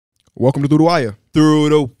Welcome to Through the Wire. Through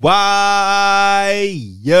the Wire.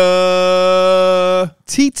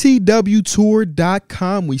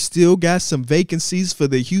 TTWtour.com. We still got some vacancies for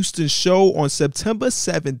the Houston show on September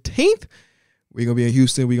 17th. We're going to be in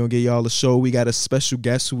Houston. We're going to get y'all a show. We got a special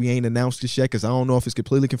guest who we ain't announced this yet because I don't know if it's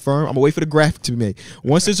completely confirmed. I'm going to wait for the graphic to be made.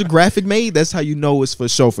 Once there's a graphic made, that's how you know it's for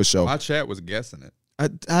show. My chat was guessing it.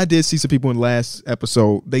 I did see some people in the last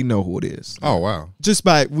episode. They know who it is. Oh, wow. Just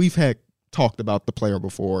by, we've had talked about the player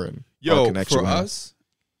before. And Yo, connection for with him. us,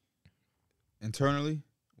 internally,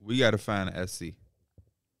 we got to find an SC.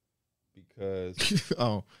 Because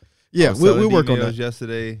oh, yeah, we'll work on that.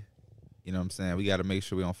 Yesterday, you know what I'm saying? We got to make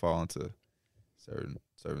sure we don't fall into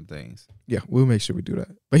certain things. Yeah, we'll make sure we do that.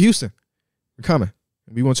 But Houston, we're coming.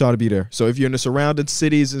 We want y'all to be there. So if you're in the surrounding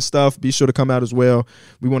cities and stuff, be sure to come out as well.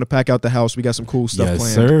 We want to pack out the house. We got some cool stuff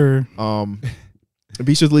planned. Sir.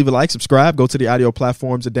 Be sure to leave a like, subscribe, go to the audio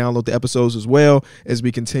platforms and download the episodes as well as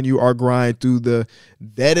we continue our grind through the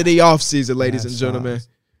dead of the off season, ladies and gentlemen.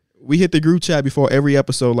 We hit the group chat before every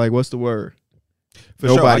episode. Like, what's the word? For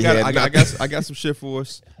Nobody sure. I got some shit for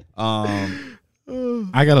us. I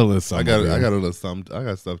got a list. I got a list. Something. I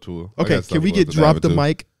got stuff too. Okay, can we get drop the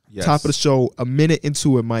mic? Yes. Top of the show, a minute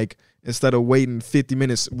into it, Mike, instead of waiting 50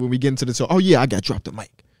 minutes when we get into the show. Oh yeah, I got drop the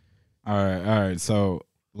mic. All right. So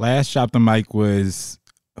last drop the mic was,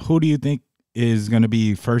 who do you think is going to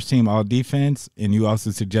be first team all defense? And you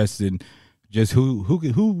also suggested just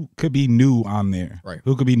who could be new on there, right?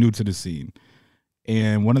 Who could be new to the scene?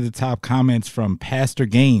 And one of the top comments from Pastor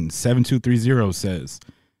Gaines 7230 says,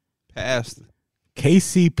 Pastor.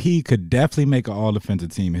 KCP could definitely make an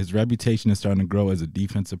all-defensive team. His reputation is starting to grow as a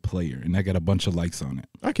defensive player, and I got a bunch of likes on it.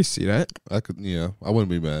 I can see that. I wouldn't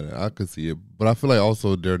be mad at it. I could see it. But I feel like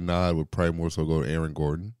also their nod would probably more so go to Aaron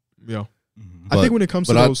Gordon. Yeah. I think when it comes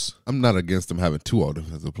to those, I'm not against them having two all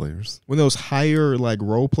defensive players. When those higher like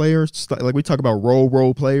role players, like we talk about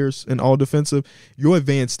role players and all defensive, your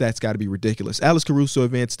advanced stats got to be ridiculous. Alex Caruso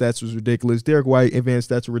advanced stats was ridiculous. Derek White advanced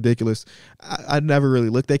stats were ridiculous. I never really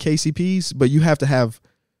looked at KCPs, but you have to have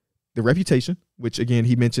the reputation, which again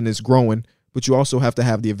he mentioned is growing, but you also have to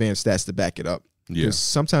have the advanced stats to back it up. Yeah. Because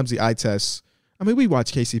sometimes the eye tests. I mean, we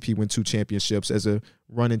watched KCP win 2 championships as a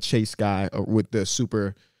run and chase guy with the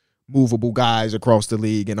super movable guys across the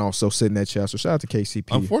league and also sitting at chest. So shout out to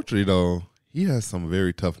KCP. Unfortunately, though, he has some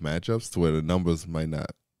very tough matchups to where the numbers might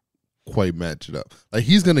not quite match it up. Like,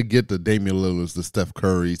 he's going to get the Damian Lillards, the Steph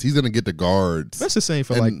Currys. He's going to get the guards. That's the same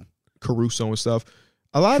for, like, Caruso and stuff.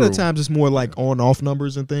 A lot of the times it's more like on-off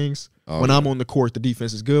numbers and things. When I'm on the court, the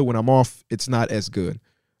defense is good. When I'm off, it's not as good.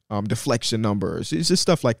 Deflection numbers. It's just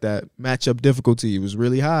stuff like that. Matchup difficulty was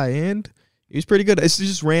really high, and he's pretty good. It's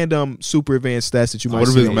just random super advanced stats that you might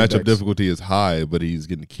see. What if his matchup difficulty is high, but he's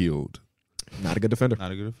getting killed? Not a good defender.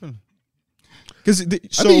 Because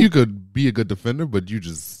I think you could be a good defender, but you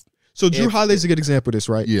just. So Drew Holiday's a good example of this,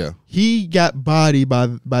 right? Yeah. He got bodied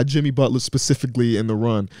by Jimmy Butler specifically in the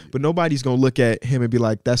run, but nobody's going to look at him and be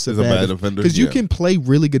like, that's a bad defender. Because you can play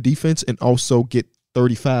really good defense and also get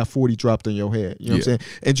 35, 40 dropped in your head. You know what I'm saying?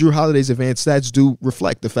 And Drew Holiday's advanced stats do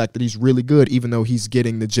reflect the fact that he's really good, even though he's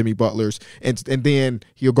getting the Jimmy Butlers. And then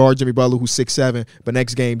he'll guard Jimmy Butler, who's 6'7", but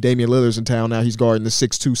next game, Damian Lillard's in town. Now he's guarding the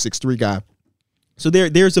 6'2", 6'3" guy. So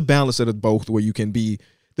there's a balance of both where you can be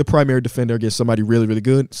the primary defender against somebody really, really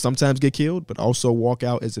good, sometimes get killed, but also walk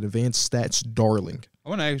out as an advanced stats darling. I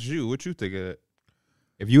want to ask you, what you think of that?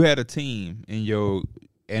 If you had a team in your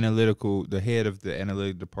the head of the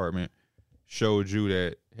analytic department showed you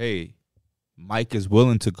that, hey, Mike is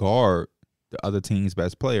willing to guard the other team's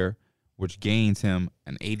best player, which gains him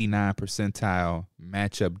an 89 percentile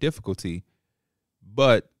matchup difficulty,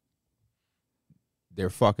 but they're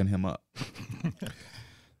fucking him up.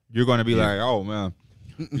 You're going to be like, oh, man,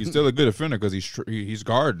 he's still a good defender because he's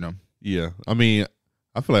guarding him. Yeah. I mean,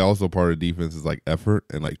 I feel like also part of defense is like effort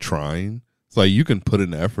and like trying. So like you can put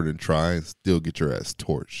in the effort and try and still get your ass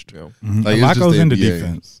torched. Yeah. Mm-hmm. Like, a lot goes into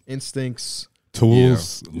defense. Instincts.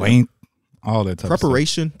 Tools, length, all that type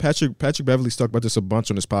preparation. of stuff. Patrick Beverly's talked about this a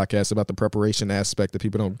bunch on this podcast about the preparation aspect that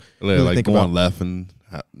people don't really like think going about. Left and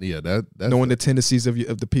that's knowing the tendencies of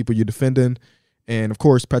the people you're defending, and of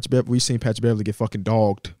course, we've seen Patrick Beverly get fucking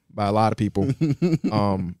dogged by a lot of people.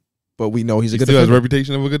 But we know he's a good still defender. Has a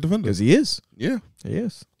reputation of a good defender because he is. Yeah, he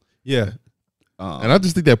is. Yeah, and I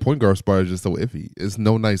just think that point guard spot is just so iffy. It's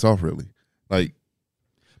no nice off really. Like,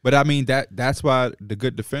 but I mean that's why the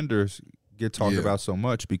good defenders get talked about so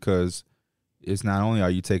much, because it's not only are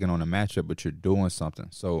you taking on a matchup, but you're doing something.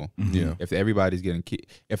 So if everybody's getting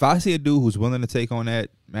if I see a dude who's willing to take on that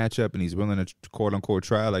matchup and he's willing to quote unquote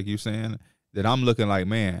try, like you saying, then I'm looking like,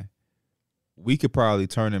 man, we could probably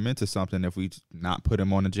turn him into something if we not put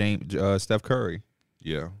him on a Steph Curry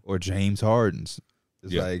Yeah. or James Harden's.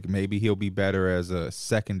 It's Yeah. like maybe he'll be better as a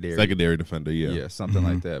secondary Defender, yeah. something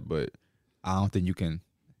like that. But I don't think you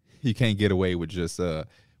can't get away with just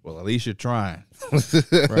well, at least you're trying.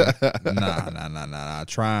 Right? Nah.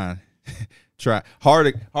 Try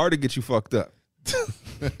hard to get you fucked up.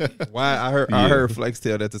 Why I heard Flex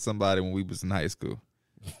tell that to somebody when we was in high school.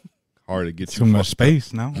 Hard to get Too much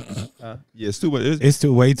space now. Yeah, it's too much. It's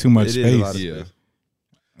too way too much It is a lot space. of Yeah.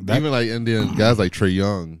 That- Even like, and then guys like Trae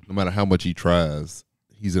Young, no matter how much he tries,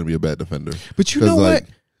 he's gonna be a bad defender. But you 'Cause, know like- what?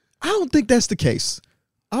 I don't think that's the case.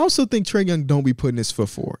 I also think Trae Young don't be putting his foot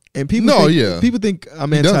forward. And people No, think, yeah. people think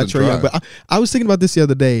I'm He anti doesn't Trae Young. try. But I was thinking about this the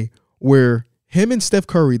other day where him and Steph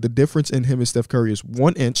Curry, the difference in him and Steph Curry is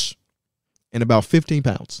 1 inch and about 15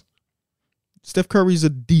 pounds. Steph Curry's a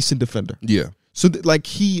decent defender. Yeah. So like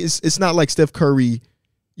it's not like Steph Curry.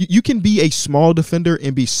 You can be a small defender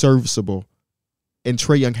and be serviceable. And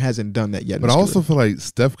Trae Young hasn't done that yet. in But I his also career. feel like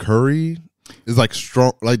Steph Curry is like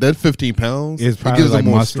strong, like that 15 pounds. It's It probably gives like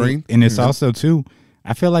him more muscle. strength. And it's also too,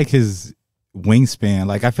 I feel like his wingspan,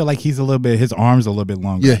 like I feel like he's a little bit, his arms a little bit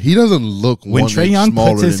longer. Yeah, he doesn't look When 1 Trae inch Young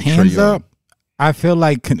smaller puts his than Trae hands Young. up, I feel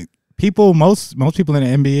like most people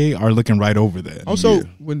in the NBA are looking right over that. Also, Yeah.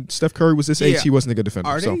 when Steph Curry was this age, Yeah. he wasn't a good defender.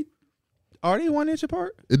 Are they 1 inch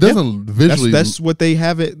apart? It doesn't visually. That's what they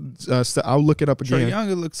have it. I'll look it up Trey again.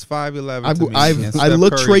 Young looks 5'11". I to me, and I Steph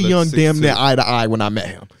looked Curry Trey looks Young damn 6'2". near eye to eye when I met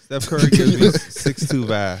him. Steph Curry gives me 6'2"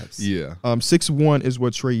 vibes. Yeah. 6'1" is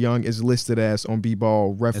what Trey Young is listed as on B-Ball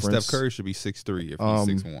And reference. Steph Curry should be 6'3" if Um,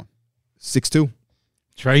 he's 6'1". 6'2".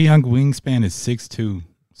 Trae Young wingspan is 6'2".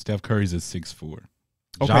 Steph Curry's is 6'4".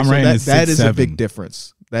 Okay, John so Moran that is a 6'7". big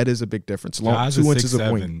difference. That is a big difference. Long, Ja's 2 is inches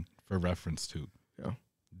of wing. 6'7" for reference too. Yeah.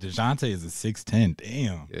 DeJounte is a 6'10".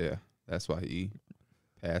 Damn. Yeah, that's why he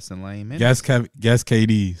passing lane. Man, Guess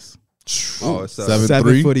KD's. Oh, it's 7'3".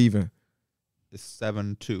 7 foot even. it's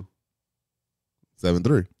 7'2".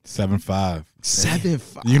 7'3". 7'5".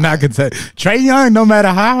 7'5". You not contest Trae Young. No matter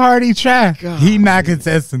how hard he try, God. he not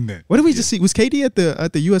contesting that. What did we just see? Was KD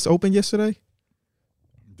at the U.S. Open yesterday?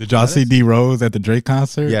 Did y'all see D Rose at the Drake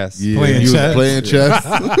concert? Yes. Yeah, Playing he was chess. playing chess.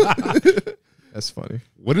 That's funny.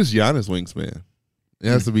 What is Giannis' wingspan? It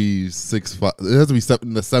has to be 6'5". It has to be 7'5".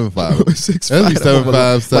 6'5". It has to be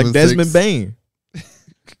 7'5", Like 7'6", Desmond Bain.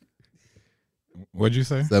 What'd you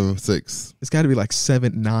say? 7'6". It's got to be like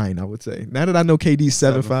 7'9", I would say. Now that I know KD's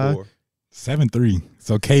 7'5". 7'3".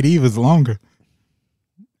 So KD was longer.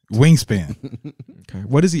 Wingspan. Okay.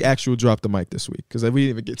 What is the actual drop the mic this week? Because we didn't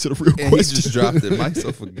even get to the real And he question. just dropped it. Mike's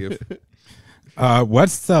so forgive.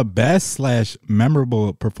 What's the best /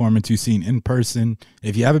 memorable performance you've seen in person?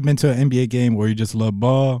 If you haven't been to an NBA game or you just love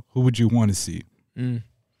ball, who would you want to see? Me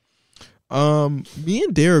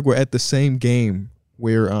and Derek were at the same game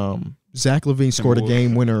where Zach LaVine scored a Timberwolves.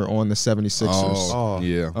 game winner on the 76ers. Oh,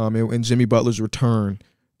 yeah. In Jimmy Butler's return.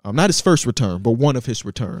 Not his first return, but one of his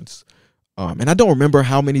returns. And I don't remember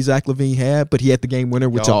how many Zach LaVine had, but he had the game winner,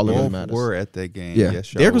 which all that really both matters. were at that game. Yeah.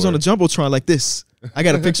 Yes, y'all Derek was on were. the Jumbotron like this. I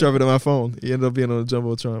got a picture of it on my phone. He ended up being on the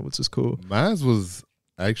Jumbotron, which is cool. Mine was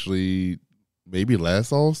actually maybe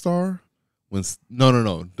last All-Star.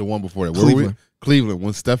 No, the one before that. Where were we? Cleveland. Cleveland,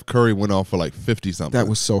 when Steph Curry went off for like 50 something. That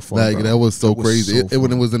was so fun. like bro. that was so That was crazy. so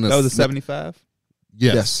When it fun. was in the That was a 75.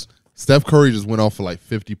 Yes. Steph Curry just went off for like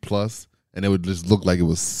 50 plus, and it would just look like it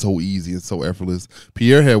was so easy and so effortless.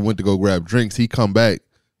 Pierre had went to go grab drinks. He come back.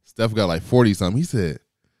 Steph got like 40 something. He said,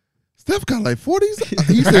 Steph got like 40?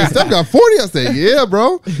 He said, Steph got 40? I said, yeah,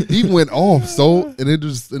 bro. He went off and it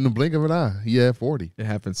just in the blink of an eye, he had 40. It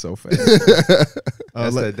happened so fast.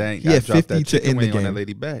 That's that dang. he had I dropped 50 that to chicken end the wing on that game.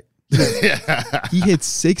 lady back. He hit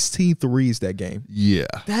 16 threes that game. Yeah.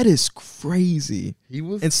 That is crazy. He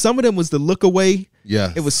was, And some of them was the look away.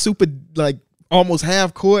 yeah. It was super, like, almost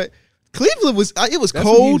half court. Cleveland was, it was That's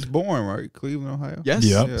when he was cold. born, right? Cleveland, Ohio. Yes.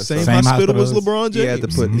 Yep. Yeah, Same, same hospital as hospital LeBron He James. had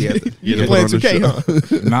to put. He had to, You Yeah, playing put on the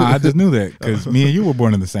 2K, huh? Nah, I just knew that because me and you were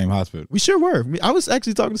born in the same hospital. We sure were. I was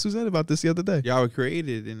actually talking to Suzanne about this the other day. y'all were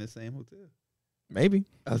created in the same hotel. Maybe.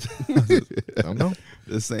 I don't know.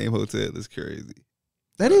 The same hotel. That's crazy.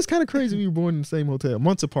 That is kind of crazy we were born in the same hotel.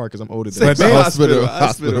 Months apart because I'm older than Same you. they-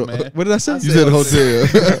 hospital, man. What did I say? You said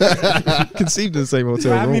hotel. Conceived in the same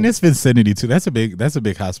hotel I room. mean, it's vicinity too. That's a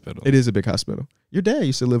big hospital. It is a big hospital. Your dad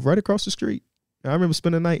used to live right across the street. I remember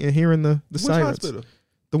spending the night and hearing the Which sirens. hospital?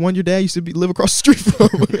 The one your dad used to live across the street from.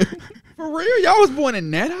 For real? Y'all was born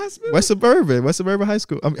in that hospital? West Suburban High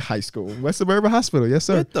School. High school. West Suburban Hospital. Yes,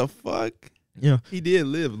 sir. What the fuck? Yeah. He did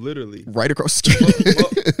live literally. Right across the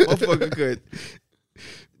street. Motherfucker could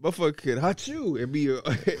motherfucker could hurt you and be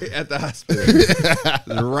at the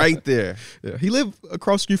hospital. Right there. Yeah, he lived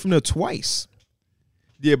across the street from there twice.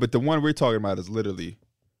 Yeah, but the one we're talking about is literally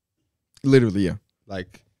Literally, yeah.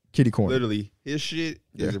 like Kitty corner. literally his shit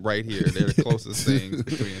is right here. They're the closest things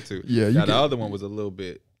between the two. Yeah, you now the can- other one was a little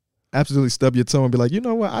bit Absolutely stub your toe and be like, you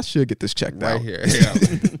know what? I should get this checked right out. here. Yeah.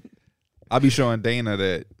 I'll be showing Dana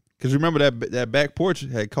that because remember that back porch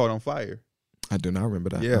had caught on fire. I do not remember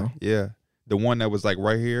that. Yeah, no. yeah. The one that was like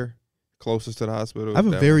right here, closest to the hospital. I have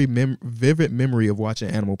a that very vivid memory of watching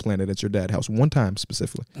Animal Planet at your dad's house one time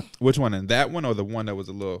specifically. one. Which one? And that one or the one that was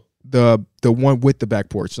a little? The one with the back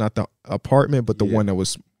porch, not the apartment, but the Yeah. one that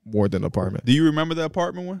was more than an apartment. Do you remember the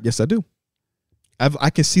apartment one? Yes, I do. I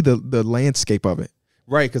can see the landscape of it.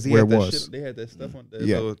 Right, because Where it was. They had that stuff on there.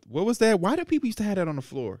 Yeah. What was that? Why do people used to have that on the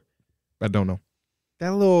floor? I don't know.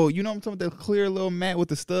 That little, you know what I'm talking about? The clear little mat with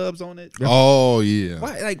the stubs on it. Oh yeah.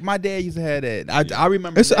 Why? Like my dad used to have that. I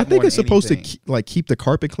remember. It's, that I think more it's than supposed anything. to keep the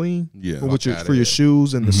carpet clean Yeah. for, what Fuck outta for your here.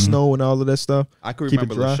 shoes and the Mhm. snow and all of that stuff. I could keep it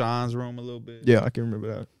remember dry. LaShawn's room a little bit. Yeah, I can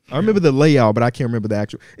remember that. I remember the layout, but I can't remember the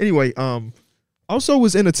actual. Anyway, also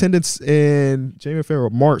was in attendance in Jamie Farrell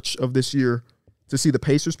March of this year to see the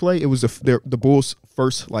Pacers play. It was the Bulls'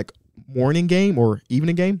 first like morning game or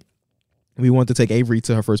evening game. We wanted to take Avery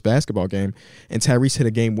to her first basketball game, and Tyrese hit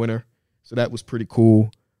a game winner, so that was pretty cool.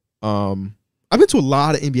 I've been to a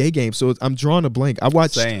lot of NBA games, so I'm drawing a blank. I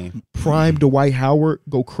watched Same. prime Dwight Howard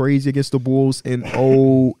go crazy against the Bulls in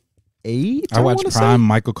 08. I watched wanna say, prime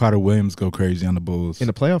Michael Carter Williams go crazy on the Bulls. in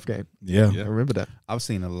a playoff game. Yeah. Yeah. I remember that. I've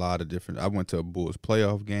seen a lot of different. I went to a Bulls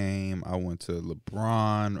playoff game. I went to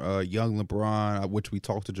LeBron, young LeBron, which we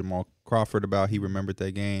talked to Jamal Crawford about. He remembered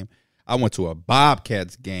that game. I went to a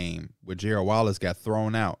Bobcats game where Gerald Wallace got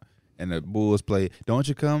thrown out, and the Bulls played. Don't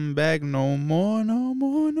you come back no more, no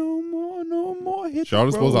more, no more, no more. Hit the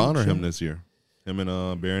Charlotte's supposed to road, honor him Charlotte. this year. Him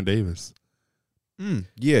and Baron Davis.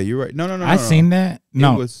 Yeah, you're right. No. I seen that.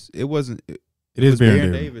 No, it wasn't. It it is was Baron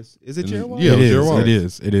Baron Davis. Davis. Is it And- Gerald Wallace? yeah, It it was is. Jared Wallace. It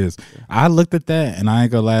is. It is. I looked at that and I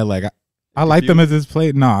ain't gonna lie. Like I like them as his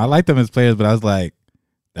play. No, I like them as players, but I was like,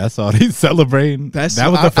 that's all he's celebrating. That's- that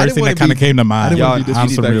was I the first didn't thing wanna that kind of be- came to I mind. didn't Y'all, wanna be on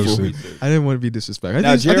some real disrespectful. shit. I didn't want to be disrespectful. Now,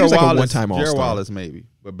 I think Gerald it's like Wallace, a one-time Gerald all-star. Wallace maybe,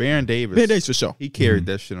 but Baron Davis, Ben Davis for sure. he carried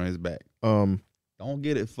that shit on his back. Don't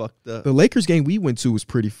get it fucked up. The Lakers game we went to was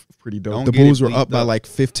pretty dope. Don't The get it Bulls were bleeped up by up. like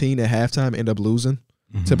 15 at halftime, end up losing.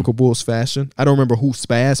 Mhm. Typical Bulls fashion. I don't remember who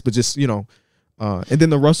spazzed, but just and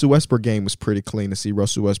then the Russell Westbrook game was pretty clean to see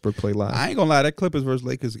Russell Westbrook play live. I ain't gonna lie, that Clippers versus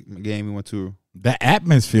Lakers game we went to, The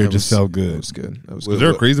atmosphere That just was- felt That good. was good. That was Was good.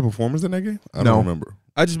 there a crazy performance in that game? I No. don't remember.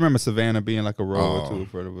 I just remember Savannah being like a row or Oh. two in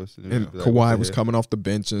front of us. And Like, what Kawhi the was hell? coming off the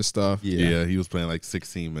bench and stuff. Yeah. He was playing like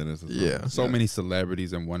 16 minutes. Or something. Yeah. So many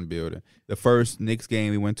celebrities in one building. The first Knicks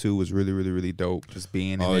game we went to was really, really, really dope. Just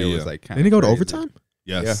being in Oh, there yeah. was like kind Didn't of he go to overtime?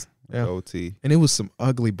 Yes. Yeah. OT. And it was some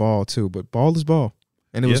ugly ball too, but ball is ball.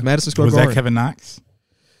 And it was Yeah. Madison Square Was Garden. that Kevin Knox?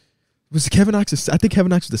 Was Kevin Knox? I think Kevin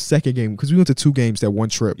Knox was the second game because we went to two games that one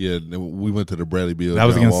trip. Yeah. We went to the Bradley Beal. That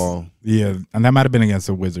was John against. Wall. Yeah, and that might have been against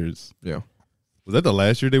the Wizards. Yeah, Was that the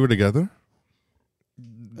last year they were together?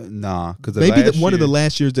 Nah, because maybe one of the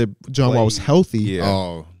last years that John Wall was played- healthy. Yeah.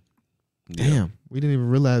 Oh. Yeah. Damn, we didn't even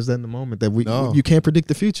realize that in the moment that No. you can't predict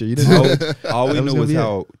the future. You didn't know. All we That was knew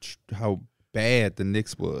gonna was be how bad the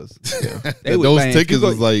Knicks was. And They was- those man, if you tickets go-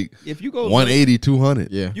 was like If you go 180,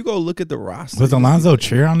 200. Yeah, you go look at the roster. Was Alonzo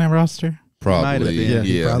Trier on that roster? Might have Probably. been. Yeah,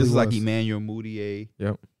 he Yeah. probably This is like was. Emmanuel Mudiay.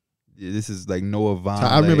 Yep. This is like Noah Vonleh.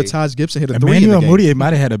 I remember Taj Gibson hit a three in Emmanuel the game. Mudiay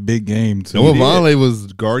might have had a big game too. Noah did. Vonleh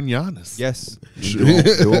was guarding Giannis. Yes,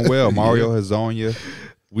 doing well. Mario Hazonia.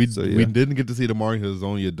 We So, yeah. we didn't get to see the Mario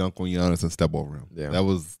Hazonia dunk on Giannis and step over him. Yeah. That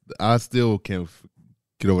was I still can't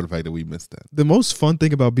get over the fact that we missed that. The most fun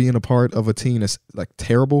thing about being a part of a team that's like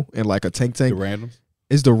terrible and like a tank The tank randoms.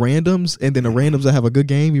 is the randoms, and then the randoms that have a good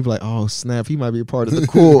game. You be like, oh snap, he might be a part of the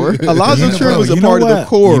core. Alonzo You know- Trier was a you know part of the what?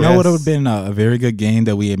 core. You know what would have been a very good game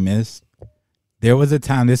that we had missed? There was a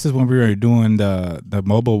time, this is when we were doing the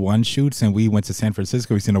Mobile One shoots, and we went to San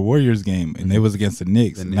Francisco. We seen a Warriors game, and it was against the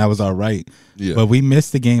Knicks, and that was all right. Yeah. But we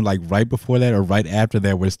missed the game like right before that or right after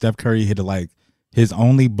that where Steph Curry hit like his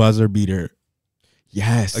only buzzer beater.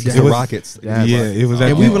 Yes, Against yes. the Rockets. Yeah, it was. And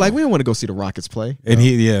at we the- were like, we don't want to go see the Rockets play. and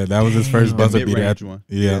that was his first buzzer beater. Mid-range one.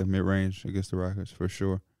 Yeah. Mid-range against the Rockets for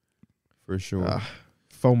sure. For sure.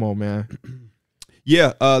 FOMO, man.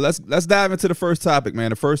 Yeah, let's dive into the first topic, man.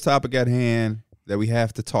 The first topic at hand that we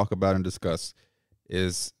have to talk about and discuss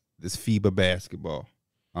is this FIBA basketball.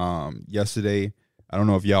 Yesterday, I don't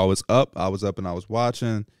know if y'all was up. I was up and I was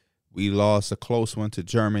watching. We lost a close one to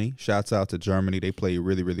Germany. Shouts out to Germany. They played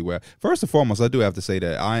really, really well. First and foremost, I do have to say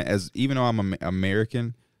that even though I'm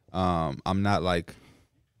American, I'm not like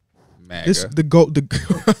MAGA. This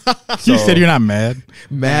the You said you're not mad.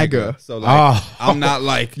 MAGA. So like, Oh. I'm not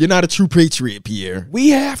like You're not a true patriot, Pierre. we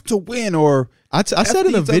have to win or I said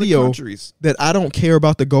in a these other video countries. that I don't care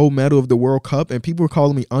about the gold medal of the World Cup, and people were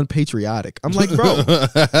calling me unpatriotic. I'm like, bro,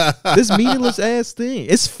 this meaningless ass thing.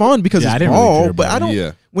 It's fun because Yeah, I it's didn't really ball, care but about I it. don't.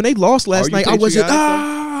 Yeah. When they lost last you night, I wasn't.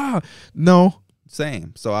 patriotic, No.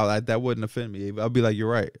 Same. So that wouldn't offend me. I'll be like, you're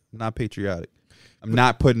right. I'm not patriotic. I'm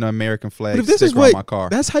not putting an American flag But if this is sticker on what my car.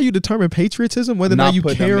 that's how you determine patriotism, whether or I'm not not you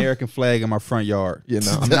putting care. an American flag in my front yard. You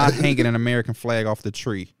know. I'm not hanging an American flag off the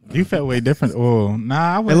tree. You felt way different. Oh,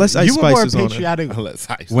 nah. I was, Unless Ice you were Spice more is on it. patriotic Let's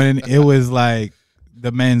ice. when it was like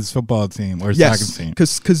the men's football team or Yes, soccer team.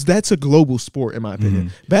 because that's a global sport in my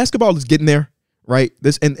opinion. Basketball is getting there, right?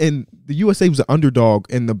 This and the USA was an underdog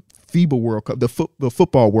in the FIBA World Cup, the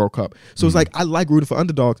football World Cup. So it's like I like rooting for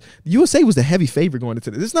underdogs. The USA was the heavy favorite going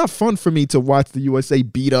into this. It's not fun for me to watch the USA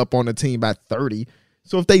beat up on a team by 30.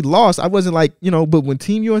 So if they lost, I wasn't like, but when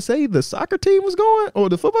Team USA, the soccer team was going or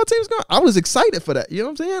the football team was going, I was excited for that. You know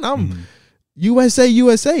what I'm saying? I'm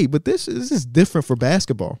USA, but this is different for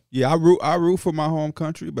basketball. Yeah, I root for my home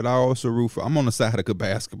country, but I also I'm on the side of good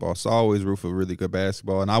basketball. So I always root for really good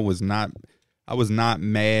basketball. And I was not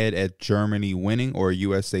mad at Germany winning or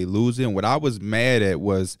USA losing. What I was mad at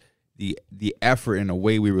was the effort and the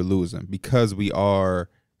way we were losing because we are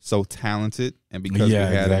so talented and because we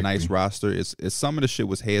had a nice roster. It's some of the shit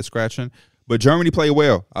was head scratching, but Germany played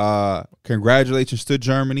well. Congratulations to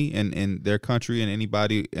Germany and their country and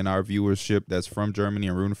anybody in our viewership that's from Germany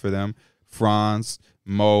and rooting for them. Franz,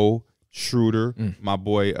 Mo, Schroeder, my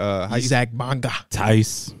boy. Isaac Bonga.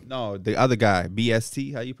 Tice. No, the other guy,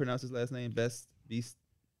 BST. How you pronounce his last name? Beast.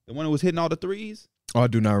 The one who was hitting all the threes. Oh, I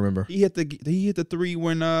do not remember. He hit the three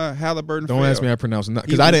when Halliburton. Don't fell. ask me how to pronounce it because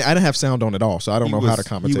He I was- didn't have sound on at all, so I don't He know was, how the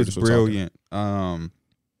commentators He were was talking. brilliant.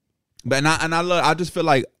 But I just feel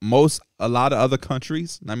like a lot of other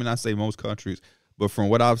countries. I mean, I say most countries, but from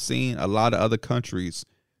what I've seen, a lot of other countries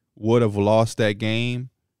would have lost that game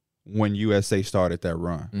when USA started that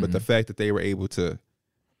run. But the fact that they were able to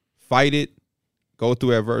fight it, go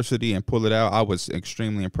through adversity, and pull it out, I was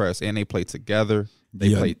extremely impressed. And they played together.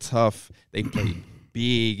 They played tough. They played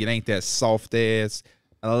big. It ain't that soft ass.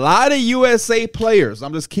 A lot of USA players,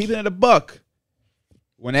 I'm just keeping it a buck.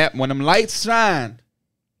 When them lights shine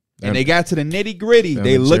and they got to the nitty gritty,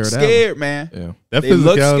 they look scared, man. Yeah. That They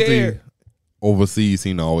look physicality scared. overseas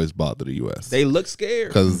seem to always bother the U.S. They look scared.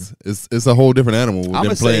 because it's a whole different animal. I'm than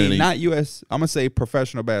gonna playing say in not US. I'm gonna say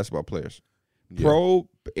professional basketball players, pro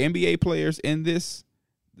NBA players. In the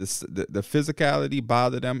physicality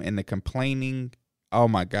bother them and the complaining. Oh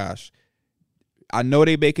my gosh, I know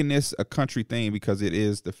they making this a country thing because it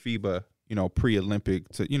is the FIBA, pre-Olympic.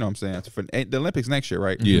 To what I'm saying, for the Olympics next year,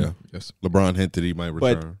 right? Yeah. Yes. LeBron hinted he might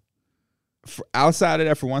return. Outside of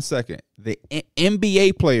that, for 1 second, the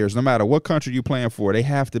NBA players, no matter what country you're playing for, they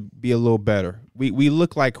have to be a little better. We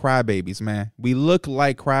look like crybabies, man. We look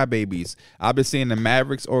like crybabies. I've been seeing the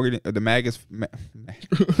Mavericks the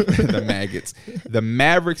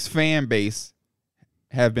Mavericks fan base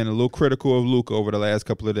have been a little critical of Luka over the last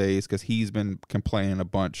couple of days because he's been complaining a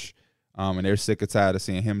bunch. And they're sick and tired of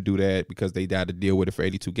seeing him do that because they had to deal with it for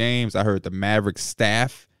 82 games. I heard the Mavericks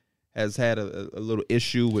staff has had a little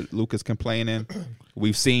issue with Luka's complaining.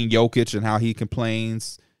 We've seen Jokic and how he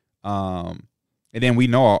complains. And then we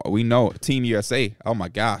know Team USA. Oh my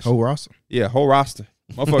gosh. Oh, roster. Yeah, whole roster.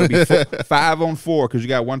 Motherfucker be 5 on 4 because you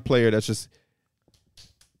got one player that's just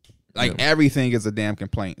everything is a damn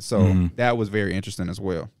complaint. So that was very interesting as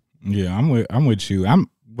well. Yeah, I'm with you.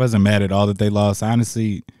 Wasn't mad at all that they lost.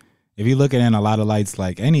 Honestly, if you look at it in a lot of lights,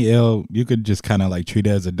 like any L, you could just kind of like treat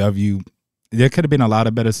it as a W. There could have been a lot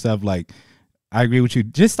of better stuff. Like, I agree with you.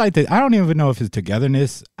 Just like I don't even know if it's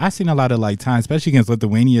togetherness. I've seen a lot of like time, especially against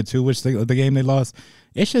Lithuania too, which the game they lost.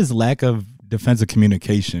 It's just lack of defensive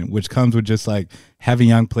communication, which comes with just like having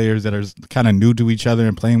young players that are kind of new to each other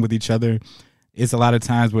and playing with each other. It's a lot of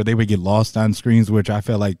times where they would get lost on screens, which I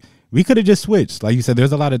felt like we could have just switched. Like you said,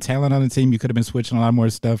 there's a lot of talent on the team. You could have been switching a lot more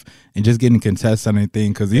stuff and just getting contests on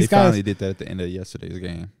anything because these They guys finally did that at the end of yesterday's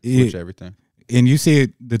game. Switch everything. and you see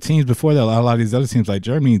it, the teams before that, a lot of these other teams like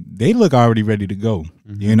Germany, they look already ready to go.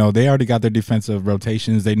 You know, they already got their defensive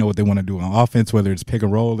rotations. They know what they want to do on offense, whether it's pick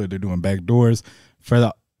and roll or they're doing back doors.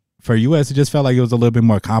 For US, it just felt like it was a little bit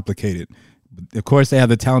more complicated. Of course, they have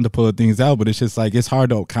the talent to pull things out, but it's just like it's hard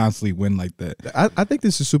to constantly win like that. I think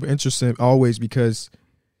this is super interesting always because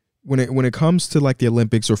when it comes to like the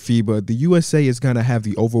Olympics or FIBA, the USA is gonna have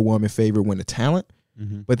the overwhelming favor when the talent,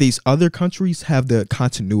 but these other countries have the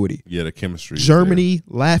continuity. Yeah, the chemistry. is Germany,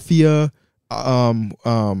 Latvia,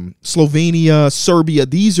 Slovenia, Serbia.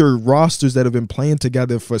 These are rosters that have been playing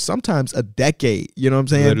together for sometimes a decade. You know what I'm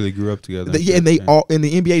saying? Literally grew up together. Yeah, and they all in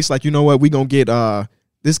the NBA. It's like, you know what? We gonna get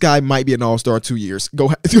this guy might be an all-star 2 years. Go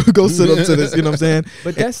sit up to this. You know what I'm saying?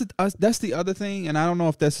 But that's the other thing, and I don't know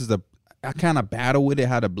if this is I kind of battle with it,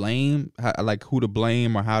 how to blame, like who to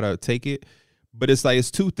blame or how to take it. But it's like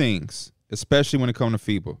it's two things, especially when it comes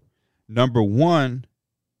to FIBA. Number one,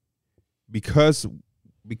 because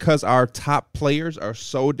our top players are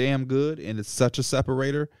so damn good and it's such a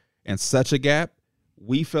separator and such a gap,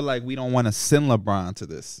 we feel like we don't want to send LeBron to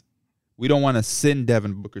this. We don't want to send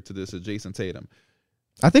Devin Booker to this or Jason Tatum.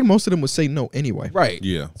 I think most of them would say no anyway. Right.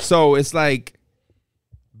 Yeah. So it's like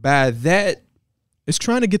by that. It's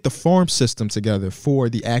trying to get the farm system together for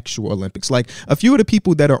the actual Olympics. Like a few of the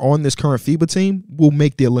people that are on this current FIBA team will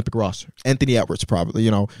make the Olympic roster. Anthony Edwards probably,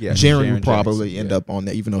 Jaren will probably end up on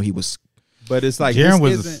that, even though he was. But it's like Jaren this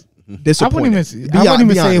was isn't disappointing. I wouldn't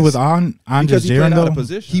even say it was on because just he played Jaren out of though.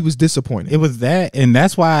 position. He was disappointing. It was that, and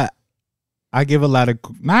that's why I give a lot of.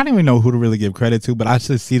 I don't even know who to really give credit to, but I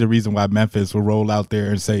just see the reason why Memphis will roll out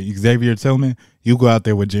there and say, Xavier Tillman, you go out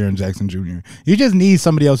there with Jaren Jackson Jr. You just need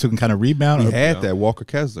somebody else who can kind of rebound. He had that Walker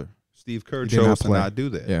Kessler. Steve Kerr did not chose to play. not do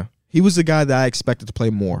that. Yeah. He was the guy that I expected to play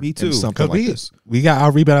more. Me too. In something like this. We got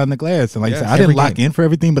our rebound on the glass, and like I said, I every didn't lock game. in for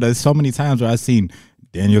everything, but there's so many times where I seen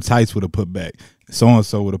Daniel Tice would have put back, so and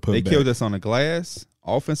so would have put They back. killed us on the glass,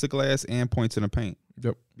 offensive glass, and points in the paint.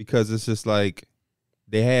 Yep. Because it's just like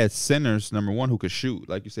they had centers, number one, who could shoot.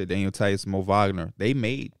 Like you said, Daniel Tice, Mo Wagner. They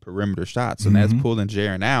made perimeter shots, and that's pulling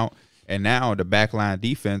Jaren out. And now the backline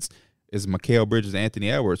defense is Mikal Bridges and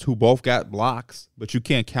Anthony Edwards, who both got blocks, but you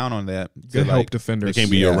can't count on that. Good to, help like, defenders. They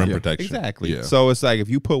can't be your Yeah. rim Yeah. protection. Exactly. Yeah. So it's like if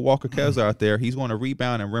you put Walker Kessler out there, he's going to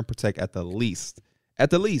rebound and rim protect at the least. At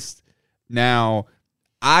the least. Now,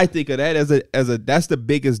 I think of that as a that's the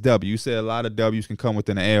biggest W. You said a lot of W's can come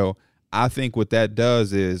within an L. I think what that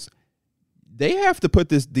does is they have to put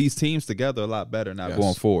these teams together a lot better now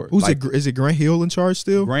going forward. Who's it? Is it Grant Hill in charge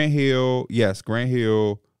still? Grant Hill, yes, Grant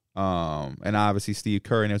Hill, and obviously Steve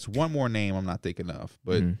Kerr. And there's one more name I'm not thinking of,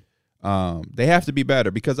 but they have to be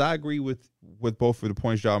better because I agree with both of the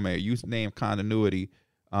points y'all made. You named continuity,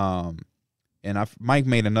 and Mike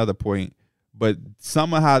made another point, but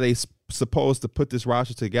some of how they supposed to put this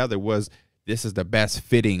roster together was this is the best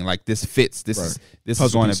fitting, like this fits. This is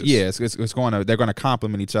Puzzle going to pieces. it's going to they're going to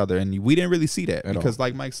complement each other, and we didn't really see that because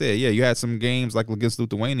like Mike said, you had some games like against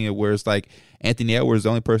Lithuania where it's like Anthony Edwards is the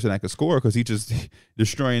only person that could score because he just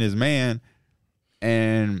destroying his man,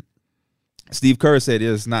 and Steve Kerr said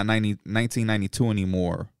it's not 1992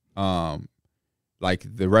 anymore. Like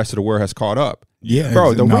the rest of the world has caught up. Yeah,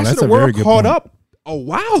 Bro, the rest of that's the a very world good caught point. up a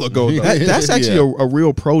while ago. Though. That's actually a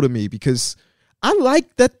real pro to me because I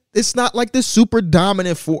like that it's not like this super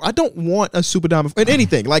dominant I don't want a super dominant in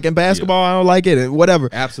anything. Like in basketball, I don't like it and whatever.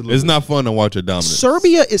 Absolutely. It's not fun to watch a dominant.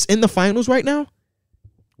 Serbia is in the finals right now.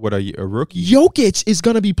 What are you, a rookie? Jokic is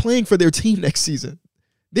going to be playing for their team next season.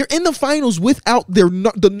 They're in the finals without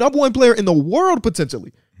the number one player in the world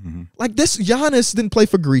potentially. Like this, Giannis didn't play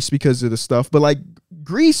for Greece because of the stuff, but like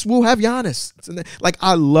Greece will have Giannis. Like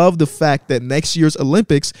I love the fact that next year's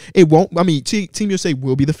Olympics, it won't. I mean, Team USA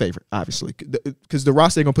will be the favorite, obviously, because the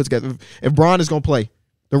roster they're gonna put together. If Bron is gonna play,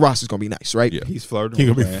 the roster's gonna be nice, right? Yeah. He's flirting. He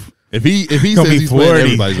with gonna be man. If he Gonna says be he's playing, 40.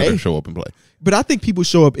 everybody's Hey. gonna show up and play. But I think people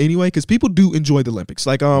show up anyway because people do enjoy the Olympics.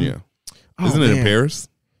 Like Yeah. oh, Isn't it in man. Paris?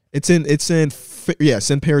 It's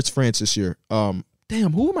in Paris, France this year.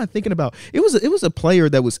 Damn, who am I thinking about? It was a player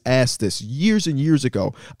that was asked this years and years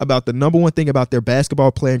ago about the number one thing about their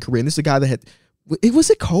basketball playing career. And this is a guy that had was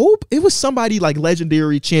it Kobe? It was somebody like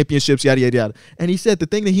legendary championships, yada yada yada. And he said the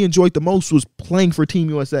thing that he enjoyed the most was playing for Team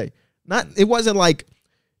USA. It wasn't like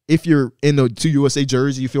if you're in the Team USA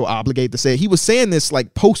jersey, you feel obligated to say it. He was saying this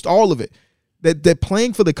like post all of it. That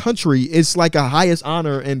playing for the country is like a highest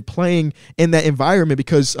honor and playing in that environment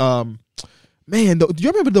because man, do you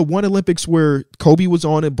remember the one Olympics where Kobe was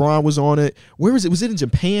on it, Bron was on it? Where was it? Was it in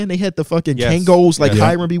Japan? They had the fucking Yes. Kangos like Yeah.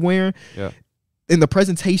 Hiram be wearing. Yeah. In the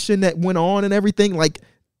presentation that went on and everything, like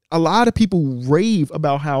a lot of people rave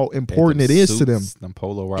about how important it is to them. Them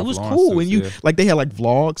Polo Ralph It was Lauren cool suits, when you yeah. like they had like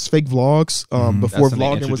vlogs, fake vlogs, before That's when they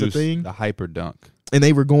vlogging was a introduced thing, The hyper dunk. and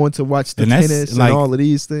they were going to watch the And that's, tennis like, and all of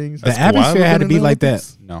these things. The That's atmosphere Kawhi had to looking be in the like that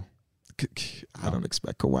Olympics? No. I don't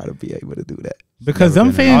expect Kawhi to be able to do that. because Never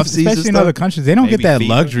them been in fans, off-season especially in stuff. other countries, they don't Maybe get that FIFA.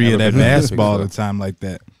 luxury Never of that been in Olympics, basketball though. at a time like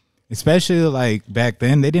that. Especially like back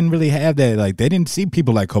then, they didn't really have that. Like they didn't see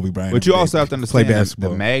people like Kobe Bryant. But you also have to play understand the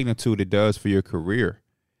basketball. magnitude it does for your career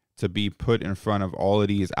to be put in front of all of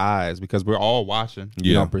these eyes because we're all watching.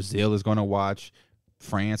 You Yeah. know, Brazil is going to watch.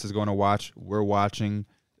 France is going to watch. We're watching.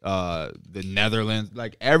 the Netherlands,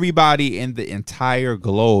 like everybody in the entire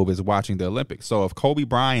globe is watching the Olympics. So if Kobe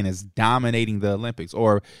Bryant is dominating the Olympics,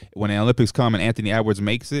 or when the Olympics come and Anthony Edwards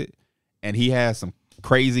makes it, and he has some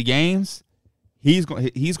crazy games, he's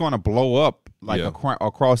going to blow up like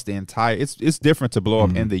across the entire. It's different to blow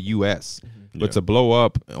up in the U.S., but to blow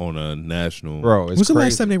up on a national, bro. When was the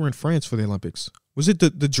last time they were in France for the Olympics? Was it the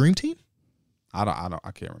Dream Team? I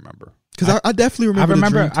can't remember. Because I definitely remember. I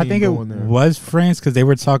remember. I think it was France because they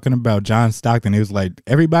were talking about John Stockton. It was like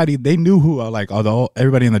everybody they knew who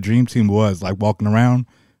everybody in the Dream Team was like walking around,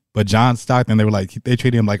 but John Stockton they were like they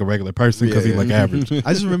treated him like a regular person because he looked average.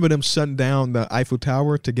 I just remember them shutting down the Eiffel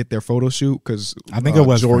Tower to get their photo shoot because I think it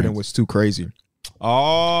was Jordan France. was too crazy.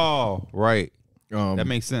 Oh, right. That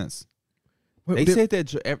makes sense. They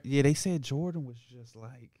said Jordan was just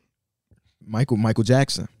like Michael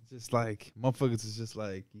Jackson. Just like motherfuckers is just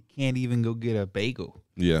like you can't even go get a bagel.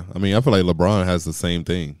 Yeah, I mean, I feel like LeBron has the same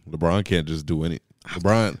thing. LeBron can't just do any.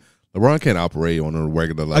 LeBron can't operate on a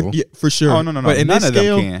regular level. Yeah, for sure. Oh no. But in none this of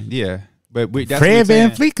scale, them can. Yeah, but that's Fred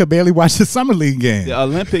VanVleet could barely watch the Summer League game. The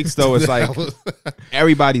Olympics though is like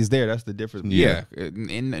everybody's there. That's the difference. Yeah.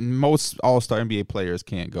 And most All-Star NBA players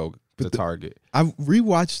can't go to Target. I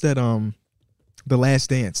rewatched that The Last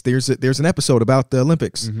Dance. There's an episode about the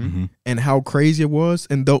Olympics and how crazy it was.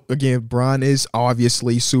 And though again, Bron is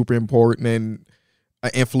obviously super important and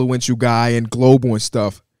an influential guy and global and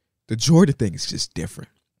stuff. The Jordan thing is just different.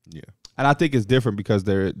 Yeah, And I think it's different because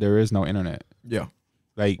there is no internet. Yeah,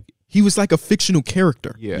 Like he was like a fictional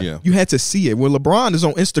character. yeah. You had to see it. Well, LeBron is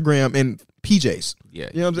on Instagram in PJs. yeah,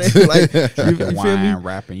 You know what I'm saying? Like, you feel me? wine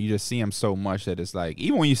rapping. You just see him so much that it's like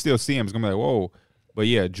even when you still see him, it's gonna be like whoa. But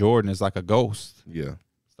yeah, Jordan is like a ghost. Yeah.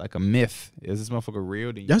 It's like a myth. Is this motherfucker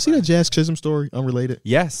real? Y'all see that Jazz Chisholm story? Unrelated.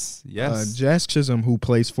 Yes. Jazz Chisholm, who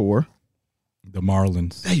plays for The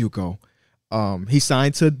Marlins. There you go. He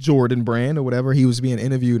signed to Jordan Brand or whatever. He was being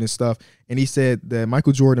interviewed and stuff. And he said that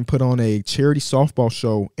Michael Jordan put on a charity softball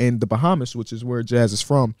show in the Bahamas, which is where Jazz is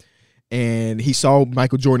from. And he saw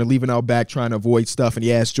Michael Jordan leaving out back trying to avoid stuff. And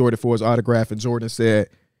he asked Jordan for his autograph. And Jordan said,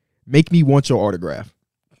 "Make me want your autograph."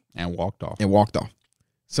 And walked off.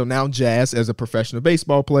 So now Jazz, as a professional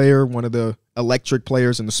baseball player, one of the electric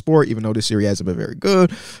players in the sport, even though this year he hasn't been very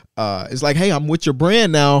good, is like, hey, I'm with your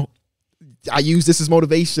brand now. I use this as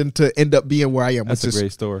motivation to end up being where I am. That's a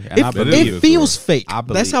great story. And It feels fake.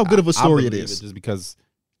 That's how good of a story it is. Just because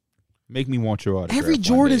make me want your autograph. Every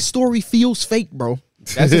Jordan story feels fake, bro.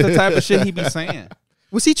 That's just the type of shit he be saying.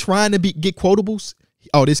 Was he trying to get quotables?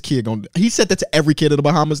 Oh, this kid gonna. He said that to every kid in the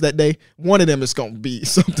Bahamas that day. One of them is gonna be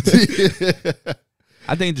something.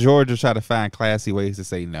 I think George was trying to find classy ways to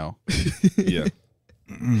say no. Yeah.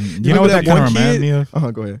 You know what that kind of reminds me of?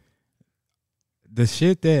 Go ahead. The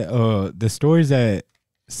shit that the stories that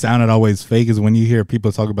sounded always fake is when you hear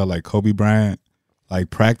people talk about like Kobe Bryant, like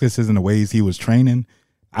practices and the ways he was training.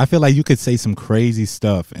 I feel like you could say some crazy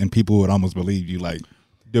stuff and people would almost believe you. Like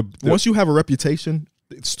once you have a reputation,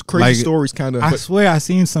 it's crazy stories kind of. I swear I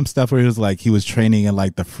seen some stuff where it was like he was training in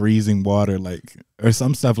like the freezing water, like or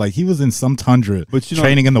some stuff like he was in some tundra, but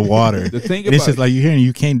training in the water. The thing and it's just like you hear and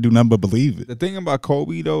you can't do nothing but believe it. The thing about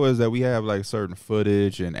Kobe though is that we have like certain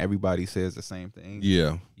footage and everybody says the same thing.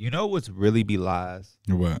 Yeah. You know what's really be lies?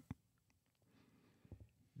 What?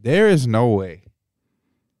 There is no way.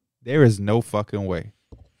 There is no fucking way.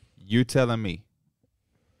 You're telling me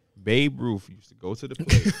Babe Ruth used to go to the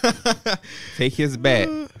plate, take his bat,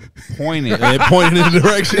 point it, And pointing in the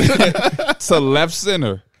direction. to left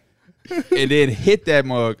center, and then hit that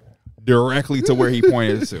mug directly to where he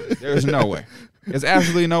pointed it to. There's no way. There's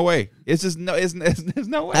absolutely no way. It's just no. There's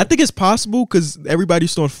no way. I think it's possible because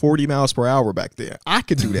everybody's doing 40 miles per hour back there. I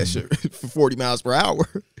could do that shit for 40 miles per hour.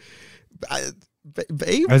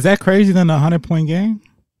 Babe, Is that crazy than a 100-point game?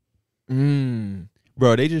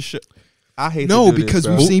 Bro, they just I hate no, to do because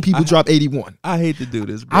this, we've seen people drop 81. I hate to do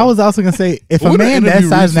this, bro. I was also gonna say if a What man that interview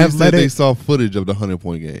size and recently said they athletic, saw footage of the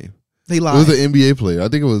 100-point game. They It lied. was an NBA player. I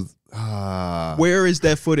think it was. Where is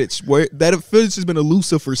that footage? Where that footage has been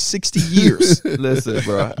elusive for 60 years. Listen,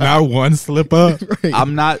 bro. not one slip up. Right.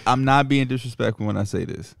 I'm not being disrespectful when I say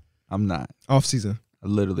this. I'm not. Off season.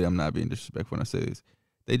 Literally, I'm not being disrespectful when I say this.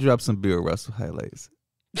 They dropped some Bill Russell highlights.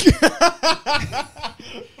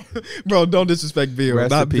 Bro, don't disrespect Bill.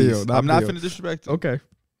 Rest Not in peace. Bill. Not I'm not Bill. finna disrespect him. Okay.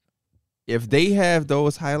 If they have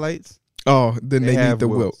those highlights, Oh, then They they need have the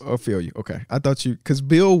will. wills. I feel you. Okay. I thought you, because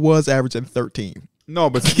Bill was averaging 13. no,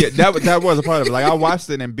 but yeah, that was a part of it. Like I watched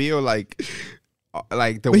it and Bill like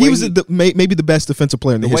the But way he was maybe the best defensive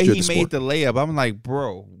player in the the way history he of the made sport. the layup. I'm like,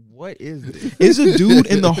 bro, what is this? Is a dude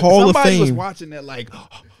in the Hall of Somebody was Fame. watching that like,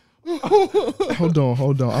 Hold on.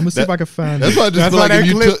 I'm gonna see if I can find That's it. why I just That's feel why like that if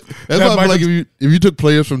you clip- took. That's why I feel Michael- like if you took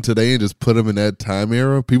players from today and just put them in that time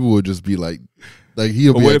era, people would just be like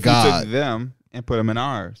he'll But be what a if you god. took them and put them in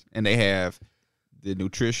ours, and they have the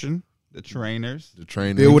nutrition, the trainers, The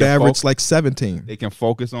trainer. Bill would can average focus- like 17. they can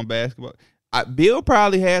focus on basketball. Bill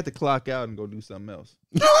probably had to clock out and go do something else.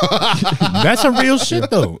 That's a real shit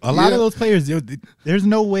though. A lot Yeah. of those players, there's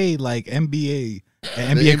no way like NBA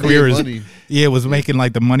The career is money. was making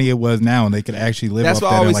like the money it was now, and they could actually live That's off why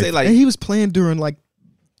that. I always and, say, like, And he was playing during like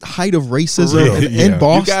height of racism real, in yeah.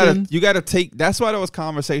 Boston. you gotta take. That's why those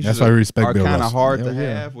conversations That's why I respect are Bill kind of Russell. hard to Hell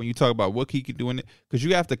yeah. have when you talk about what he can do in it, because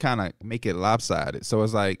you have to kind of make it lopsided. So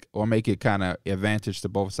it's like, or make it kind of advantage to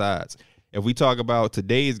both sides. If we talk about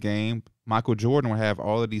today's game, Michael Jordan would have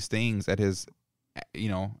all of these things at his,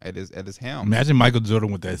 at his helm. Imagine Michael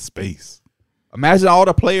Jordan with that space. Imagine all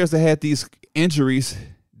the players that had these injuries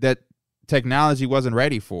that technology wasn't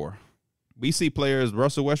ready for. We see players,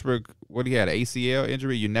 Russell Westbrook, what he had, an ACL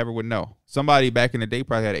injury, you never would know. Somebody back in the day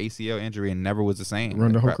probably had an ACL injury and never was the same.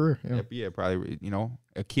 Run the whole Pro- career. Yeah. probably,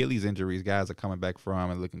 Achilles injuries, guys are coming back from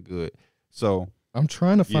and looking good. So, I'm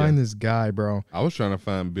trying to find Yeah. this guy, bro. I was trying to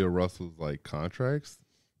find Bill Russell's like contracts.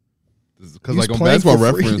 Because He's like on playing Basketball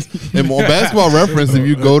for free. Reference, and on Basketball Reference, if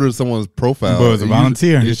you go to someone's profile, But it's a you-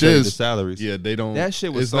 volunteer. It they tell you the says, salaries. yeah, they don't. That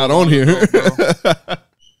shit was It's so not on long here. ago, bro.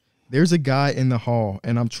 There's a guy in the hall,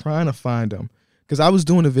 and I'm trying to find him because I was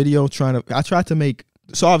doing a video I tried to make.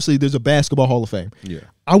 So obviously, there's a basketball Hall of Fame. Yeah.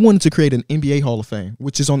 I wanted to create an NBA Hall of Fame,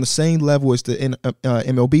 which is on the same level as the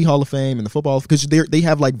MLB Hall of Fame and the football, because they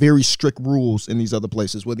have like very strict rules in these other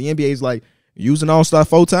places. Where the NBA is like using All-Star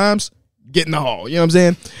 4 times, get in the Hall. You know what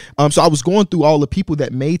I'm saying? So I was going through all the people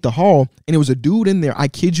that made the Hall, and it was a dude in there. I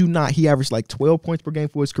kid you not, he averaged like 12 points per game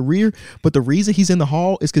for his career. But the reason he's in the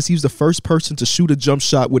Hall is because he was the first person to shoot a jump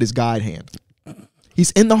shot with his guide hand.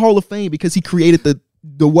 He's in the Hall of Fame because he created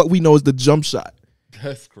the what we know as the jump shot.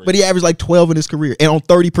 That's crazy. But he averaged like 12 in his career and on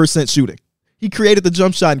 30% shooting. He created the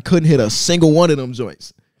jump shot and couldn't hit a single one of them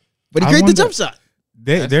joints. But he I created the wonder- jump shot.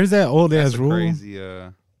 There's that old ass That's a rule. crazy.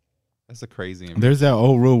 That's a crazy. There's that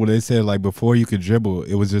old rule where they said like before you could dribble,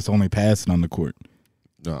 it was just only passing on the court.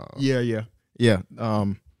 No. Yeah.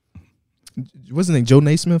 What's his name? Joe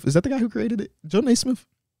Naismith? Is that the guy who created it? Joe Naismith?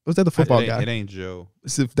 Or was that the football it guy? ain't Joe.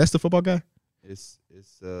 That's the football guy? It's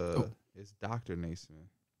Dr. Naismith.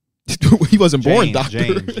 He wasn't born, James,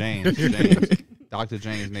 doctor. James. Dr.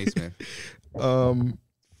 James Naismith.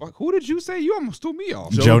 Fuck, who did you say? You almost threw me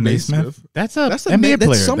off. Joe Joe Naismith. Naismith. That's a That's a NBA man, player.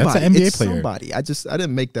 that's somebody. That's an NBA it's player. somebody. I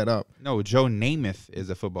didn't make that up. No, Joe Namath is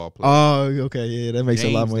a football player. Oh, okay. Yeah, that makes a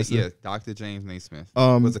lot more sense. Yeah, Dr. James Naismith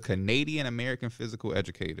Um, was a Canadian American physical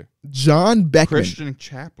educator. John Beckman. Christian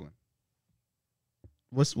Chaplin.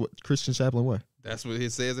 What Christian Chaplin what? That's what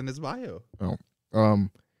it says in his bio.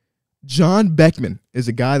 John Beckman is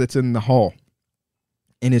a guy that's in the Hall.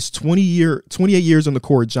 In his 28 years on the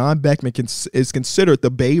court, John Beckman is considered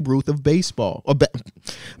the Babe Ruth of baseball.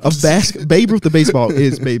 Babe Ruth of baseball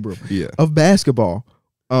is Babe Ruth. Yeah. Of basketball.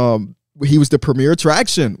 He was the premier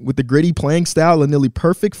attraction with the gritty playing style and nearly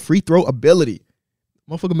perfect free throw ability.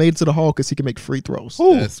 Motherfucker made it to the Hall because he can make free throws.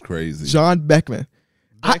 That's crazy. John Beckman.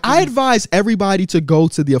 I advise everybody to go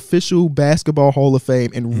to the official Basketball Hall of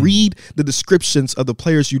Fame and read the descriptions of the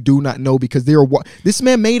players you do not know, because this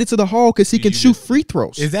man made it to the Hall because he can shoot free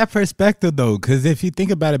throws. Is that perspective though? Because if you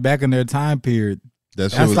think about it, back in their time period,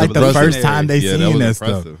 That shit that's was like the impressive. first time they Yeah, seen was that stuff.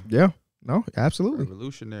 impressive. Yeah, no, absolutely.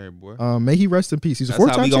 Revolutionary, boy. May he rest in peace. He's a That's how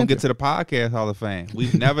four-time we gonna champion. get to the podcast Hall of Fame.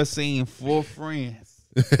 We've never seen four friends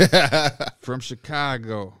from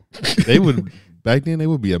Chicago. They would back then. They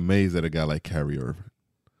would be amazed at a guy like Kyrie Irving.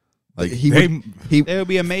 Like They They would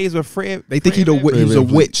be amazed with Fred. They think Fred he's a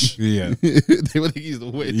witch. yeah. they would think he's the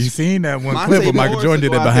witch. You seen that one Monte clip where Michael Morris Jordan would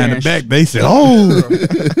did go that out behind there the and back? They said, "Oh,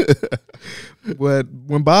 But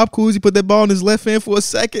when Bob Cousy put that ball in his left hand for a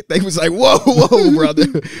second, they was like, "Whoa, brother,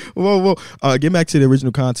 whoa." Get back to the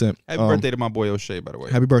original content. Happy birthday to my boy O'Shea, by the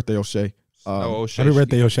way. Happy birthday, O'Shea. No, O'Shea. happy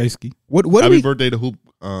birthday, Oshayski." What do Happy we? birthday to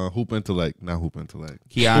Hoop Intellect, not Hoop Intellect.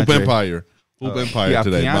 Keandre. Hoop Empire. Hoop Empire Yeah,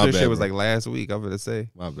 today. My Keandre bad. shit was bro. like last week. I'm gonna say.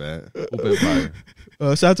 My bad. Hoop Empire.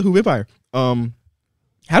 Shout out to Hoop Empire.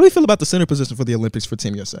 How do we feel about the center position for the Olympics for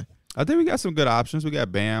Team USA? I think we got some good options. We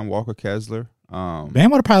got Bam, Walker Kessler. Bam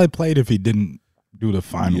would have probably played if he didn't do the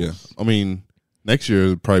finals. Yeah. I mean, next year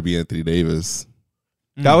it'll probably be Anthony Davis.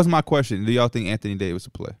 That was my question. Do y'all think Anthony Davis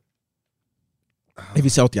will play? If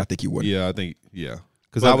he's healthy, I think he would. Yeah, I think. Yeah.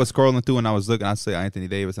 Because Well, I was scrolling through and I was looking. I said Anthony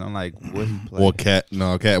Davis, and I'm like, would he play? Or Cat.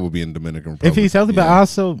 No, Cat would be in Dominican Republic. If he's healthy, but Yeah.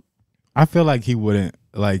 also, I feel like he wouldn't.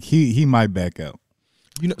 Like he might back out.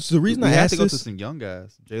 So the reason we I have asked to go to this, some young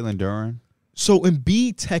guys. Jalen Duran. So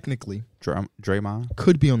Embiid technically Draymond.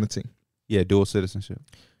 could be on the team. Yeah, dual citizenship.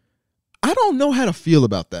 I don't know how to feel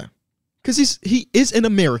about that because he is an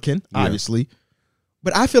American, obviously.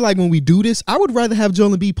 But I feel like when we do this, I would rather have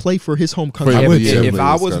Joel Embiid play for his home country. I would, yeah. If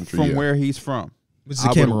I His was country, from yeah. where he's from, Which is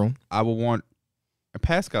Cameroon. I would want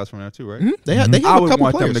Pascal's from there too, right? They have I a would couple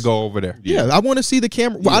want players. them to go over there. Yeah, I want to see the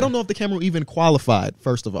Cameroon. Well, I don't know if the Cameroon even qualified,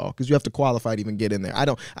 first of all, because you have to qualify to even get in there.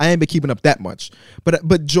 I ain't been keeping up that much.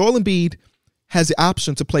 But Joel Embiid has the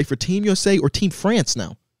option to play for Team USA or Team France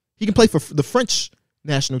now. He can play for the French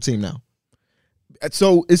national team now.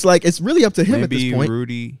 So it's like it's really up to him at this Maybe point.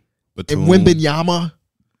 Rudy. And Wembanyama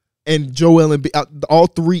and Joel Embiid, all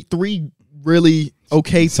three really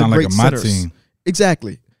okay to Sound great like a my centers. team.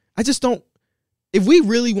 Exactly. I just don't. If we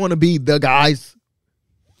really want to be the guys,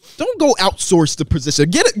 don't go outsource the position.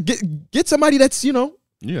 Get somebody that's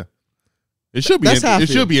Yeah. It should be. That's how I It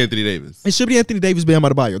feel. should be Anthony Davis. It should be Anthony Davis, Bam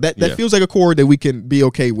Adebayo. That Yeah. feels like a core that we can be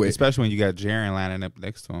okay with. Especially when you got Jaren lining up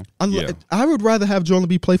next to him. Yeah. I would rather have Joel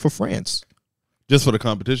Embiid play for France. Just for the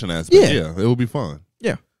competition aspect. Yeah. Yeah, it would be fun.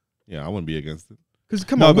 Yeah. Yeah, I wouldn't be against it. Because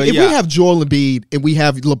come No, on, but if yeah. we have Joel Embiid and we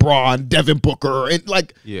have LeBron, Devin Booker, and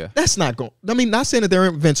Yeah. that's not going. I mean, not saying that they're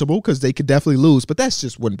invincible because they could definitely lose, but that's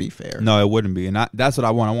just wouldn't be fair. No, it wouldn't be. And that's what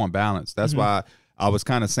I want. I want balance. Mm-hmm. That's why I was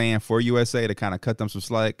kind of saying for USA to kind of cut them some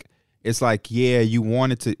slack. It's like, yeah,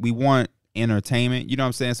 we want entertainment. You know what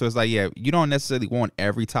I'm saying? So it's like, yeah, you don't necessarily want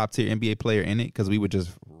every top tier NBA player in it because we would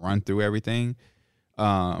just run through everything.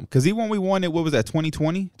 Because even when we won it, what was that,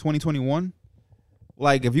 2020, 2021?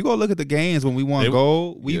 Like, if you go look at the games when we won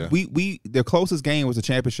gold, we the closest game was a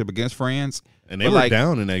championship against France. And they But, were like,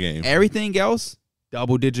 down in that game. Everything else,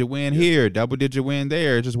 double-digit win here, double-digit win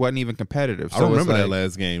there. It just wasn't even competitive. I So it's remember that like,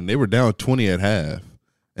 last game. They were down 20 at half.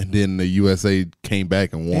 And then the USA came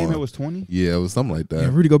back and won. damn, it was 20? Yeah, it was something like Yeah,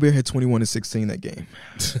 that. Rudy Gobert had 21 and 16 that game.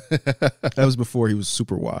 That was before he was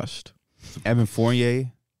super washed. Evan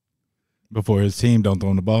Fournier. Before his team don't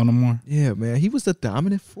throw the ball no more. Yeah, man, he was the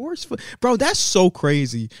dominant force. Bro, that's so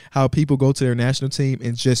crazy how people go to their national team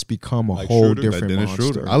and just become a Like whole Schroeder, Like different Dennis monster.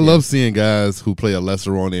 Schroeder. I love seeing guys who play a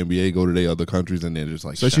lesser role in the NBA go to their other countries and they're just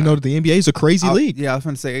like, So you know that the NBA is a crazy league. Yeah, I was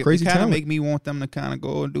going to say, Crazy it kind of talent. make me want them to kind of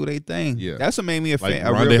go and do their thing. Yeah. That's what made me a Like fan,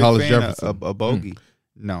 a Rondae real big Hollis-Jefferson. fan of Bogey.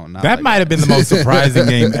 No, not That like might have been the most surprising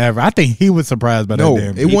game ever. I think he was surprised by No, that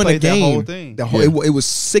damn it He won a played that whole game. thing. The whole, it was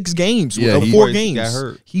 6 games, Yeah, or he 4 was- games. got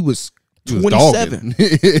hurt. He was he was 27.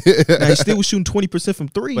 dogging. Now, he still was shooting 20% from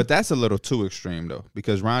 3. But that's a little too extreme, though,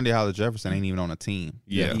 because Rondae Hollis-Jefferson ain't even on a team.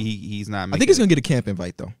 Yeah. He's not I making think he's going to get a camp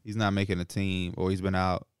invite, though. he's not making a team, or he's been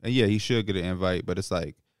out. And yeah, he should get an invite, but it's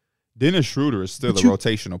like Dennis Schroeder is still But a you-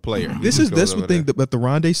 rotational player. This He is goes this over one thing there. about the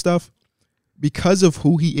Rondé stuff. Because of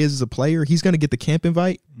who he is as a player, he's going to get the camp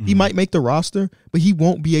invite. He might make the roster, but he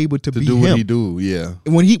won't be able to to be do him. what he do, yeah.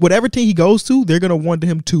 When whatever team he goes to, they're going to want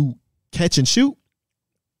him to catch and shoot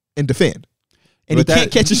and defend. And But he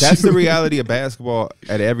can't catch and shoot. That's the reality of basketball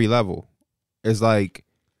at every level. It's like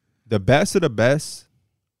the best of the best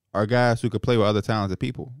are guys who could play with other talented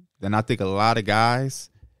people. And I think a lot of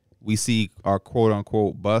guys we see are quote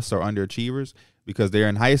unquote busts or underachievers because they're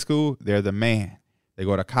in high school, they're the man. They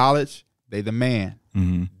go to college, they the man.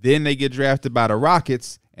 Mm-hmm. Then they get drafted by the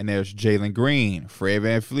Rockets, and there's Jalen Green, Fred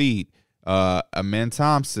VanVleet, Amen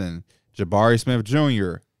Thompson, Jabari Smith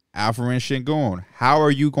Jr., Alperen Şengün. How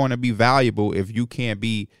are you going to be valuable if you can't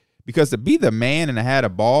be – because to be the man and to have a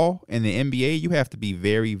ball in the NBA, you have to be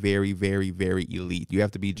very, very, very, very elite. You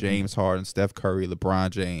have to be James Harden, Steph Curry, LeBron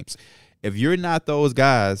James. If you're not those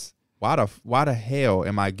guys, why the hell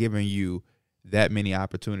am I giving you that many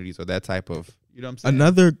opportunities or that type of – you know what I'm saying?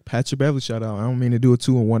 Another Patrick Beverly shout out. I don't mean to do a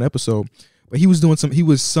 2-in-1 episode, but he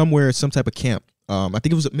was somewhere at some type of camp. I think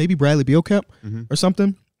it was maybe Bradley Beal camp or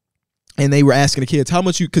something. And they were asking the kids how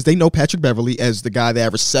much because they know Patrick Beverly as the guy that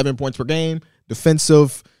averaged 7 points per game,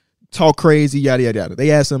 defensive, talk crazy, yada, yada, yada.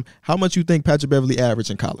 They asked him, how much you think Patrick Beverly averaged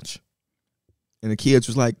in college? And the kids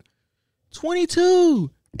was like, 22,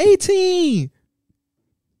 18.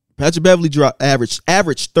 Patrick Beverly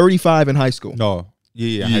averaged 35 in high school. No.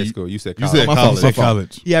 Yeah, high school. You said You college. said My fault, college. my fault.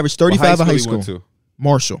 College. He averaged What 35 in high he school. went to?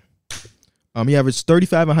 Marshall. He averaged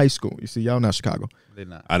 35 in high school. You see, y'all not Chicago. They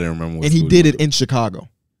not. I didn't remember what And he school did went it in Chicago.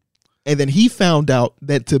 And then he found out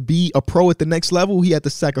that to be a pro at the next level, he had to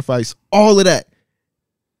sacrifice all of that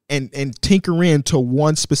and tinker into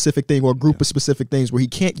one specific thing or a group of specific things where he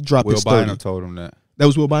can't drop Will his 30. Bynum told him that. That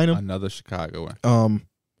was Will Bynum? Another Chicagoan.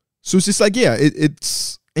 So it's just like, yeah,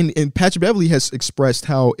 it's and Patrick Beverly has expressed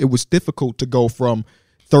how it was difficult to go from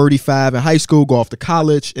 35 in high school, go off to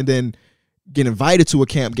college, and then get invited to a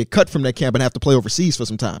camp, get cut from that camp, and have to play overseas for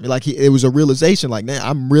some time. Like it was a realization, like, man,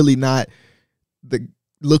 I'm really not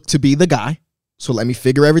looked to be the guy. So let me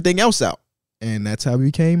figure everything else out. And that's how he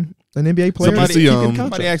became an NBA player. Somebody- Keeping somebody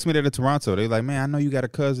Somebody asked me that at Toronto. They like, man, I know you got a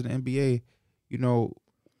cousin in the NBA. You know,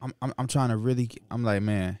 I'm trying to really. I'm like,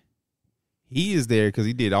 man, he is there because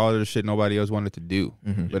he did all of the shit nobody else wanted to do.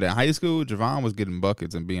 Mhm. But in high school, Javon was getting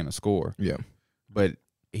buckets and being a scorer. Yeah. But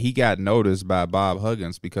he got noticed by Bob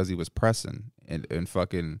Huggins because he was pressing and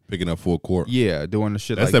fucking Picking up full court. doing the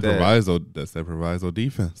shit That's like that that. proviso. That's that proviso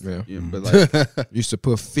defense. Yeah. Yeah, but like, Used to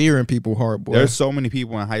put fear in people's heart, boy. there's so many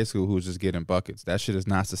people in high school who's just getting buckets. That shit is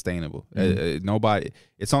not sustainable. Nobody.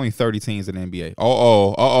 It's only 30 teams in the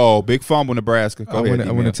NBA. Big fumble, Nebraska. Go ahead.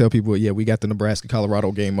 I want to tell people, we got the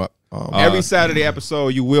Nebraska-Colorado game up. Every Saturday episode,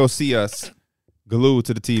 you will see us glued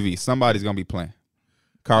to the TV. Somebody's gonna be playing.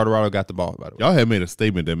 Colorado got the ball, by the way. Y'all had made a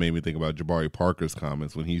statement that made me think about Jabari Parker's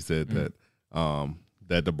comments when he said that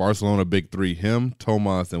that the Barcelona big three, him,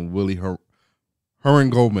 Tomas, and Willie Hernan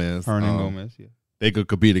Gomez, Gomez, yeah. they could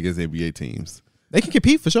compete against NBA teams. They can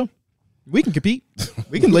compete for sure. We can compete.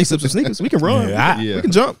 We can lace up some sneakers. We can run. Yeah, Yeah. We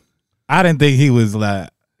can jump. I didn't think he was like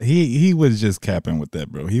he was just capping with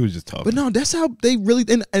that, bro. He was just talking. But no, that's how they really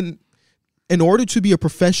and in order to be a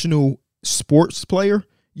professional sports player,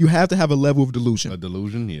 you have to have a level of delusion. A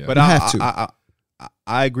delusion, yeah. But You I have to.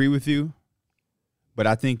 I agree with you, but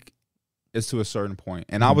I think it's to a certain point.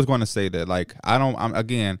 And I was going to say that, like, I'm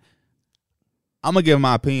gonna give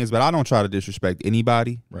my opinions, but I don't try to disrespect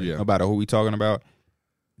anybody, Yeah. no matter who we talking about.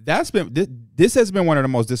 This has been one of the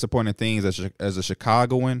most disappointing things as a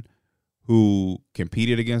Chicagoan who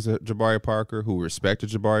competed against Jabari Parker, who respected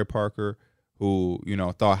Jabari Parker, who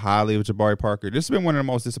thought highly of Jabari Parker. This has been one of the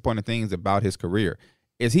most disappointing things about his career.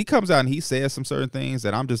 Is he comes out and he says some certain things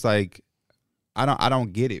that I'm just like, I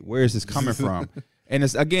don't get it. Where is this coming from? And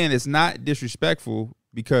it's not disrespectful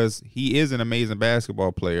because he is an amazing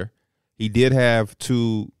basketball player. He did have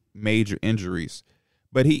 2 major injuries.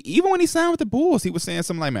 But even when he signed with the Bulls, he was saying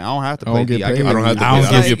something like, man, I don't have to I play. don't get D. paid. I don't have to I don't play.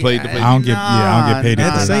 I get- don't get paid to play. I don't get paid.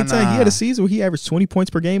 At the same time, he had nah. a season where he averaged 20 points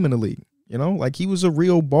per game in the league. Like he was a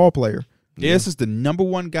real ball player. This is the number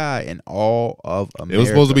 1 guy in all of America. It was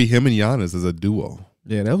supposed to be him and Giannis as a duo.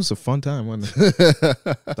 Yeah, that was a fun time, wasn't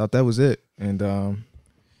it? I thought that was it. And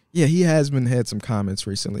he has had some comments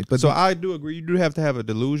recently. But So I do agree. You do have to have a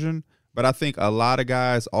delusion, but I think a lot of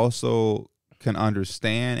guys also can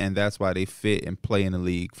understand, and that's why they fit and play in the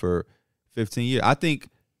league for 15 years. I think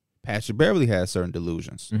Patrick Beverly has certain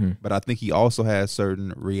delusions, Mhm. but I think he also has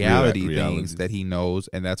certain reality Realities. things that he knows,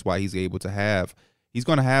 and that's why he's able to have. He's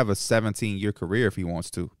going to have a 17-year career if he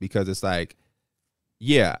wants to, because it's like,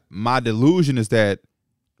 yeah, my delusion is that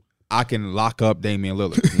I can lock up Damian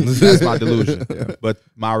Lillard. That's my delusion. But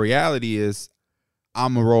my reality is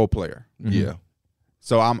I'm a role player. Yeah.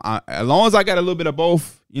 So as long as I got a little bit of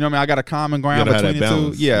both, I got a common ground gotta have between the that two.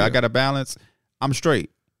 balance. Yeah, Yeah. I got a balance. I'm straight.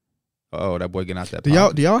 Oh, that boy getting out that.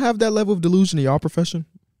 do y'all have that level of delusion in y'all profession?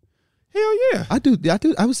 Hell yeah. I do.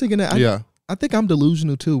 I was thinking that. Yeah. I think I'm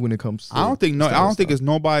delusional too when it comes to I don't think stuff. it's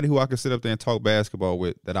nobody who I can sit up there and talk basketball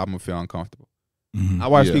with that I'm gonna feel uncomfortable. Mhm. I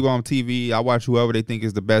watch Yeah. people on TV. I watch whoever they think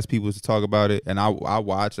is the best people to talk about it, and I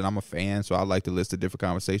watch, and I'm a fan, so I like to listen to different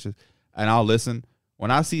conversations, and I'll listen.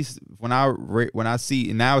 When I see,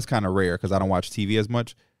 and now it's kind of rare because I don't watch TV as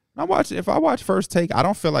much. If I watch First Take, I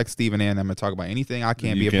don't feel like Stephen A. and them to talk about anything I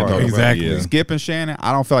can't You be a can't part talk of. about it, Exactly. yeah. Skip and Shannon,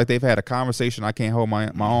 I don't feel like they've had a conversation I can't hold my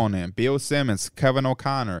own in. Bill Simmons, Kevin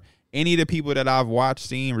O'Connor, any of the people that I've watched,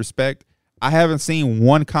 seen, respect, I haven't seen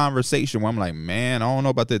one conversation where I'm like, man, I don't know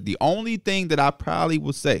about that. The only thing that I probably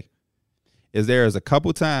will say is there is a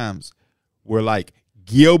couple times where like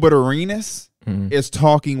Gilbert Arenas is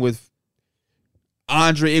talking with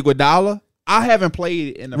Andre Iguodala. I haven't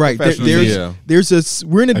played in the professional there's league. Yeah.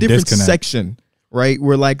 we're in a different disconnect. section, right?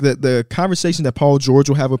 Where like the conversation that Paul George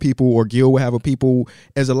will have with people or Gil will have with people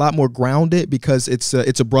is a lot more grounded because it's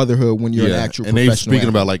a brotherhood when you're an actual and they professional. speaking athlete.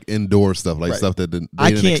 about like indoor stuff, like Right. stuff that they I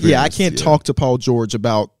didn't can't experience. talk to Paul George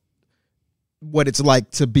about what it's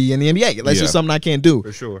like to be in the NBA. That's Yeah. just something I can't do.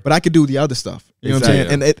 For sure. But I could do the other stuff. You know what I'm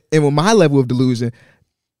Exactly. saying? And with my level of delusion,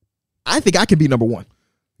 I think I can be number one.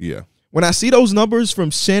 Yeah. When I see those numbers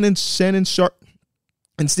from Shannon Sharp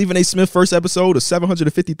and Stephen A. Smith first episode of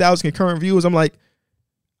 750,000 concurrent viewers, I'm like,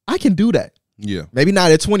 I can do that. Yeah. Maybe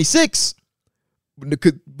not at 26,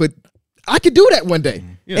 but I could do that one day.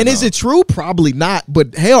 Yeah, and is no. it true? Probably not.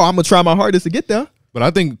 But hell, I'm gonna try my hardest to get there. But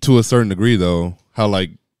I think to a certain degree though, how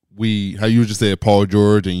you just said Paul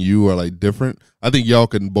George and you are like different. I think y'all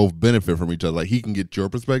can both benefit from each other. Like he can get your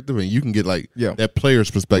perspective and you can get like Yeah. that player's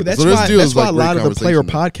Well, perspective. that's so this why, deal that's is why like a great lot of the player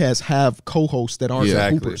conversation. podcasts have co-hosts that aren't Yeah. just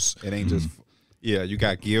Exactly. hoopers. It ain't just you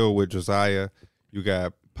got Gil with Josiah, you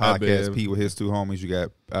got Pat Podcast Bev. Pete with his two homies. You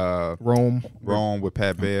got Rome. Rome with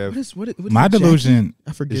Pat Bev. What is My Jackie? delusion.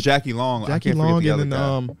 I forget. It's Jackie Long. I Jackie can't Long forget the and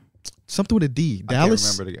other then guy. something with a D. Dallas. I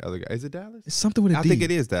can't remember the other guy. Is it Dallas? It's something with a I D. think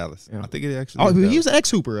it is Dallas. Yeah. I think it actually. Oh, is he Dallas. was an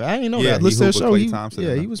ex-hooper. I didn't know Yeah, that. he Listen to the hooped with show. Klay Thompson Yeah,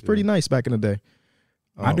 and he them. was pretty Yeah. nice back in the day.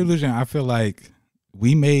 My delusion, I feel like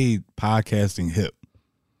we made podcasting hip.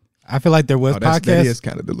 I feel like there was that podcasts. is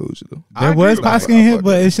kind of delusional. I There agree was with that. podcasting hip,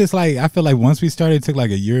 but it's just like I feel like once we started, it took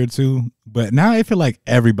like a year or two. But now I feel like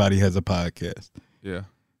everybody has a podcast. Yeah.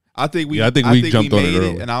 I think we. Yeah, I think we jumped on it made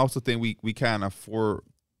early. and I also think we kind of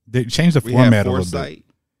They changed the we had format a little bit. foresight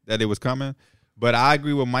that it was coming. But I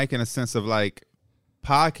agree with Mike in a sense of like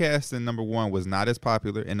podcasting. Number one was not as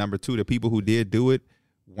popular, and number two, the people who did do it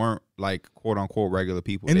weren't like quote unquote regular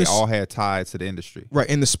people. And they this- all had ties to the industry. Right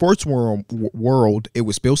in the sports world, it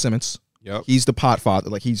was Bill Simmons. Yep. He's the podfather.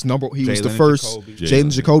 Like he was the Jalen first. Jacoby.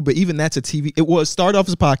 Jalen Jacoby, but even that's a TV. It was started off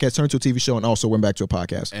as a podcast, turned to a TV show, and also went back to a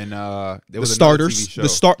podcast. And there The was another starters, TV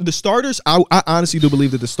show. the starters. I honestly do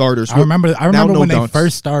believe that the starters. I remember now when they dunks.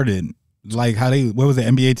 first started, like how they what was it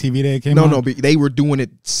NBA TV that came No, on? no, but they were doing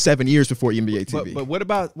it 7 years before NBA TV. But what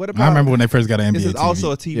about I remember when they first got an NBA this is TV.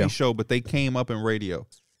 also a TV Yeah. show, but they came up in radio.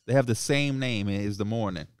 They have the same name. And it's The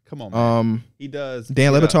Morning. Come on, man. He does.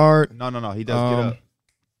 Dan Get Up. Levitard. No. He does Get Up.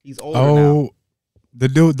 He's older now. Oh, the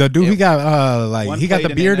dude Yeah. he got like One he got the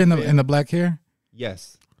played in beard the and NFL. the black hair.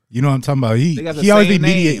 Yes. You know what I'm talking about? They got the He always be same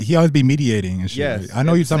name. he always be mediating and shit. Yes. I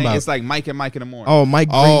know you're talking about. It's like Mike and Mike in the morning. Oh, Mike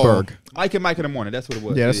Greenberg. Mike and Mike in the morning. That's what it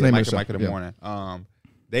was. Yeah, that's the name Mike of the and Mike show. in the Yeah. morning.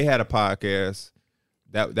 They had a podcast.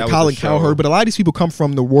 That was Colin a show. Cowherd, but a lot of these people come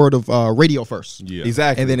from the world of radio first, Yeah.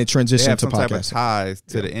 Exactly. and then it they transitioned have to some type of podcasting. ties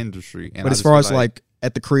to the industry. And But I as just far feel as like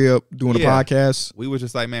at the crib doing Yeah. a podcast, we was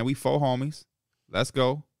just like, man, we four homies. Let's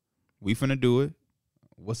go. We finna do it.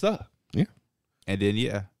 What's up? Yeah. And then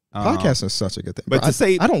podcasting is such a good thing. but Bro, to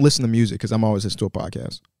say- I don't listen to music because I'm always listening to a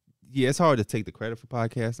podcast. Yeah, it's hard to take the credit for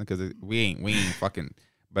podcasting because we ain't fucking.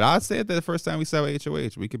 But I said that the first time we saw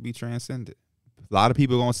HOH, we could be transcended. A lot of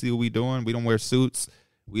people gonna see what we doing. We don't wear suits.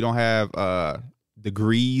 We don't have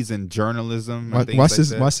degrees in journalism. And things Watch like his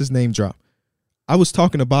that. watch his name drop. I was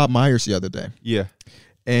talking to Bob Myers the other day, Yeah,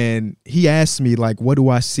 and he asked me like, "What do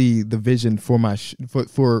I see the vision for my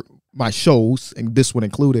for my shows?" And this one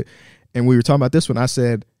included. And we were talking about this one. I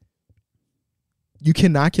said, "You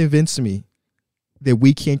cannot convince me that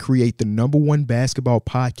we can create the #1 basketball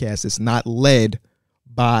podcast that's not led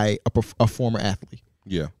by a former athlete.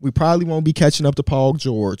 Yeah. We probably won't be catching up to Paul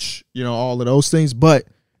George, all of those things. But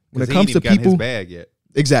when it 'Cause he comes ain't to even gotten people, his bag yet.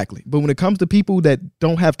 exactly. But when it comes to people that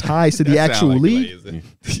don't have ties to the That actual sound like league, lazy.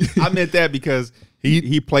 I meant that because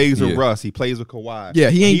he plays with Yeah. Russ. He plays with Kawhi. Yeah,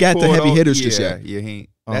 he ain't got the pulled heavy on- hitters just yeah, yet. Yeah, he ain't.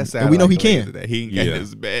 And That sound we know like he lazy can. that He ain't got Yeah.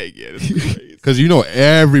 his bag yet. It's crazy. Because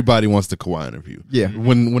everybody wants the Kawhi interview. Yeah.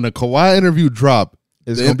 When the Kawhi interview drop,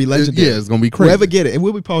 it's gonna be legendary. Yeah, it's gonna be crazy. Whoever get it, it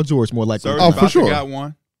will be Paul George more likely. Serge Oh, for Ibaka sure. got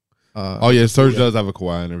one. Oh yeah, Serge does have a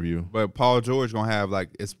Kawhi interview. But Paul George gonna have like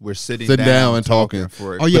we're sitting Down and talking.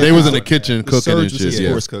 for. Oh, yeah. But they was in the The kitchen The cooking Surge and was shit. his Yeah.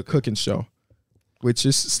 sports cooking show, which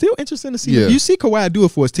is still interesting to see. Yeah. You see Kawhi do it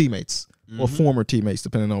for his teammates or Mhm. former teammates,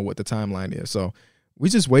 depending on what the timeline is. So we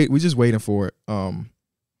just waiting for it.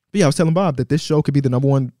 But yeah, I was telling Bob that this show could be the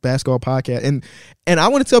 #1 basketball podcast, and I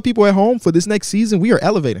want to tell people at home for this next season we are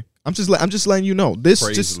elevating. I'm just letting you know this.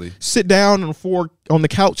 Crazily. Just sit down on the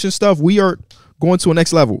couch and stuff. We are going to a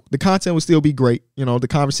next level. The content will still be great. The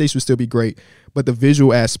conversation will still be great, but the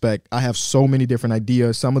visual aspect, I have so many different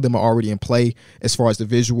ideas. Some of them are already in play as far as the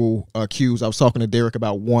visual cues. I was talking to Derek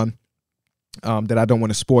about one that I don't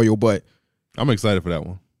want to spoil, but I'm excited for that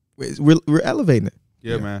one. we're elevating it.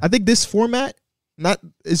 Yeah, man. I think this format,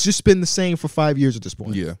 it's just been the same for 5 years at this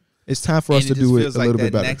point. Yeah. It's time for us to And do it feels a little like bit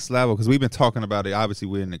that better. next level because we've been talking about it. Obviously,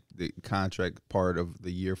 we're in the contract part of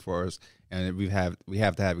the year for us, and we have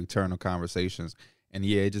to have eternal conversations. And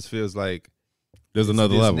yeah, it just feels like There's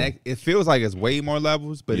another level. It feels like it's way more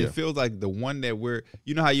levels, but Yeah. it feels like the one that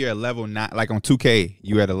how you're at level 9, like on 2K,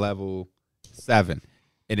 you at a level 7,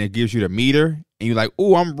 and it gives you the meter, and you're like,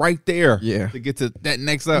 "Oh, I'm right there." Yeah. To get to that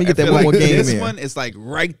next level, me get I that feel one like more game This in. one is like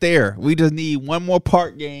right there. We just need one more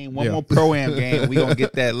park game, one Yeah. more pro-am game. We gonna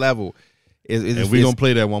get that level. And we're gonna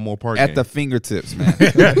play that one more part at game. the fingertips, man.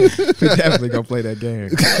 We're definitely gonna play that game.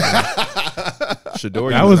 Shador,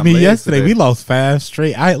 That you was on me legs yesterday. today. We lost 5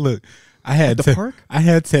 straight. I had At the park? I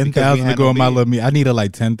had 10,000 to had go no on my bid. little meet. I needed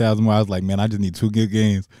like 10,000 more. I was like, man, I just need 2 good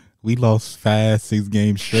games. We lost 5-6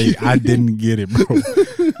 games straight. I didn't get it, bro.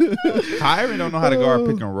 Kyron don't know how to guard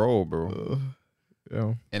pick and roll, bro.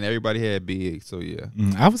 Yeah. And everybody had big, so yeah.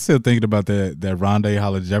 I was still thinking about that Rondé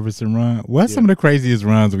Hollis Jefferson run. What's some of the craziest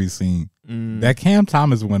runs we've seen? That Cam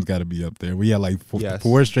Thomas one's got to be up there. We had like Yes.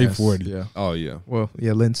 four straight Yes, 40. Yeah. Oh yeah. Well,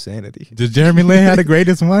 yeah, Linsanity. Does Jeremy Lin have the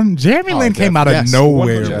greatest one? Jeremy Lin came out of yes,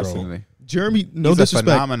 nowhere, bro. Definitely. Jeremy, no He's a disrespect.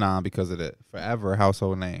 phenomenon because of that. Forever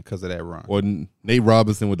household name because of that run. Or Nate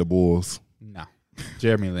Robinson with the Bulls. No.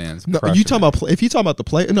 Jeremy Lin's No, crushing you talking it. about if you talking about the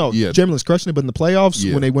play? No, Yeah. Jeremy Lin's crushing it, but in the playoffs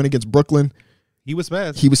Yeah. when they went against Brooklyn, He was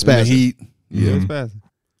fast. he was And the spazzing. Heat. He Yeah. was fast.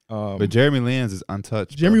 But Jeremy Lin's is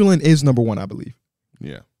untouched. Jeremy bro. Lin is number one, I believe.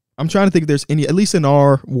 Yeah. I'm trying to think if there's any, at least in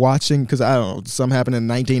our watching, because I don't know, some happened in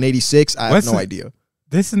 1986. I What's have no the- idea.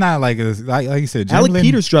 This is not like like you said. Jeremy Alec Lin,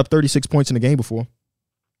 Peters dropped 36 points in the game before.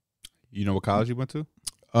 You know what college you went to?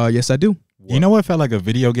 Yes, I do. You know what felt like a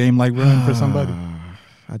video game like run for somebody?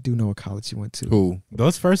 I do know what college you went to. Who?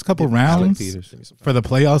 Those first couple Alec rounds Peters. for the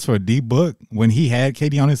playoffs for D Book when he had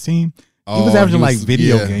KD on his team, he Oh, was averaging he like was-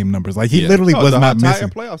 video yeah. game numbers. Like he Yeah. literally was the not entire missing.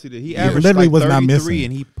 playoffs he did. He He averaged literally like was not 33 missing.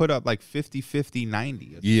 and he put up like 50, 50,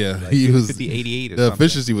 90. Yeah. Like He was 50, 88 or the something.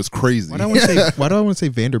 efficiency was crazy. Why do I want to say? Why do I want to say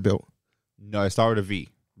Vanderbilt? No, it started with a V,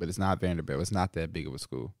 but it's not Vanderbilt. It's not that big of a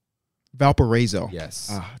school. Valparaiso. Yes.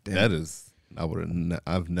 Ah, damn. That is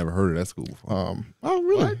I've never heard of that school before. Oh,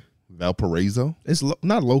 really? Valparaiso? It's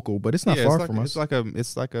not local, but it's not Yeah, far it's like, from us.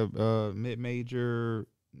 It's like a mid-major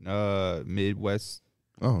Midwest.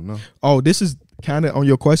 Oh no. Oh, this is kind of on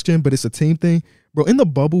your question, but it's a team thing, bro. In the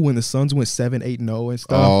bubble when the Suns went 7-8-0 and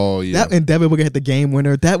stuff. Oh yeah. That and Devin Booker had the game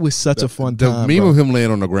winner. That was such a fun the time. meme bro. of him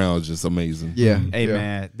laying on the ground is just amazing. Yeah. Hey yeah.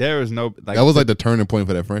 man, there is no like That was like the turning point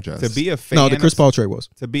for that franchise. to be a fan. No, the Chris of- Paul trade was.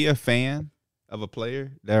 to be a fan of a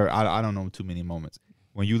player. I don't know too many moments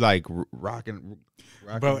when you like rocking.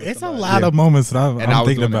 Bro, with it's a somebody. lot of moments that I'm And I was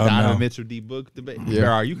thinking doing the about Donovan now. Mitchell D Book debate. Yeah.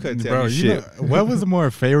 Bro, you couldn't tell Bro, me you shit. know, what was more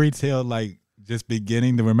fairy tale like just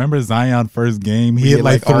beginning to remember Zion first game? He He hit hit,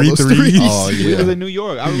 like like, all three those threes. threes. Oh We was yeah. in New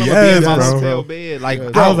York. I remember Yes, being in my bro. hotel bed. Like, Yeah.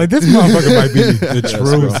 I bro, was like, this motherfucker might be the Yes,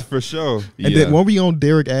 truth. bro. for sure. And then when we on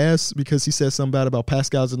Derek ass because he said something bad about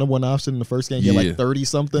Pascal's the number one option in the first game, he had Yeah. like 30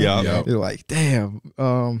 something. Yeah. Yeah. You're like, damn.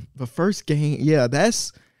 The first game, yeah,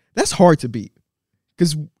 that's hard to beat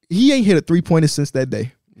because he ain't hit a 3-pointer since that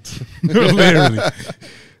day. Literally.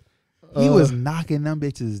 He was knocking them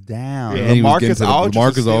bitches down. And he was getting Marcus to the- Aldridge.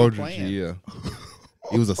 Marcus is still Aldridge. playing. Yeah.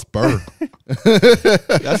 He was a spur.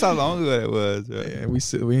 That's how long ago that was. Right?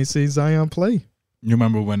 And we ain't seen Zion play. You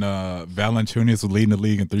remember when Valanciunas was leading the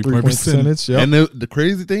league in 3-point 3-point percentage? percentage. Yep. And the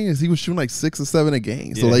crazy thing is he was shooting like 6 or 7 a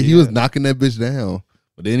game. So Yeah, like he he was had- knocking that bitch down.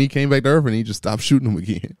 But then he came back to earth and he just stopped shooting them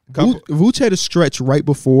again. Vooch had a stretch right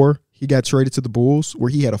before he got traded to the Bulls where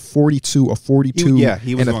he had a 42, a 42,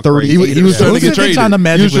 he was and a going 30. crazy. He was trying to Who get said they traded. trying to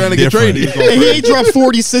Magic He was trying to get different? traded. And he ain't dropped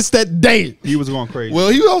 40 since that day. He was going crazy. Well,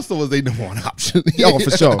 he also was their number one option. Oh, for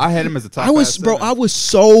sure. I had him as a top. I was, five bro. center. I was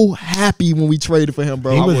so happy when we traded for him,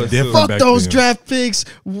 bro. He I was was different. Fuck back those then. draft picks.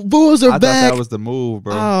 Bulls are I thought back. that was the move,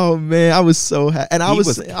 bro. Oh man, I was so happy, and I He was,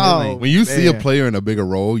 was oh, killing. When you see a man. player in a bigger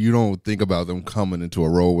role, you don't think about them coming into a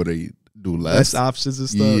role where they do less less. options and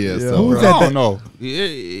stuff. Yeah, so- Who was bro. that I don't know.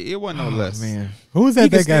 It wasn't no less. Man, Who was He that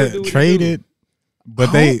can that still got do what he traded? But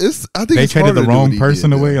I they think they it's traded harder the to do wrong what he person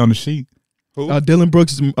did, away yeah. on the sheet. Who? Dylan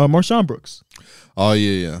Brooks, Marshawn Brooks. Oh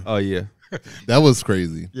yeah. Oh yeah. That was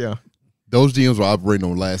crazy. Yeah. Those GMs were operating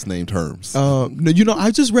on last name terms. No, you know,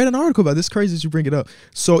 I just read an article about this. Crazy that you bring it up.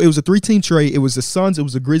 So it was a 3-team trade. It was the Suns, it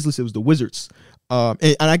was the Grizzlies, it was the Wizards.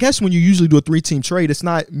 And I guess when you usually do a 3-team trade, it's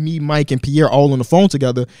not me, Mike, and Pierre all on the phone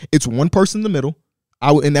together. It's one person in the middle.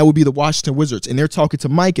 And that would be the Washington Wizards. And they're talking to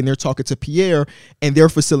Mike and they're talking to Pierre and they're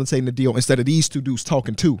facilitating the deal instead of these two dudes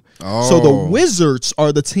talking too. So the Oh. Wizards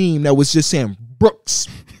are the team that was just saying, Brooks.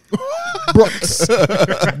 Brooks.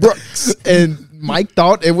 Brooks. And Mike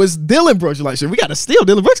thought it was Dylan Brooks. You're like, shit, we got to steal.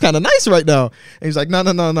 Dylan Brooks kind of nice right now. And he's like, no,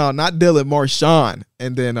 not Dylan, Marshawn.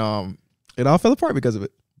 And then it all fell apart because of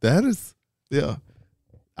it. That is, Yeah.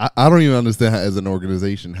 I don't even understand how, as an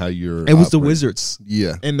organization, how you're. It was the operating. Wizards.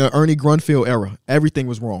 Yeah. In the Ernie Grunfeld era, everything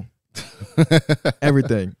was wrong.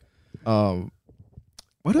 Everything.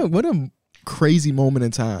 What a crazy moment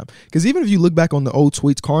in time. Because even if you look back on the old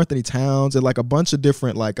tweets, Karl Anthony Towns and like a bunch of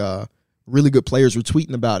different really good players were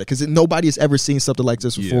tweeting about it. Because nobody has ever seen something like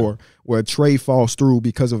this before, where a trade falls through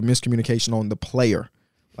because of miscommunication on the player.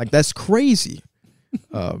 Like that's crazy.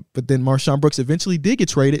 But then Marshawn Brooks eventually did get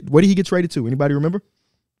traded. Where did he get traded to? Anybody remember?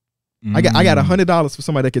 I got $100 for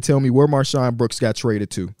somebody that could tell me where Marshawn Brooks got traded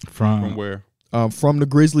to. From where? From the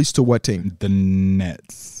Grizzlies to what team? The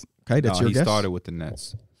Nets. Okay, that's your he guess. started with the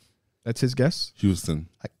Nets. That's his guess. Houston.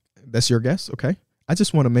 That's your guess. Okay. I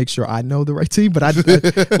just want to make sure I know the right team, but I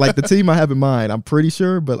like the team I have in mind. I'm pretty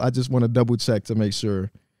sure, but I just want to double check to make sure.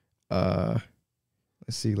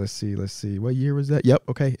 Let's see. What year was that? Yep.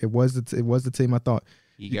 Okay, it was the team I thought.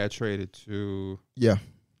 He got traded to. Yeah.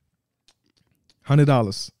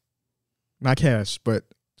 $100, not cash, but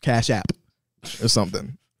Cash App or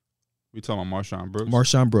something. We talking about Marshawn Brooks.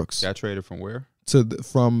 Marshawn Brooks Got traded from where?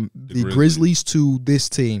 from the Grizzlies to this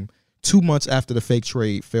team 2 months after the fake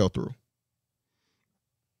trade fell through.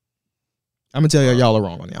 I'm gonna tell y'all are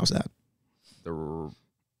wrong on the outside.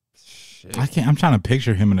 Shit. I'm trying to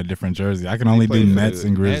picture him in a different jersey. I can only do Mets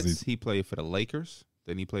and Grizzlies. He played for the Lakers.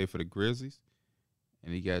 Then he played for the Grizzlies,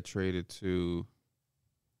 and he got traded to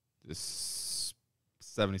the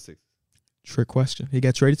 76. Trick question. He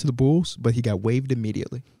got traded to the Bulls, but he got waived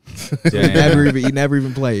immediately. Damn. He never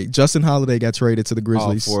even played. Justin Holiday got traded to the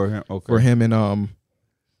Grizzlies for him. Okay. for him and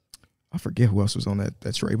I forget who else was on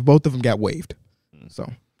that trade, but both of them got waived.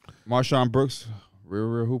 So Marshawn Brooks,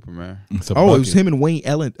 real hooper, man. It's a it was bucket. him and Wayne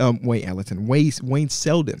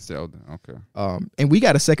Selden. Selden. Okay. And we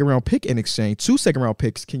got a second round pick in exchange. 2 second round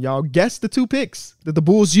picks. Can y'all guess the 2 picks that the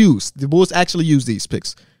Bulls used? The Bulls actually used these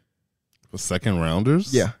picks. For second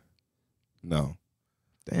rounders? Yeah. No.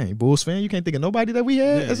 Dang, you Bulls fan, you can't think of nobody that we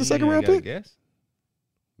had as a second round pick Guess.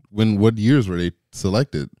 What years were they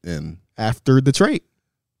selected in? after the trade.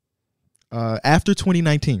 After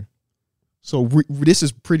 2019. So this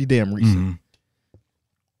is pretty damn recent. Mhm.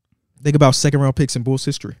 Think about second round picks in Bulls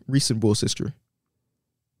history, recent Bulls history.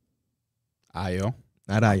 Io.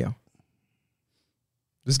 Not Ayo.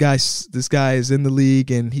 This guy is in the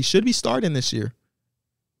league and he should be starting this year.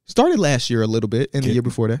 Started last year a little bit and the year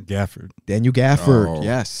before that. Gafford. Daniel Gafford, Oh.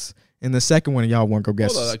 yes. And the second one, y'all want to go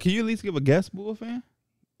guess. Hold on, can you at least give a guess, Bull fan?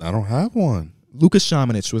 I don't have one. Lucas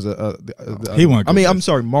Shamanich was He won't go I mean, guess. I'm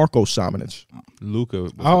sorry, Marko Shamanich. Luka.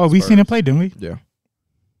 Oh, we seen him play, didn't we? Yeah.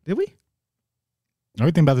 Did we?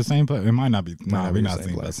 Everything about the same player. It might not be. Might Nah, not we're be the not same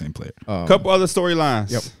seeing player. about the same player. Couple other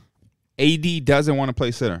storylines. Yep. AD doesn't want to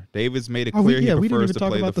play center. Davis made it Oh, clear we didn't he prefers even to talk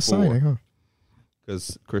play about the the signing, four huh?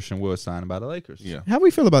 because Christian Wood signed by the Lakers. Yeah. How do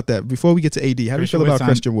we feel about that before we get to AD? How do we Christian feel Wood about signed-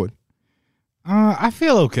 Christian Wood? I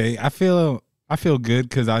feel okay. I feel good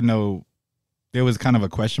because I know there was kind of a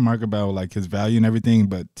question mark about like his value and everything.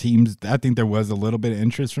 But teams, I think there was a little bit of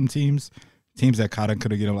interest from teams that kind of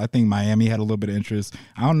could have get him. I think Miami had a little bit of interest.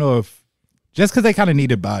 I don't know if just because they kind of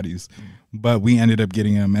needed bodies, but we ended up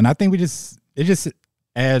getting him. And I think it just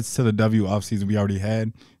adds to the W offseason we already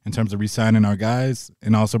had in terms of re-signing our guys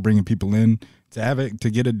and also bringing people in to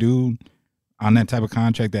get a dude on that type of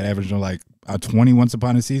contract that averaged like a 20 once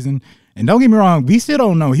upon a season. And don't get me wrong, we still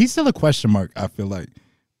don't know. He's still a question mark, I feel like.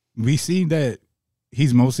 We see that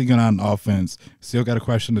he's mostly good on offense. Still got to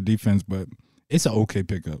question the defense, but it's an okay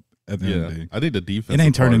pickup at the end of the day. I think the defense. It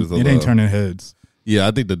ain't turning heads. Yeah,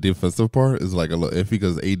 I think the defensive part is like a little iffy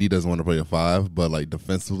because AD doesn't want to play a 5, but like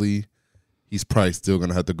defensively, he's probably still going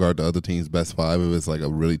to have to guard the other team's best 5 if it's like a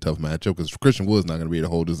really tough matchup because Christian Wood's not going to be able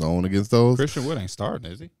to hold his own against those. Christian Wood ain't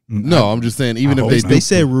starting, is he? No, I'm just saying even I if hope they so. do, They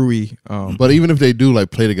said Rui. but even if they do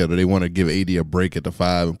like play together, they want to give AD a break at the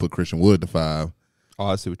 5 and put Christian Wood at the 5. Oh,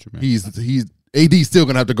 I see what you mean. He's AD's still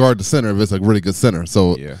going to have to guard the center if it's a really good center.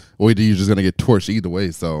 So Yeah. or you're just going to get torched either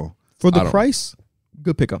way. So For I the don't- price,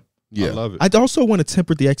 good pickup. yeah, I love it. I also want to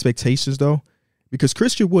temper the expectations though, because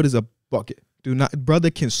Christian Wood is a bucket.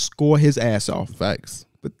 Brother can score his ass off. facts.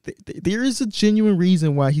 But there is a genuine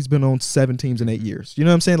reason why he's been on 7 teams in 8 years. You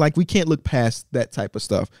know what I'm saying? Like we can't look past that type of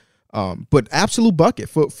stuff. But absolute bucket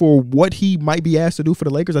for what he might be asked to do for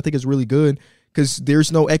the Lakers, I think is really good because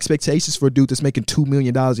there's no expectations for a dude that's making $2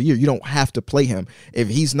 million a year. You don't have to play him. If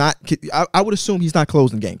he's not, I would assume he's not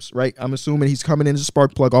closing games, right? I'm assuming he's coming in as a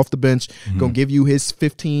spark plug off the bench, going to give you his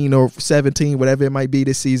 15 or 17, whatever it might be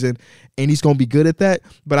this season, and he's going to be good at that.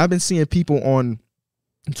 But I've been seeing people on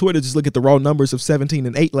Twitter just look at the raw numbers of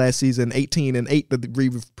 17-8 last season, 18-8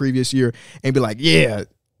 the previous year, and be like, yeah,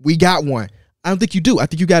 we got one. I don't think you do. I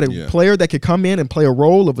think you got a player that could come in and play a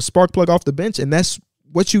role of a spark plug off the bench, and that's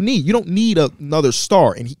what you need. You don't need another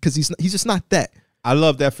star, and because he's just not that. I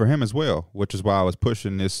love that for him as well, which is why I was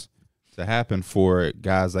pushing this to happen for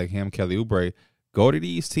guys like him, Kelly Oubre. Go to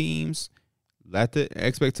these teams, let the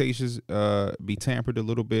expectations be tampered a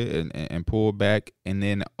little bit and pull back, and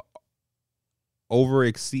then over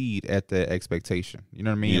exceed at the expectation. You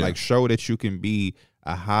know what I mean? Yeah. Like show that you can be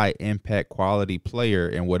a high impact quality player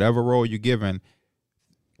in whatever role you're given.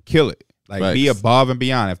 Kill it. Like be Facts. above and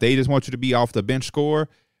beyond. If they just want you to be off the bench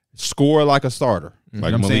score like a starter. Like You know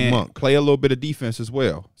what I'm Malik saying? Monk. Play a little bit of defense as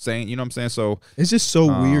well. Saying, you know what I'm saying? So It's just so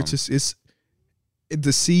weird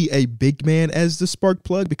to see a big man as the spark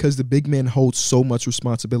plug because the big man holds so much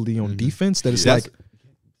responsibility on defense that it's That's- like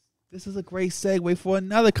this is a great segue for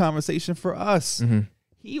another conversation for us. Mhm.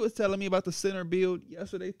 He was telling me about the center build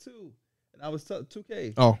yesterday too. And I was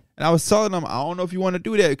 2K. Oh, And I was telling them, I don't know if you want to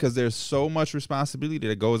do that because there's so much responsibility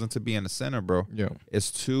that goes into being a center, bro. yeah. It's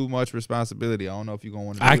too much responsibility. I don't know if you're gonna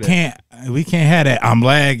want to do I that. can't. We can't have that. I'm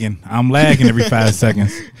lagging every 5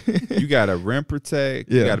 seconds. You gotta rim protect.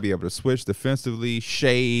 Yeah. You gotta be able to switch defensively,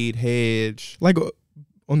 shade, hedge. Like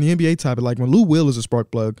on the NBA topic, like when Lou Will is a spark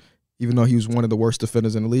plug, even though he was one of the worst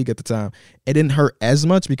defenders in the league at the time, it didn't hurt as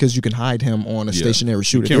much because you can hide him on a Yeah. stationary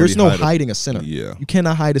shooter. can't There's really no hide him. hiding a center. Yeah. You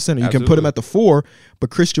cannot hide a center. You can put Absolutely. him at the 4, but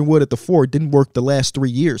Christian Wood at the 4 didn't work the last 3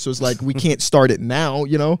 years. So it's like we can't start it now,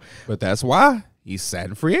 you know? But that's why he's sat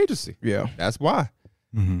in free agency. Yeah. That's why.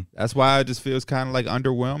 Mm-hmm. That's why it just feels kind of like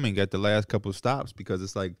underwhelming at the last couple of stops because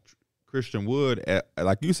it's like Christian Wood,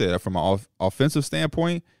 like you said, from an offensive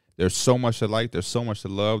standpoint, there's so much to like, there's so much to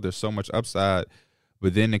love, there's so much upside.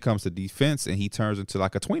 But then it comes to defense, and he turns into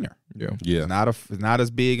like a tweener. Yeah. Yeah. Not as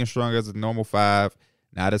big and strong as a normal 5,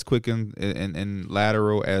 not as quick and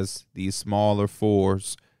lateral as these smaller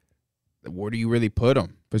 4s. Where do you really put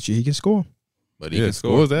him? But he can score. But he Yeah, can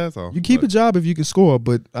score score. his ass off. You keep But a job if you can score,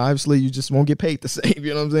 but obviously you just won't get paid the same. You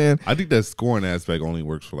know what I'm saying? I think that scoring aspect only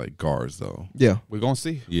works for like guards, though. Yeah. We're gonna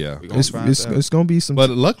see. Yeah. We're gonna It's find it's, out. it's going to be some. But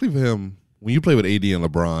luckily for him, when you play with AD and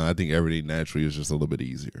LeBron, I think everything naturally is just a little bit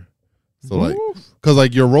easier. So like, because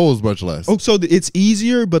like your role is much less. Oh, so it's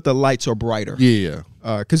easier, but the lights are brighter. Yeah.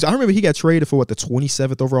 Because I remember he got traded for the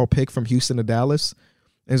 27th overall pick from Houston to Dallas.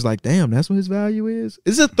 And it's like, damn, that's what his value is.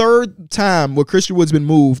 It's the third time where Christian Wood's been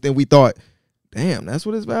moved, and we thought, damn, that's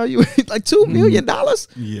what his value is. Like $2 million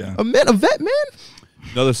Yeah. a vet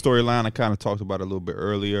man. Another storyline I kind of talked about a little bit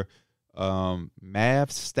earlier.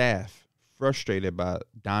 Mavs staff frustrated by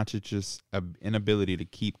Doncic's inability to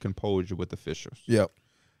keep composure with officials. Yep.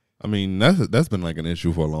 I mean, that's been like an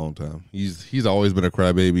issue for a long time. He's always been a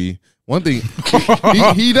crybaby. One thing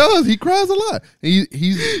he does, he cries a lot.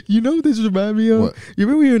 He's You know what this remind me of? What? You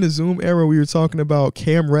remember we were in the Zoom era, we were talking about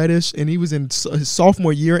Cam Reddish, and he was in his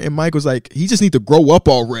sophomore year, and Mike was like, he just need to grow up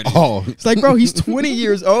already. oh It's like, bro, he's 20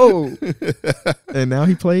 years old. And now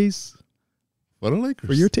he plays for the Lakers.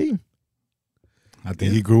 for your team. Oh. I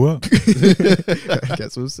think he grew up. I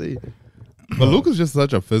guess we'll see. But Luka's just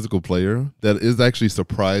such a physical player that is actually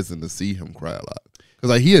surprising to see him cry a lot. Because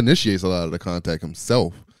like he initiates a lot of the contact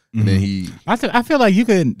himself, and then he I feel like you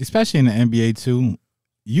could, especially in the NBA too,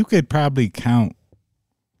 you could probably count.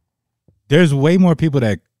 There's way more people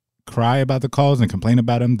that cry about the calls and complain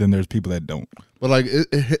about them than there's people that don't. But like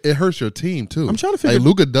it hurts your team too. I'm trying to figure- like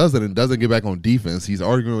Luka does it and doesn't get back on defense. He's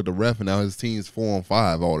arguing with the ref, and now his team's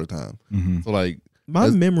 4-on-5 all the time. Mm-hmm. So like My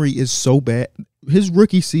memory is so bad. His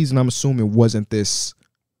rookie season, I'm assuming, wasn't this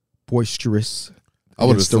boisterous. I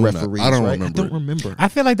would against the assume that. referees, I don't right? remember I don't it. remember. I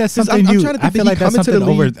feel like that's 'Cause something I'm you. trying to I think, feel did like he that's come into something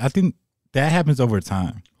the over. league? I think that happens over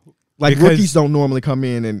time. Like because- rookies don't normally come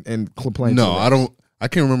in and complain. No, to I don't. I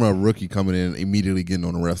can't remember a rookie coming in and immediately getting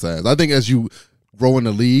on the ref's ass. I think as you grow in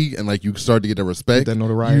the league and like you start to get the respect, Get that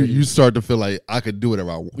notoriety. you start to feel like I could do whatever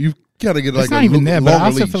I want. You gotta get like It's not a even that, but I longer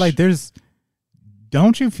also leash. feel like there's.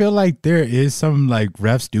 Don't you feel like there is some like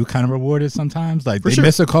refs do kind of reward it sometimes? Like For they sure.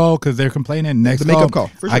 miss a call because they're complaining. Next The makeup call,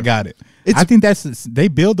 for I sure. got it. It's- I think they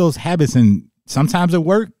build those habits, and sometimes it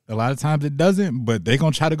works. A lot of times it doesn't, but they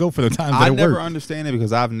gonna try to go for the times I that it never works. understand it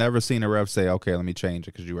because I've never seen a ref say, "Okay, let me change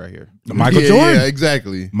it because you're right here." Michael yeah, Jordan. Yeah,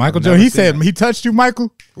 exactly. Michael I've Jordan. never He seen said that. he touched you,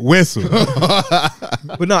 Michael. Whistle.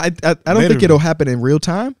 But no, I don't think Literally. it'll happen in real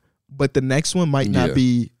time. But the next one might not Yeah.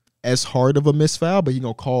 be as hard of a misfoul, but he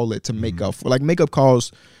gonna call it to make up for. Like makeup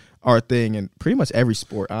calls are a thing in pretty much every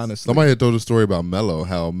sport. Honestly, Somebody had told a story about Melo,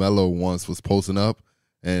 how Melo once was posting up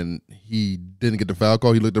and he didn't get the foul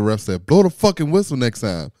call. He looked at the ref and said, "Blow the fucking whistle next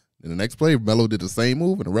time." And the next play, Melo did the same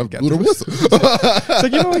move and the ref blew the whistle. It's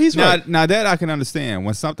like, you know what, he's right. Now that I can understand.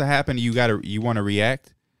 When something happened, you want to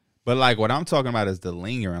react. But like what I'm talking about is the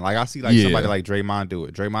lingering. Like I see like Yeah. somebody like Draymond do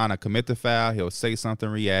it. Draymond will commit the foul. He'll say something,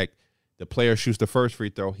 react. The player shoots the first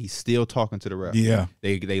free throw. He's still talking to the ref. Yeah.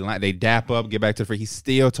 They dap up, get back to the free. He's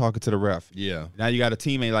still talking to the ref. Yeah. Now you got a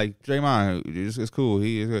teammate like Draymond. It's cool.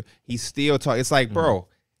 He's still talking. It's like, bro,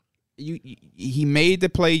 he made the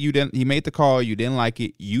play. He made the call. You didn't like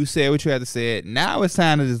it. You said what you had to say. Now it's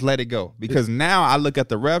time to just let it go. Because now I look at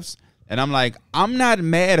the refs and I'm like, I'm not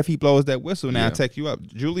mad if he blows that whistle now and take you up.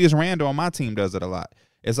 Julius Randle on my team does it a lot.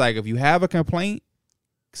 It's like if you have a complaint,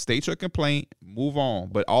 state your complaint, move on.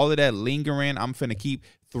 But all of that lingering, I'm finna keep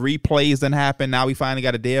 3 plays done happen. Now we finally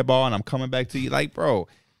got a dead ball and I'm coming back to you. Like, bro,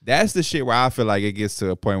 that's the shit where I feel like it gets to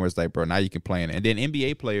a point where it's like, bro, now you can play in it. And then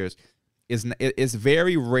NBA players, it's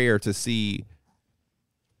very rare to see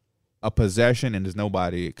a possession and there's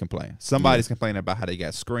nobody complaining. Somebody's complaining about how they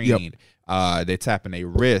got screened. They're tapping their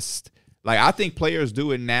wrist. Like, I think players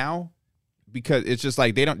do it now because it's just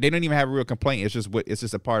like they don't even have a real complaint. It's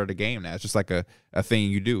just a part of the game now. It's just like a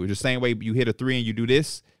thing you do. It's the same way you hit a 3 and you do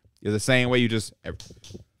this. It's the same way you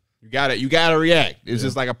gotta react. It's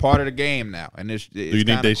just like a part of the game now. And it's Do you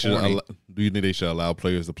think they should? corny. Do you think they should allow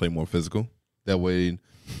players to play more physical? That way,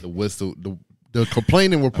 the whistle, the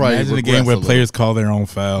complaining will probably Imagine a regress game where a little. players call their own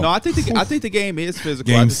foul. No, I think the game is physical.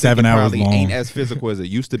 Game I just think 7 it hours probably long. ain't as physical as it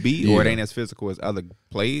used to be, or it Yeah. ain't as physical as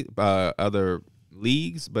other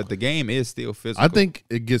leagues. But the game is still physical. I think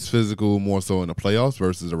it gets physical more so in the playoffs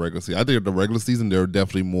versus the regular season. I think in the regular season they're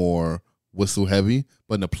definitely more whistle heavy,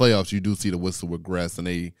 but in the playoffs you do see the whistle regress, and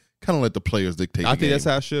they kind of let the players dictate. I the think game. that's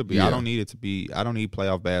how it should be. Yeah. I don't need it to be. I don't need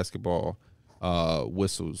playoff basketball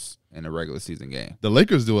whistles in a regular season game. The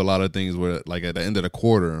Lakers do a lot of things where, like at the end of the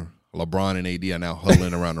quarter, LeBron and AD are now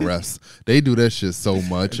huddling around the refs. They do that shit so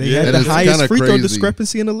much. They had And the it's highest kinda free throw crazy.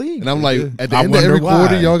 discrepancy in the league. And I'm like, at the I end of wonder every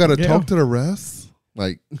quarter, why. y'all got to Yeah. talk to the refs.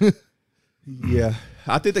 Like, Yeah,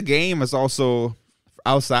 I think the game is also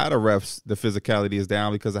outside of refs. The physicality is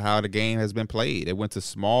down because of how the game has been played. It went to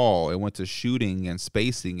small. It went to shooting and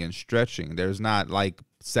spacing and stretching. There's not like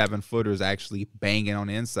 7-footers actually banging on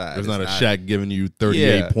the inside. there's It's not a Shaq giving you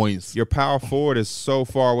 38 points. Your power forward is so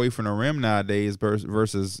far away from the rim nowadays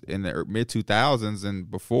versus in the mid 2000s and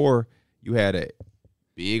before. You had a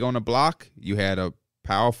big on the block, you had a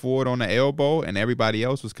power forward on the elbow, and everybody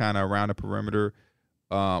else was kind of around the perimeter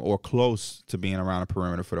or close to being around the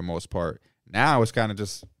perimeter for the most part. Now it's kind of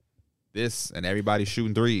just this, and everybody's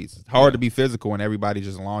shooting threes. It's hard to be physical when everybody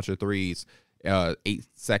just launching threes 8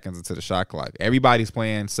 seconds into the shot clock. Everybody's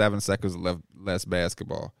playing 7 seconds less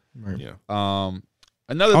basketball. Yeah.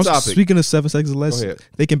 Another Also, topic. speaking of 7 seconds or less, Go ahead.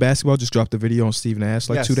 Thinking Basketball just dropped a video on Steve Nash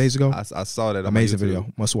like Yes, 2 days ago. I saw that. on Amazing YouTube.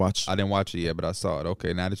 video. Must watch. I didn't watch it yet, but I saw it.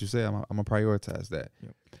 Okay, now that you say it, I'm going to prioritize that.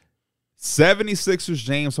 76ers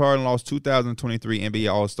James Harden lost 2023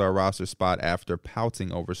 NBA All-Star roster spot after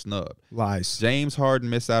pouting over snub. Lies. James Harden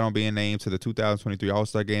missed out on being named to the 2023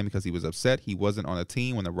 All-Star game because he was upset he wasn't on the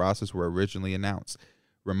team when the rosters were originally announced.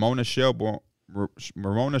 Ramona Shelburne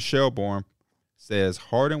says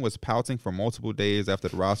Harden was pouting for multiple days after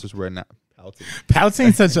the rosters were announced.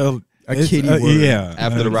 Pouting such a kiddie word. Yeah.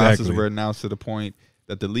 After the rosters exactly. were announced to the point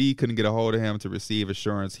that the league couldn't get a hold of him to receive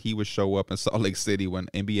assurance he would show up in Salt Lake City when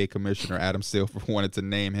NBA Commissioner Adam Silver wanted to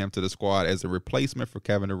name him to the squad as a replacement for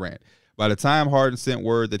Kevin Durant. By the time Harden sent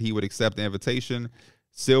word that he would accept the invitation,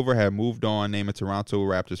 Silver had moved on, naming Toronto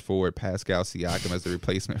Raptors forward Pascal Siakam as the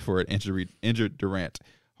replacement for an injured Durant.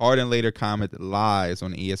 Harden later commented lies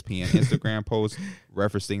on the ESPN Instagram post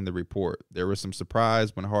referencing the report. There was some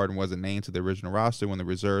surprise when Harden wasn't named to the original roster when the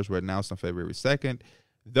reserves were announced on February 2nd,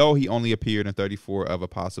 though he only appeared in 34 of a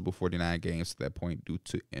possible 49 games at that point due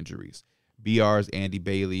to injuries. BR's Andy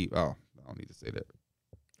Bailey. Oh, I don't need to say that.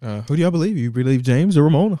 Who do y'all believe? You believe James or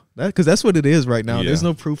Ramona? Because that's what it is right now. Yeah. There's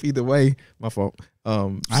no proof either way. My fault.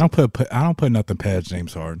 I don't put nothing past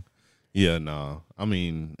James Harden. Yeah, no. I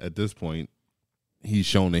mean, at this point, he's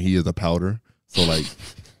shown that he is a powder. So, like,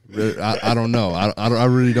 I don't know. I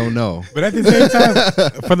really don't know. But at the same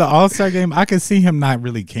time, for the All-Star game, I can see him not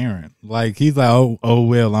really caring. Like, he's like, oh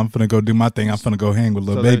well, I'm finna go do my thing. I'm finna go hang with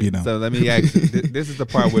little baby now. So let me ask you. This is the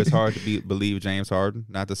part where it's hard to believe James Harden.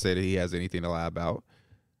 Not to say that he has anything to lie about.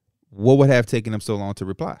 What would have taken him so long to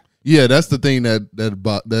reply? Yeah, that's the thing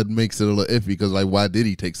that makes it a little iffy because, like, why did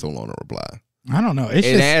he take so long to reply? I don't know. It's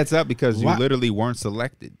It just adds up because you Why- literally weren't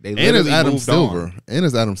selected. They And it's literally Adam moved Silver. on. And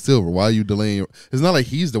it's Adam Silver. Why are you delaying? It's not like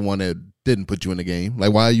he's the one that didn't put you in the game.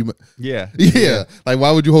 Like, why are you? Yeah. Yeah. Like,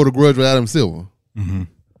 why would you hold a grudge with Adam Silver? Mhm.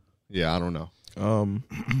 Yeah, I don't know. Um,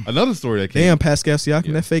 Another story that came. damn, Pascal Siakam,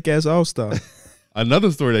 Yeah. that fake ass All Star.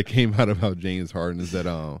 Another story that came out about James Harden is that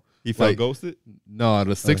He felt like- ghosted? no,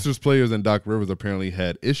 the Sixers players and Doc Rivers apparently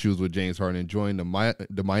had issues with James Harden enjoying the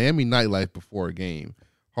Miami nightlife before a game.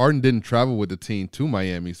 Harden didn't travel with the team to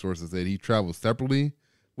Miami. Sources said he traveled separately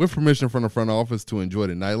with permission from the front office to enjoy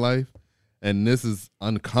the nightlife. And this is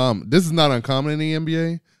uncommon. This is not uncommon in the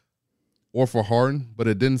NBA or for Harden, but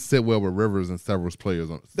it didn't sit well with Rivers and several players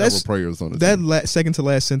on the That team. second to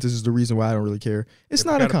last sentence is the reason why I don't really care. It's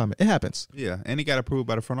not uncommon. It happens. Yeah. And he got approved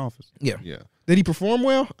by the front office. Yeah. Yeah, Did he perform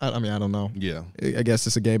well? I mean, I don't know. yeah. I guess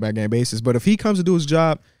it's a game by game basis. But if he comes to do his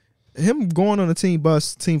job, him going on a team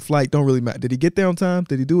bus, team flight don't really matter. Did he get there on time?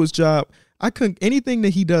 Did he do his job? Anything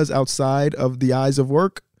that he does outside of the eyes of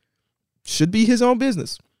work should be his own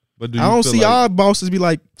business. But do I you don't feel see like- our bosses be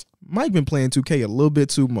like, Mike been playing 2K a little bit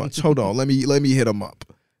too much. Hold on, let me hit him up.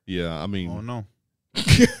 Yeah, I mean, Oh, no.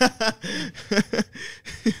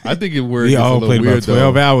 I think it where it we gets a all little played weird about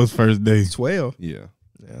 12 though. hours first day. 12. Yeah.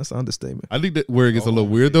 that's an understatement. I think that where it gets a little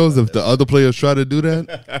weird though is if the other players try to do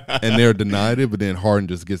that and they're denied it, but then Harden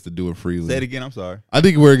just gets to do it freely. Say it again. I'm sorry. I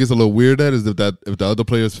think where it gets a little weird at is if the other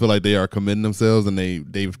players feel like they are committing themselves and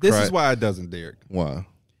they've This tried. is why it doesn't, Derek. Why?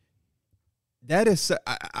 That is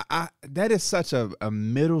that is such a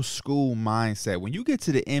middle school mindset. When you get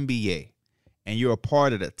to the NBA and you're a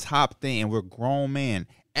part of the top thing, and we're grown men,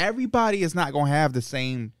 everybody is not gonna have the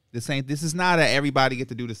same. This is not a everybody get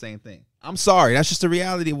to do the same thing. I'm sorry, that's just the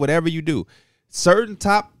reality of whatever you do. Certain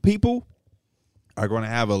top people are going to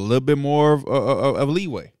have a little bit more of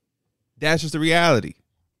leeway. That's just the reality.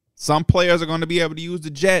 Some players are going to be able to use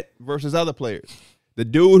the jet versus other players. The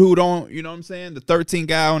dude who don't, you know what I'm saying? The 13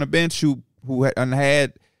 guy on the bench who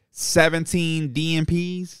had 17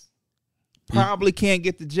 DMPs probably can't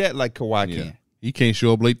get the jet like Kawhi can. He can't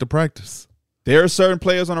show up late to practice. There are certain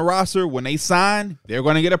players on the roster, when they sign, they're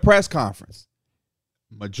going to get a press conference.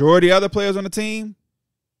 Majority of other players on the team,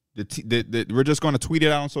 we're just going to tweet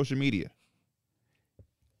it out on social media.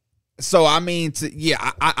 So I mean,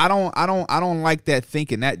 I don't like that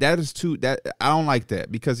thinking. That is too. That I don't like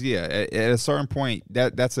that because at a certain point,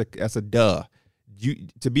 that's a duh.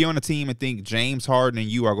 To be on a team and think James Harden and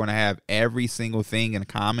you are going to have every single thing in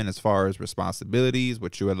common as far as responsibilities,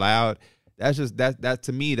 what you allowed. That's just that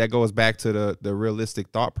to me, that goes back to the realistic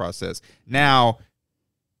thought process. Now,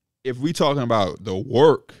 if we talking about the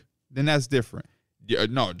work, then that's different.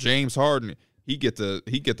 No, James Harden, he get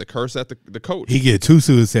the curse at the coach. He get 2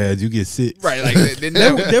 suicides, you get 6. Right, like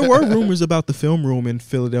There were rumors about the film room in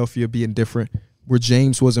Philadelphia being different, where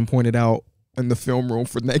James wasn't pointed out in the film room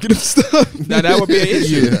for negative stuff. Now that would be an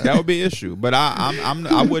issue. That would be an issue. But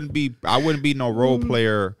I wouldn't be no role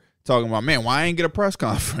player talking about, man, why I ain't get a press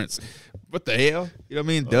conference? What the hell? You know what I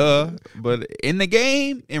mean? Duh. But in the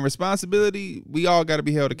game, in responsibility, we all got to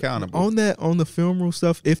be held accountable. On the film room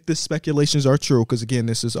stuff, if the speculations are true, because again,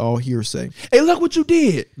 this is all hearsay. Hey, look what you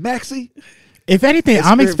did, Maxie. If anything,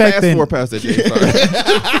 I'm expecting Fast forward past that, James.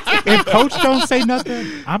 Sorry. if Coach don't say nothing,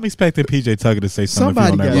 I'm expecting PJ Tucker to say something.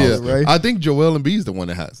 Somebody if he on got that it. roster. Right. I think Joel Embiid's the one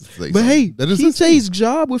that has to say But something. hey, that is his team. PJ's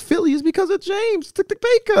job with Philly is because of James. Took the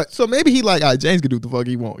pay cut. So maybe he like, all right, James can do what the fuck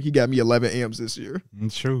he want. He got me 11 M's this year.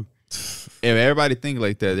 It's true. If everybody think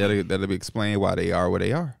like that, that'll explain why they are where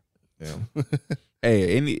they are. Yeah.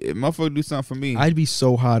 Hey, any motherfucker do something for me. I'd be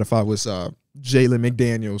so hot if I was Jalen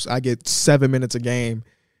McDaniels. I get 7 minutes a game,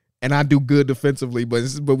 and I do good defensively.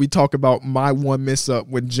 But we talk about my one miss up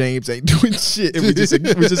when James ain't doing shit, and we're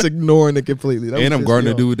just ignoring it completely. That And would I'm piss guarding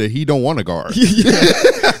me a off. dude that he don't want to guard.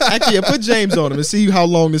 Actually, yeah, put James on him and see how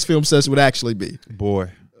long this film session would actually be.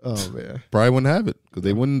 Boy. Oh man, Probably wouldn't have it because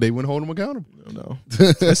they wouldn't hold him accountable. I don't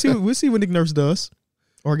know. We'll see what Nick Nurse does,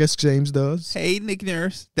 or I guess James does. Hey, Nick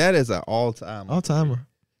Nurse. That is an all-time. All timer.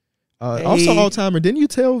 Hey. Also all timer. Didn't you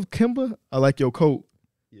tell Kimba I like your coat?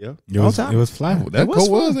 Yeah. It was flat. That was coach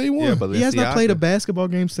fun. was A1. Yeah, but He has not played a Balenciaga, basketball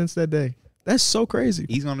game since that day. That's so crazy.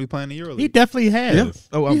 He's going to be playing the EuroLeague. He definitely has.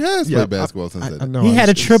 Yeah. Oh, he has yeah, played basketball since that. I know. He had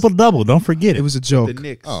a It's- triple double. Don't forget It it. was a joke. The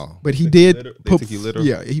Knicks. Oh. But he They did took put you literal.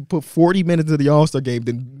 yeah, he put 40 minutes of the All-Star game,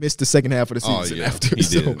 then missed the second half of the Oh, season yeah, after. he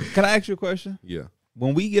So, did. Can I ask you a question? Yeah.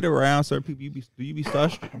 When we get around certain people, do you be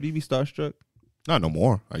starstruck? Do you be starstruck? Not no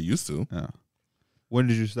more. I used to. Yeah. When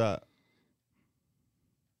did you stop?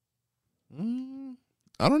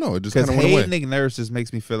 I don't know. It just Because kind of went away. hating Nick Nurse just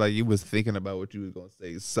makes me feel like you was thinking about what you was going to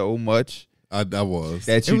say so much I was.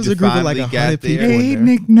 that It you was just a group of like finally 100 got people. there. Hey, there.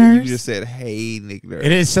 Nick You Nurse. just said, hey, Nick Nurse.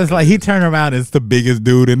 And it's just like he turned around. It's the biggest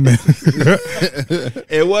dude in the.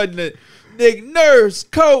 It wasn't a Nick Nurse,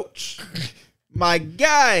 coach, my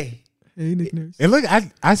guy. hey, Nick Nurse. And look,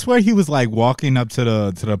 I swear he was like walking up to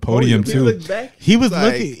the podium He too. looked back, He was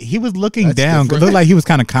like, looking That's down. It different. looked like he was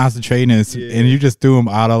kind of concentrating, and Yeah. you just threw him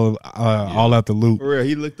all out the loop. For real,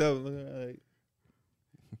 he looked up and looked like,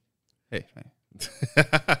 hey, man.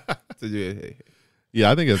 So, yeah, hey. Yeah,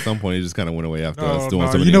 I think at some point it just kind of went away after us doing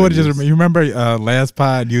some of you the know what? interviews. You remember last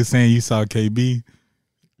pod you were saying you saw KB,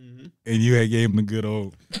 and you had gave him the good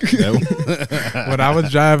old. When I was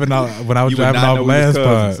driving off, You would not off know last who his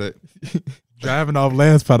cousin pod, said. driving off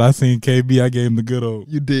last pod, I seen KB. I gave him the good old.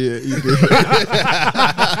 You did. You did.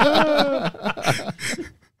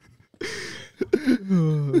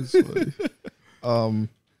 Oh, that's funny.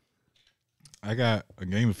 I got a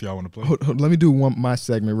game if y'all want to play. Hold, let me do my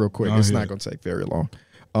segment real quick. Go It's ahead. not going to take very long.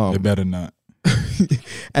 It better not.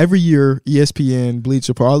 Every year, ESPN,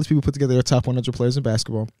 Bleacher Report, all these people put together their top 100 players in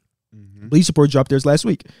basketball. Bleacher Report dropped theirs last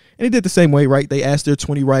week. And they did the same way, right? They asked their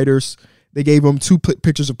 20 writers. They gave them two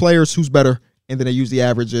pictures of players, who's better and then they use the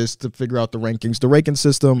averages to figure out the rankings. The ranking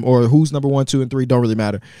system or who's number 1, 2, and 3 don't really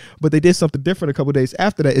matter. But they did something different a couple of days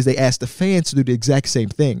after that is they asked the fans to do the exact same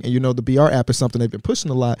thing. And the BR app is something they've been pushing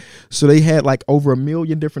a lot. So they had like over 1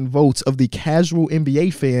 million different votes of the casual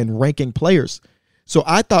NBA fan ranking players. So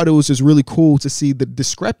I thought it was just really cool to see the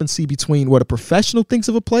discrepancy between what a professional thinks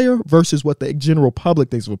of a player versus what the general public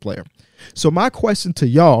thinks of a player. So my question to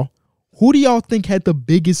y'all, who do y'all think had the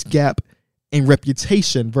biggest gap in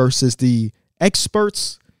reputation versus the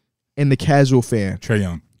experts and the casual fan? Trae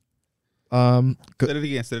Young.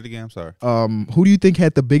 Say it again. I'm sorry. Who do you think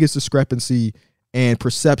had the biggest discrepancy and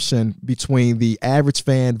perception between the average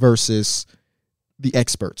fan versus the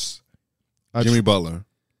experts? Jimmy Butler.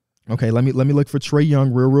 Okay, let me look for Trae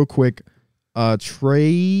Young real quick.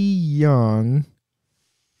 Trae Young.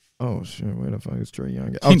 Oh shit! Where the fuck is Trae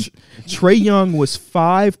Young? Oh, Trae Young was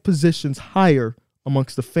 5 positions higher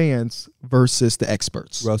amongst the fans versus the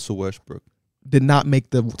experts. Russell Westbrook Did not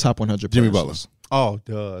make the top 100. Jimmy players. Butler. Oh,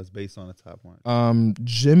 does based on the top one.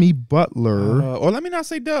 Jimmy Butler. Or let me not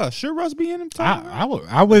say does. Should Russ be in the top? I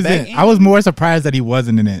was more surprised that he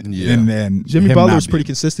wasn't in it. Yeah. than Jimmy him Butler not is pretty being.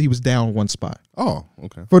 consistent. He was down 1 spot. Oh,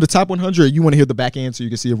 okay. For the top 100, you want to hear the back end so you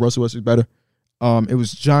can see if Russell Westbrook is better. It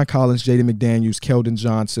was John Collins, Jaden McDaniels, Keldon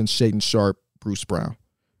Johnson, Shaedon Sharpe, Bruce Brown.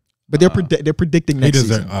 But they're predicting next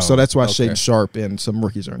season, so that's why Shaedon Sharpe and some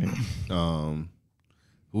rookies are in here.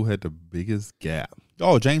 Who had the biggest gap?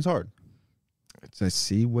 Oh, James Harden. Let's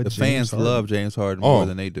see what The James fans Harden. love James Harden more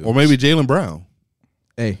than they do. Or maybe Jaylen Brown.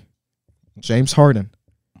 Hey, James Harden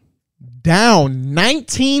down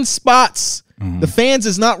 19 spots. Mhm. The fans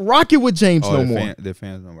is not rocking with James no more. The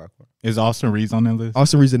fans don't rock with him. Is Austin Reeves on that list?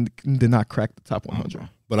 Austin Reeves did not crack the top 100.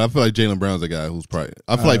 But I feel like Jaylen Brown's a guy who's probably.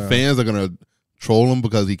 I feel like fans are gonna troll him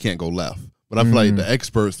because he can't go left. But I feel like the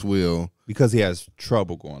experts will. Because he has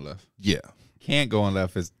trouble going left. Yeah. Can't go on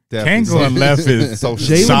left is Can't definitely go on left is so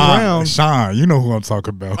Jaylen Brown. Sean, you know who I'm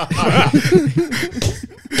talking about.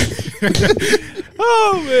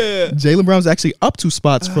 Oh man. Jaylen Brown's actually up 2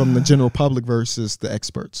 spots from the general public versus the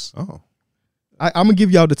experts. Oh. I'm gonna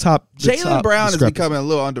give y'all the top. Jaylen Brown is discrepancy. becoming a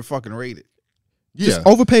little under fucking rated. Yeah. Just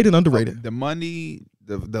overpaid and underrated. The money,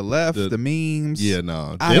 the left, the memes. Yeah.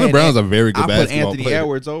 No. I Jaylen had Brown's a very good I put basketball Anthony player.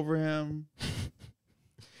 Edwards over him.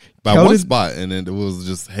 By Keldon- one spot, and then it was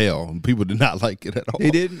just hell. And people did not like it at all.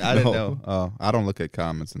 He didn't. I didn't No. know. Oh, I don't look at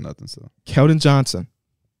comments and nothing. So Keldon Johnson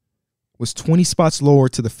was 20 spots lower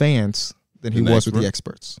to the fans than he Than the was with the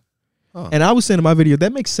expert? experts. Huh. And I was saying in my video,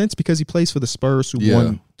 that makes sense because he plays for the Spurs who Yeah.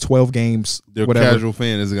 won 12 games, Their whatever. casual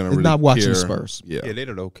fan isn't going to Is really not watching care. the Spurs. Yeah. yeah, they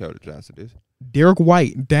don't know who Keldon Johnson is. Derek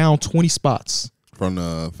White down 20 spots From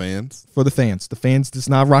the fans. for the fans. The fans does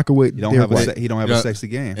not rock it with He don't Derek have White. he don't have Yeah. a sexy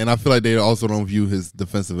game. And I feel like they also don't view his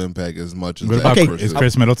defensive impact as much as What the about Okay. is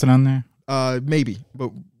Chris Middleton on there? Maybe,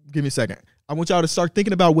 but give me a second. I want y'all to start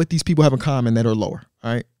thinking about what these people have in common that are lower.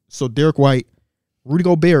 All right. So Derek White, Rudy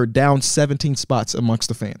Gobert down 17 spots amongst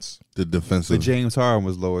the fans the defensive. But James Harden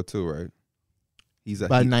was lower too, right? He's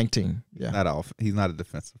by 19. Yeah. not off. He's not a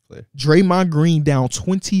defensive player. Draymond Green down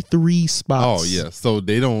 23 spots. Oh yeah, so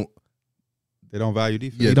they don't. They don't value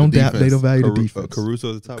defense. Yeah, They don't, the they defense. don't value the defense.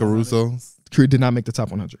 Caruso is the top. Caruso. Crew did not make the top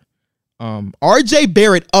 100. RJ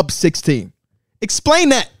Barrett up 16. Explain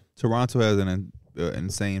that. Toronto has an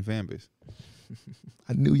insane fan base.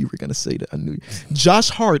 I knew you were going to say that. I knew you. Josh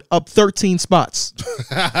Hart up 13 spots.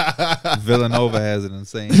 Villanova has an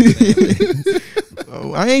insane fan base.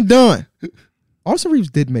 Oh, I ain't done. Austin Reeves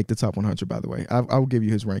did make the top 100, by the way. I will give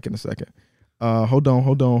you his rank in a second. Hold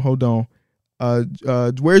on.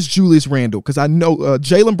 Where's Julius Randle? Because I know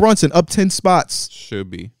Jalen Brunson up 10 spots. Should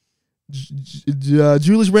be.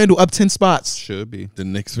 Julius Randle up 10 spots. Should be. The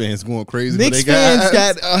Knicks fans going crazy. Knicks but they fans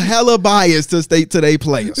got a hella bias to state today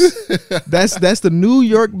players. That's the New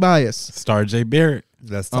York bias. Star J Barrett.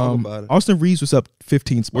 Let's talk about it. Austin Reeves was up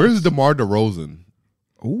 15 spots. Where's DeMar DeRozan?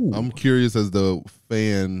 Ooh, I'm curious as the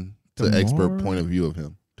fan to DeMar? expert point of view of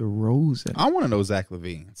him. DeRozan. I want to know Zach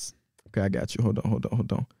LaVine's. Okay, I got you. Hold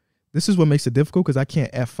on. This is what makes it difficult because I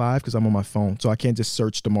can't F5 because I'm on my phone, so I can't just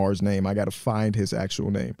search DeMar's name. I got to find his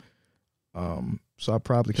actual name. So I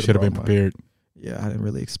probably could Should have been prepared. Yeah, I didn't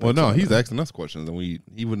really expect. Well, no, some of he's that. asking us questions, and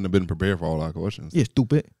he wouldn't have been prepared for all our questions. Yeah,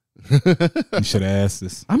 stupid. You should have asked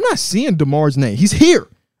this. I'm not seeing DeMar's name. He's here. There's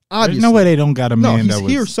Obviously. no way they don't got a No, man he's that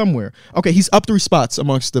was here somewhere. Okay, he's up 3 spots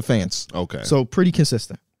amongst the fans. Okay, So pretty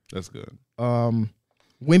consistent. that's good.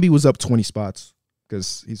 Wemby was up 20 spots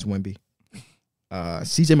because he's Wemby.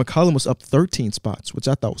 CJ McCollum was up 13 spots, which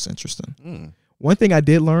I thought was interesting. Mm. One thing I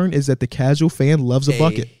did learn is that the casual fan loves a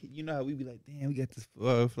bucket. You know how we be like, damn, we got this.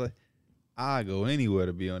 Like, I go anywhere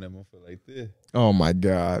to be on that motherfucker like this. Oh my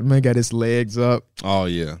God, man got his legs up. Oh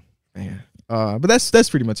yeah, Man, But that's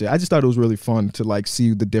pretty much it. I just thought it was really fun to like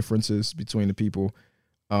see the differences between the people.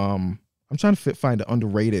 I'm trying to find an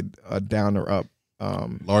underrated down or up.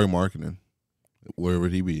 Larry Marketing, where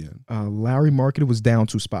would he be in? Larry Marketing was down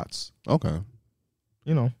 2 spots. Okay.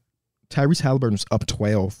 You know, Tyrese Halliburton was up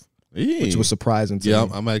 12, which was surprising to me.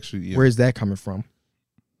 I'm actually. Yeah. Where's that coming from?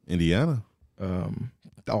 Indiana.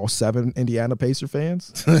 All 7 Indiana Pacer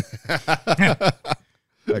fans.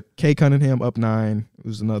 Kay Cunningham up 9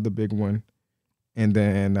 was another big one. And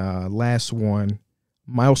then last one,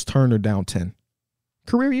 Miles Turner down 10.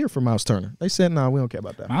 Career year for Miles Turner. They said, we don't care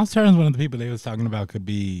about that. Miles Turner's one of the people they was talking about could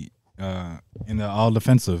be in the all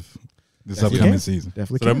defensive this Yes, he upcoming can. season.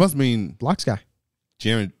 Definitely So that can. must mean Blocks guy.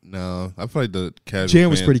 Jaren. No, I feel like the casual. Jaren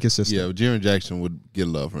was fan- pretty consistent. Yeah, Jaren Jackson would get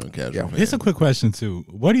love from a casual. Yeah. fan. Here's a quick question too.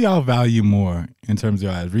 What do y'all value more in terms of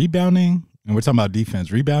your eyes? Rebounding, and we're talking about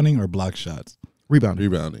defense, rebounding or block shots?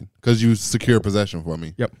 Rebounding, because you secure possession for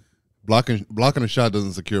me. Yep. Blocking a shot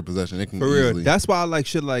doesn't secure possession. It can For real. easily. That's why I like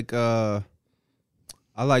shit like I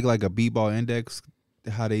like a B-ball index,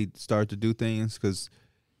 how they start to do things, because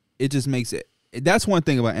it just makes it. That's one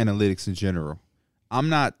thing about analytics in general. I'm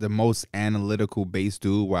not the most analytical based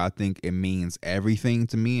dude where I think it means everything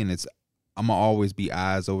to me, and I'm gonna always be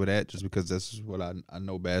eyes over that just because that's just what I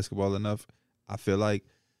know basketball enough. I feel like,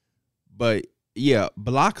 but yeah,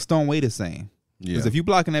 blocks don't weigh the same. Because if you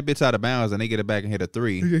blocking that bitch out of bounds and they get it back and hit a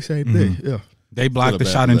 3, The same thing. Yeah. They block Still a the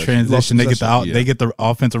bad shot in possession. transition. They get the possession, yeah. they get the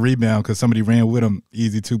offensive rebound because somebody ran with them.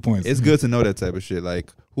 Easy 2 points. it's good to know that type of shit. Like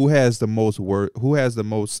who has the most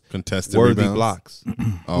contested worthy rebounds. blocks?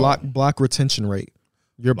 Oh, Block retention rate.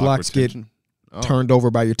 Your block blocks retention. get turned over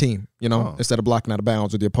by your team, Oh. instead of blocking out of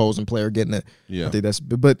bounds with the opposing player getting it. Yeah, I think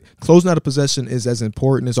but closing out a possession is as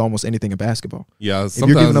important as almost anything in basketball. yeah. If you're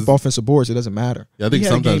giving Sometimes, up offensive boards, it doesn't matter. yeah, I think We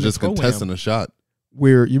had a game sometimes in just Pro-Am contesting a shot.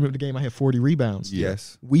 where you remember the game I had 40 rebounds.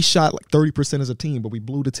 Yes. We shot like 30% as a team, but we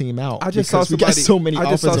blew the team out. I just saw because we got somebody. so many I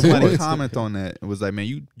just saw offensive somebody boards. comment on that. It was like, man,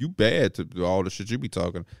 you bad to do all the shit you be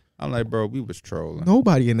talking. I'm like, bro, we was trolling.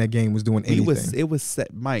 Nobody in that game was doing anything. It was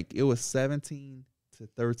Mike. It was 17-13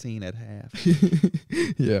 at half.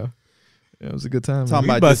 Yeah, it was a good time. Talking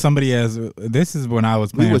man. We about but just- somebody as this is when I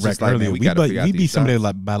was playing was rec just like, earlier. man, we gotta figure out we beat these somebody shots.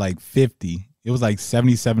 like by like 50. It was like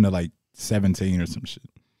 77 to like 17 or some shit.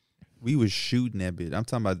 We was shooting that bitch. I'm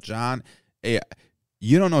talking about John. Hey,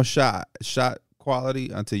 you don't know shot quality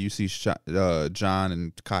until you see John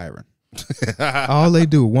and Kyron. All they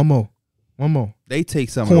do, one more. They take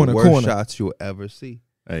some of Corner, the worst corner. shots you'll ever see.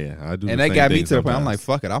 Hey, yeah, I do. And the they same got me thing to the point. I'm sometimes.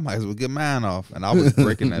 like, fuck it. I might as well get mine off. And I was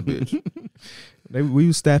breaking that bitch. We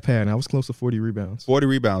used stat pad, and I was close to 40 rebounds. 40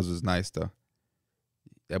 rebounds is nice, though.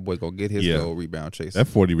 That boy gonna get his Yeah. goal rebound chase. that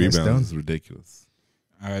 40 That's rebounds done. is ridiculous.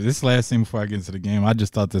 All right, this last thing before I get into the game, I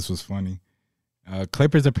just thought this was funny.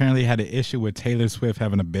 Clippers apparently had an issue with Taylor Swift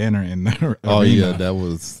having a banner in their Oh arena. yeah, that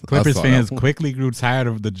was Clippers I saw fans that one. quickly grew tired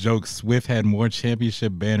of the joke. Swift had more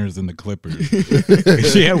championship banners than the Clippers.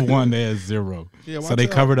 She had one, they had 0. Yeah, So watch they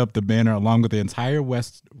out. covered up the banner along with the entire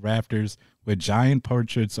West rafters with giant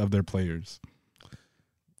portraits of their players.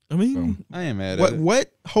 I mean, I ain't mad at it.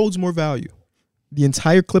 what holds more value? The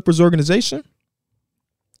entire Clippers organization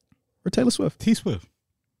or Taylor Swift? T Swift.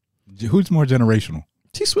 Who's more generational?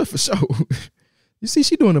 T Swift for sure. You see,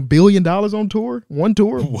 she doing $1 billion on tour, one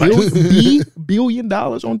tour, What? $1 billion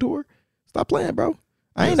on tour. Stop playing, bro.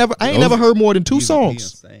 I ain't never heard more than 2 He's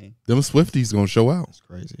songs. insane. Them Swifties gonna show out. That's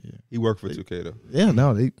crazy. Yeah. He worked for 2K though. Yeah,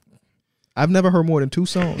 no, I've never heard more than 2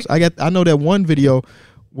 songs. I know that one video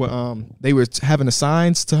where they were having the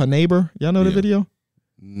signs to her neighbor. Y'all know the Yeah. video?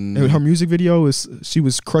 And her music video is she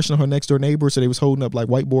was crushing on her next door neighbor, so they was holding up like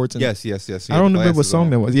whiteboards. And Yes. I don't remember what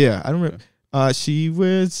song that was. Yeah, I don't remember. She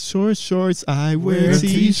wears short shorts. I wear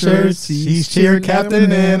t-shirts. She's cheer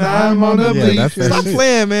captain and I'm on the Yeah, that's bleachers. Stop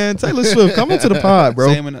playing, man. Taylor Swift, come into the pod,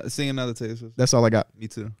 bro. Sing another Taylor Swift. That's all I got. Me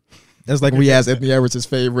too. That's like when we asked Anthony Edwards his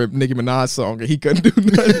favorite Nicki Minaj song, and he couldn't do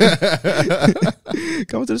nothing.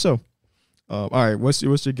 Come to the show. All right, what's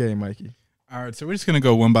your game, Mikey? All right, so we're just gonna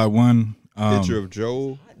go one by one.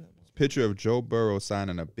 Picture of Joe Burrow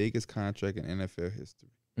signing the biggest contract in NFL history.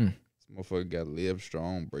 Mm. This motherfucker got Live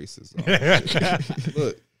Strong braces on.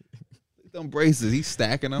 Look at them braces. He's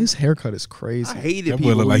stacking them. His haircut is crazy. I hated That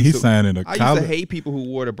people boy look who like used he's to- signing a I used college. to hate people who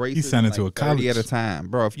wore the braces. He's signing like to a 30 at a college. time,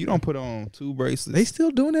 bro. If you don't put on 2 braces, They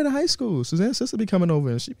still doing that in high school. Suzanne's sister be coming over,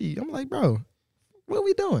 and I'm like, bro, what are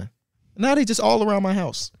we doing? Now they just all around my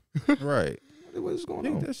house. right. What's going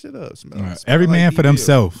Think on? that shit up. Smell, All right, smell every like man for DBL.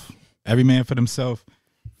 themselves. Every man for themselves.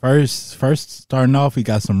 First starting off, we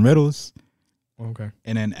got some riddles, Okay.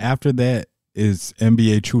 and then after that is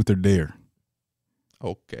NBA Truth or Dare.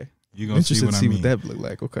 Okay. You're I'm gonna see interested what to I see mean. what that look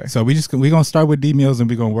like. Okay. So we're gonna start with D Mills and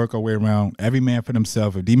we're gonna work our way around. Every man for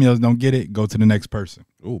themselves. If D Mills don't get it, go to the next person.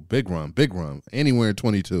 Oh, big run. Anywhere in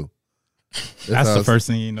 22. That's how the it's- first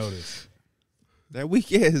thing you notice. That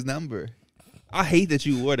weak ass number. I hate that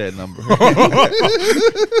you wore that number.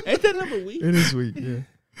 Ain't that number weak? It is weak. Yeah.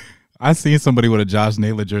 I seen somebody with a Josh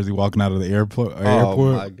Naylor jersey walking out of the airport,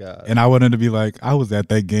 Oh my god! and I wanted to be like, I was at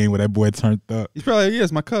that game where that boy turned up. He's probably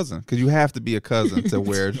it's my cousin because you have to be a cousin to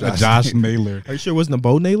wear A Josh. Josh Naylor. Are you sure it wasn't a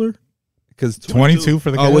Bo Naylor? Because 22 for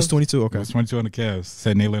the Cavs. Oh, it was 22. It Okay. was 22 on the Cavs.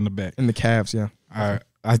 Said Naylor in the back. In the Cavs, yeah. All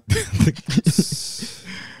right.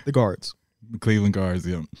 The guards. Cleveland Guards,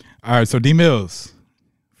 yeah. All right, so D Mills,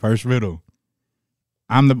 first riddle.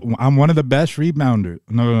 I'm one of the best rebounder.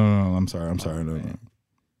 No, I'm sorry. No.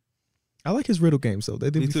 I like his riddle games though. They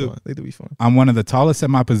do Me be too. fun. They do be fun. I'm one of the tallest at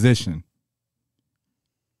my position.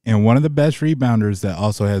 And one of the best rebounders that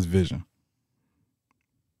also has vision.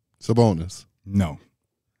 Sabonis. No.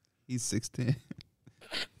 he's 6'10".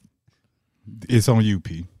 It's on you,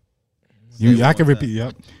 P. I can repeat,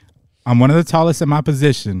 yep. I'm one of the tallest at my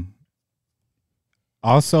position.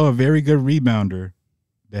 Also a very good rebounder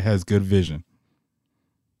that has good vision.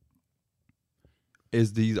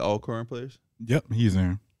 Is these all current players? Yep, he's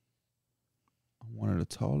there. I'm one of the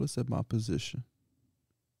tallest at my position.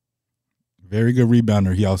 Very good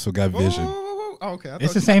rebounder. He also got vision. Oh, okay.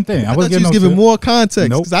 It's the same thing. I wasn't thought you was no giving tip. more context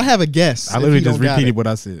Nope. because I have a guess. I if literally you just don't got repeated it. what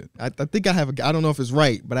I said. I think I have a. I don't know if it's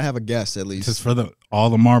right, but I have a guess at least. Just for all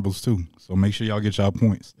the marbles too. So make sure y'all get y'all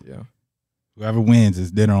points. Yeah. Whoever wins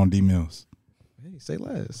is dinner on D Mills. Hey, say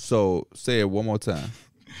less. So say it one more time.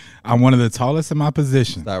 I'm one of the tallest in my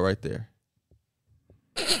position. Stop right there.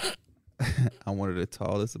 I'm one of the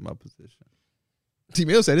tallest in my position. T.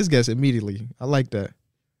 Mills said his guess immediately. I like that.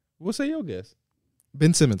 We'll say your guess.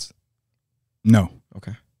 Ben Simmons. No.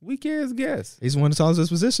 Okay. Weak ass guess. He's one of the tallest in his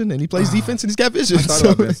position, and he plays defense, and he's got vision. I thought so-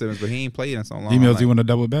 about Ben Simmons, but he ain't played in so long. D Mills, I'm you like, want to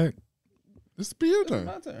double back? This be your it's turn.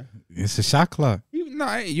 my turn. It's a shot clock.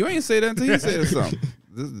 You ain't say that until he said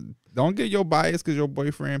something. Don't get your bias because your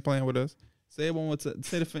boyfriend playing with us. Say it one more time.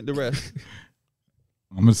 Say the rest.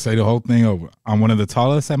 I'm gonna say the whole thing over. I'm one of the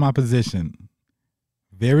tallest at my position.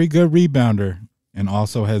 Very good rebounder and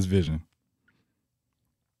also has vision.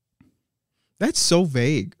 That's so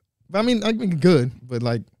vague. I mean, good, but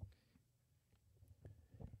like,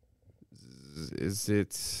 Is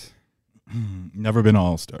it? Never been an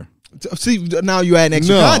all-star. see, now you add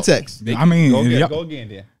extra No. context. I mean, Go again,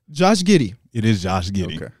 then. Josh Giddey. it is Josh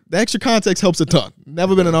Giddey. Okay. The extra context helps a ton.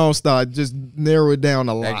 Never been an all-star. Just narrow it down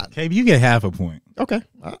a lot. KB, you get half a point. Okay.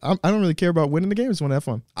 I don't really care about winning the game. I just want to have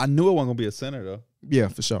fun. I knew it wasn't gonna be a center though, Yeah,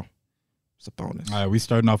 for sure. It's a bonus. All right, we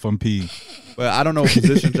starting off on P. but I don't know what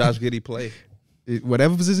position Josh Giddey play.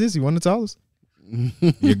 Whatever position is, he won the tallest.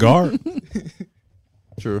 Your guard.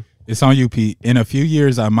 True. It's on you, P. In a few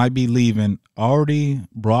years, I might be leaving. Already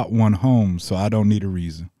brought one home, so I don't need a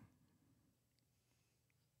reason.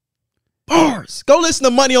 Bars. Go listen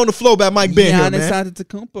to Money on the Floor by Mike Ben here, man.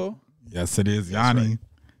 Antetokounmpo. Yes, it is, Yanni.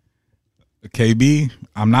 KB,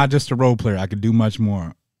 I'm not just a role player. I could do much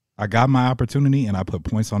more. I got my opportunity, and I put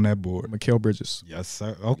points on that board. Mikal Bridges. Yes,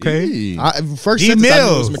 sir. Okay. Hey. First D. sentence I knew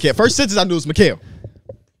it was Mills. Mikal. First sentence I knew it was Mikal.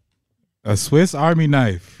 A Swiss Army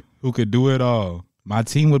knife who could do it all. My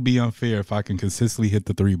team would be unfair if I can consistently hit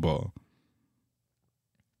the three ball.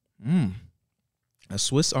 A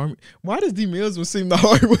Swiss Army. Why does D Mills one seem the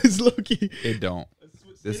hard ones, Loki? It don't.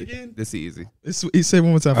 Say it again? This easy. He said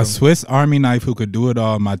one more time. A Swiss Army knife who could do it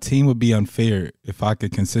all. My team would be unfair if I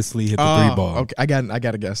could consistently hit the three ball. Okay, I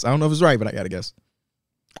got a guess. I don't know if it's right, but I got a guess.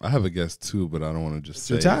 I have a guess too, but I don't want to just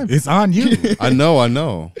say Your time. it. It's on you. I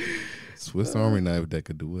know. Swiss Army knife that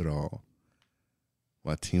could do it all.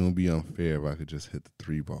 My team would be unfair if I could just hit the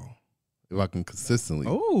three ball. If I can consistently,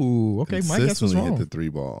 Oh, okay. My guess was consistently hit wrong. the three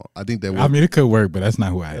ball. I think that would. I mean, it could work, but that's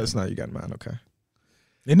not who I am. That's not you got in mind. Okay.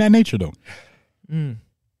 In that nature, though.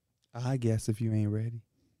 I guess if you ain't ready.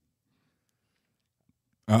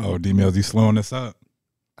 Uh-oh, D Mills, you slowing us up.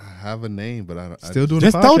 I have a name, but I don't. Still doing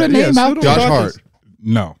Just the throw the podcast. name still out doing Josh the podcast. Hart.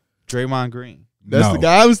 No. Draymond Green. That's No. the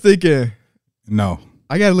guy I was thinking. No.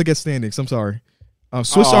 I gotta look at standings. I'm sorry.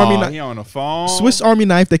 Swiss Army knife. He on the phone. Swiss Army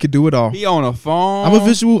knife that could do it all. He on the phone.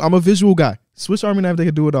 I'm a visual guy. Swiss Army knife that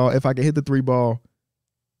could do it all. If I could hit the three ball,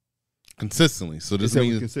 consistently. So This this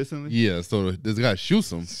means consistently. yeah. So this guy shoots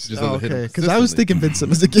him. Just doesn't hit him okay. Because I was consistently. thinking Ben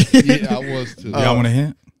Simmons again. Yeah, I was too. Y'all want a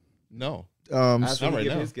hint? No. After Not he right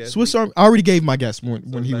give now. his guess. Swiss Army. I already gave my guess when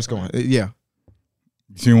So he it's was back going. on. Yeah.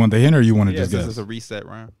 So you want the hint or you want to Yeah, just since guess? it's a reset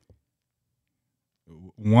round.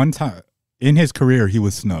 One time in his career, he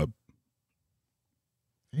was snubbed.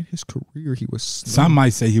 In his career, he was Some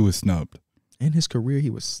might say he was snubbed. In his career, he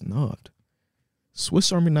was snubbed.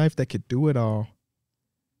 Swiss Army knife that could do it all.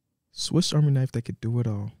 Swiss Army knife that could do it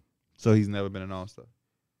all. So he's never been an All-Star.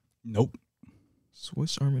 Nope.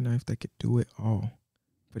 Swiss Army knife that could do it all.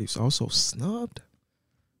 But he's also snubbed.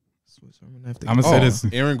 Swiss Army knife that I'm gonna say this.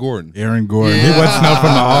 Aaron Gordon. Aaron Gordon. Yeah. He wasn't snubbed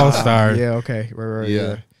from the All Star. Yeah, okay. Right,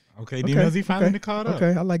 Yeah. Okay, D-Mills, he finally okay, caught up.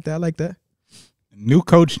 Okay, I like that. I like that. New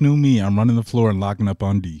coach, new me. I'm running the floor and locking up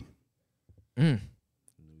on D. So,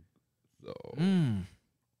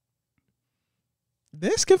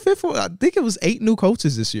 This can fit for. I think it was 8 new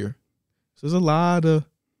coaches this year. So there's a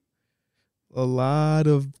lot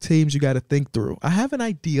of teams you got to think through. I have an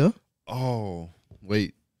idea. oh,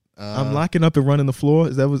 wait. I'm locking up and running the floor.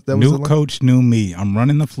 Is that was the New line? coach, new me. I'm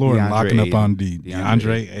running the floor and DeAndre locking up Ayton. on D. DeAndre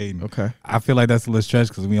DeAndre Ayton. Okay. I feel like that's a little stretch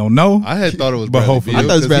because we don't know. I had thought it was But Bradley hopefully- Beal. I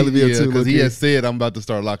thought it was 'cause Bradley Beal, he, too, because he low-key. had said I'm about to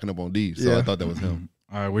start locking up on D. So Yeah. I thought that was him.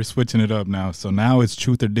 All right, we're switching it up now. So now it's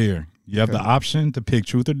truth or dare. You have Okay. the option to pick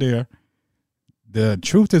truth or dare. The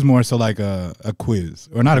truth is more so like a quiz,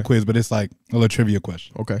 or not a Okay. quiz, but it's like a little trivia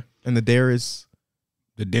question. Okay. And the dare is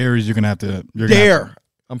The dare is you're gonna have to dare.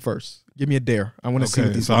 I'm first. Give me a dare. I want to see what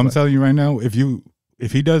Okay, these so look I'm like. telling you right now, if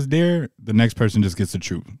he does dare, the next person just gets the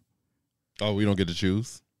truth. Oh, we don't get to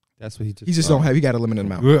choose. That's what he just. He just don't have. He got a limited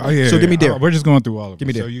amount. Oh, yeah, So give me dare. We're just going through all of Give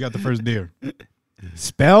them. me So dare. you got the first dare.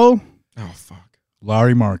 Spell Oh fuck.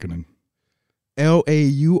 Larry Marketing.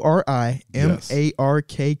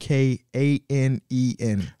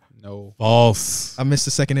 LAURIMARKKANEN. No. False. I missed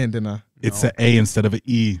the second end, didn't I? It's an A instead of an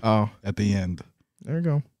E Oh, at the end. there you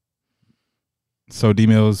go. So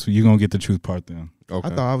D-Mills, you're gonna get the truth part then. Okay. I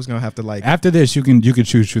thought I was gonna have to like After this, you can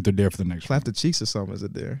choose truth or dare for the next one. clap the cheeks or something as a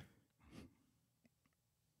dare.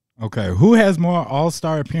 Okay, who has more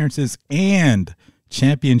All-Star appearances and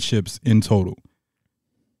championships in total?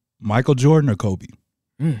 Michael Jordan or Kobe?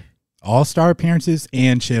 Mm. All-Star appearances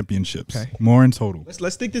and championships. Okay. More in total.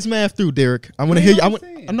 Let's think this math through, Derek. I want to hear you. I want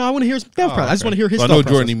to hear his thought process. I just want to hear his So I thought know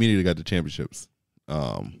process. Jordan immediately got the championships.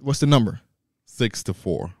 What's the number?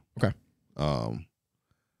 6-4. Okay.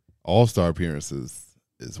 All-Star appearances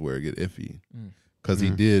is where it get iffy because he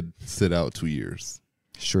did sit out 2 years.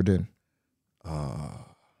 Sure did.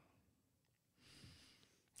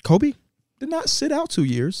 Kobe did not sit out 2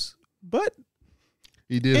 years, but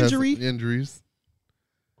He did Injury? have some injuries.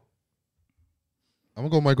 I'm gonna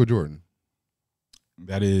go Michael Jordan.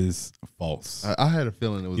 That is false. I had a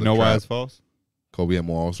feeling it was. You a know why trap. it's false? Kobe had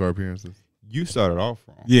more All-Star appearances. You started off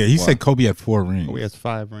wrong. Yeah, he Why? said Kobe had 4 rings. Oh, he has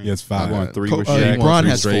 5 rings. He has 5. I won 3 Co- with uh, Shaq. Bron Three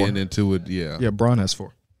has straight 4. and then 2 with yeah, Bron has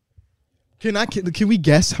 4. Can we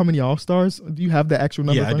guess how many All Stars? Do you have the actual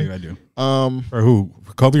number? Yeah, I for do. me? I do. Um, For who?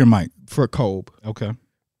 For Kobe or Mike? for Kobe. Okay.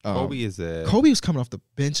 Kobe is a Kobe was coming off the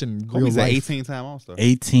bench in Kobe's real an life 18-time All-Star.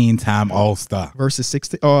 18-time All-Star. versus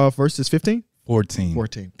 16. Versus 15. 14.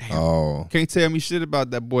 14. Damn. Oh, Can't tell me shit about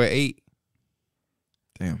that boy 8.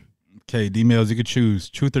 Damn. Okay, D-Mills, you could choose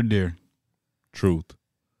truth or dare. truth.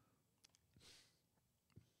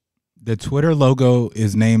 The Twitter logo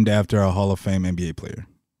is named after a Hall of Fame NBA player.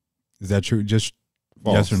 Is that true? Just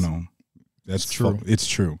False. yes or no? That's It's true. It's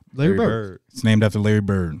true. Larry Bird. It's named after Larry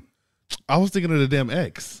Bird. I was thinking of the damn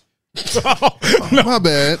X. My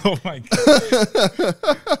bad. Oh my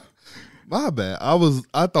god. My bad.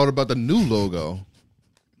 I thought about the new logo.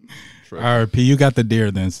 All right, P, you got the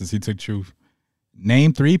dare then since he took truth.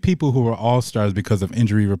 Name 3 people who were all-stars because of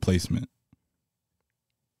injury replacement.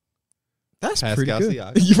 That's Pascal pretty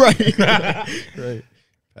good. Siakam. You're right. right.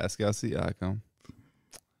 Pascal Siakam.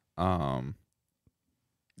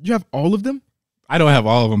 You have all of them? I don't have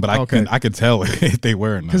all of them, but Okay. I could tell if they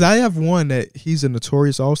were or not. Because I have one that he's a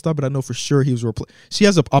notorious All Star, but I know for sure he was replaced. She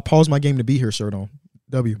has a "I'll pause my game to be here" shirt on.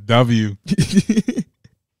 W. W.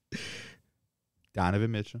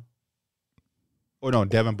 Donovan Mitchell. Oh, no,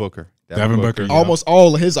 Devin Booker. Devin Booker. Yeah. Almost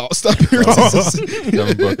all of his All Star appearances.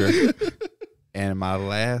 Devin Booker. And my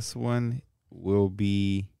last one will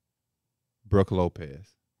be Brooke Lopez.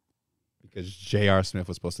 Because J.R. Smith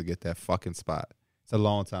was supposed to get that fucking spot. It's a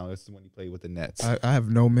long time. This is when he played with the Nets. I have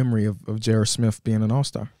no memory of J.R. Smith being an All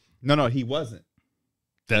Star. No, he wasn't.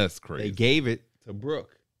 That's They crazy. gave it to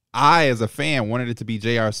Brooke. I, as a fan, wanted it to be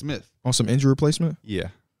J.R. Smith. On some injury replacement? Yeah.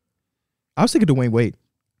 I was thinking Dwayne Wade.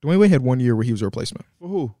 Dwayne Wade had 1 year where he was a replacement. For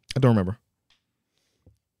who? I don't remember.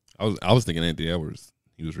 I was thinking Anthony Edwards.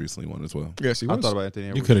 He was recently one as well. Yes, he I was. thought about Anthony You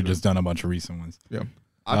Edwards. could have just done a bunch of recent ones.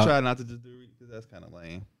 I tried not to just do it because that's kind of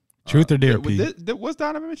lame. Truth or dare, P? Was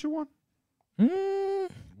Donovan Mitchell one?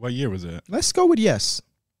 What year was it? Let's go with yes.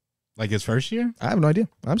 Like his first year? I have no idea.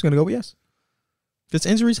 I'm just going to go with yes. Because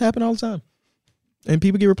injuries happen all the time. And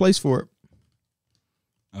people get replaced for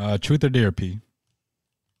it. Truth or dare, P?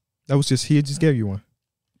 That was just, he just gave you one.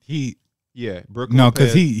 He Yeah, Brooke No,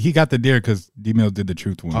 Lopez. because he got the deer because D-Mills did the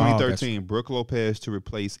truth one. Oh, 2013, Brooke Lopez to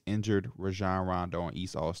replace injured Rajon Rondo on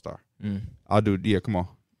East All-Star. Mm. I'll do. Yeah, come on.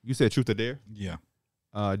 You said truth or dare? Yeah.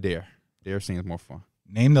 Dare. Dare seems more fun.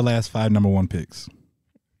 Name the last 5 number 1 picks.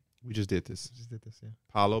 We just did this. Yeah.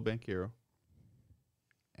 Paolo Banchero,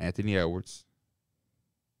 Anthony Edwards,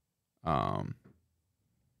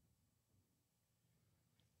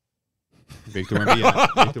 Victor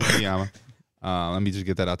Wembanyama. Let me just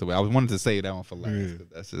get that out the way. I wanted to say that one for last. 'Cause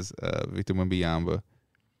that's just Victor Wembanyama.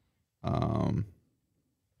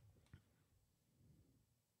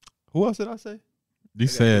 Who else did I say? You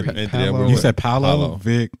said Anthony Paolo. Edwards. you said Paolo, Paolo.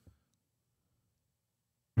 Vic.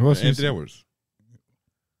 Who else? you Anthony said? Edwards.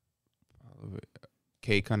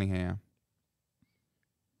 Cade Cunningham.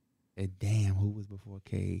 And damn, who was before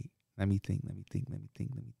Cade? Let me think.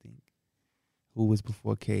 Who was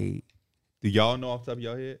before Cade? Do y'all know off the top of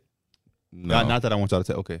your head? No. Not that I want y'all to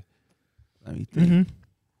say. Okay. Let me think. Mm-hmm.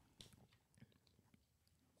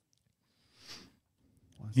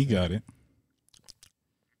 He got it.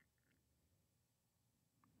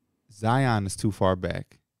 Zion is too far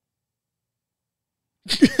back.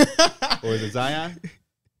 Or is it Zion?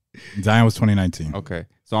 Zion was 2019. Okay.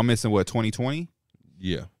 So I'm missing what, 2020?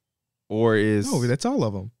 Yeah. Or is No, that's all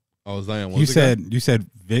of them. Oh, Zion was You the guy? said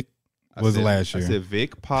Vic I was said- last year. I said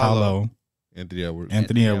Vic, Paolo. Paolo, Anthony Edwards.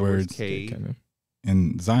 Anthony Edwards, Cade.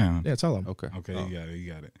 and Zion. Yeah, it's all of them. Okay. Okay, Oh.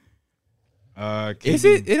 you got it. Is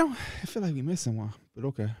it? It don't. I feel like we missing one, but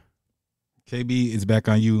okay. KB is back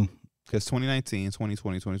on you. Because 2019,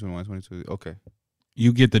 2020, 2021, 2022. Okay.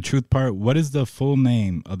 You get the truth part. What is the full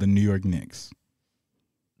name of the New York Knicks?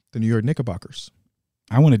 The New York Knickerbockers.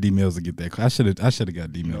 I wanted D Mills to get that. I should have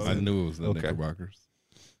got D Mills. I knew it was the Okay. Knickerbockers.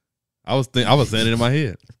 I was saying it in my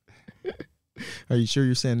head. Are you sure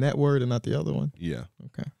you're saying that word and not the other one? Yeah.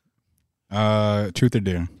 Okay. Truth or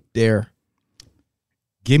dare? Dare.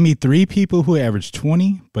 Give me 3 people who averaged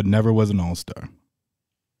 20 but never was an All-Star.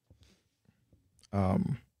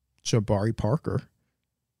 Jabari Parker.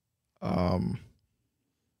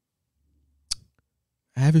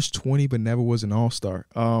 Averaged 20 but never was an all-star.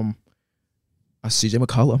 CJ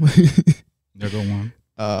McCollum. There go one.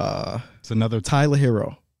 It's another. Tyler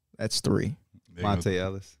Hero. That's 3. There you go. Monte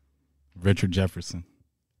Ellis. Richard Jefferson.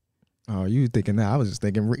 Oh, you thinking that? I was just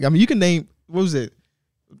thinking. I mean, you can name, what was it?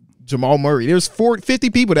 Jamal Murray. There's 50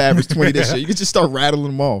 people that averaged 20 this year. You could just start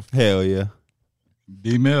rattling them off. Hell yeah.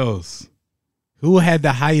 D Mills. Who had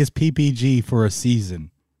the highest PPG for a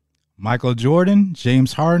season? Michael Jordan,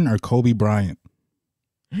 James Harden, or Kobe Bryant?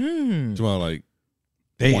 Jamal, like,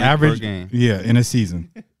 They Point per averaged, game. yeah, in a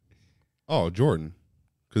season. oh, Jordan.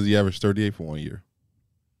 Because he averaged 38 for 1 year.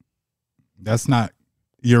 That's not.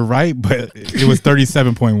 You're right, but it was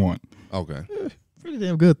 37.1. Okay. Pretty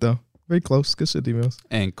damn good, though. Very close. Good shit, D-Mills.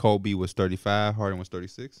 And Kobe was 35. Harden was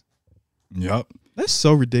 36. Yep. That's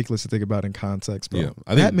so ridiculous to think about in context, bro. Yeah,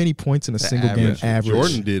 I think that many points in a the single game average. average.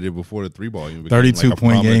 Jordan did it before the 3-ball.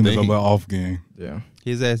 32-point game is a little off game. Yeah.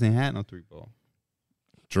 His ass ain't had no 3-ball.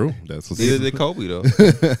 True. That's what's Neither did Kobe, though.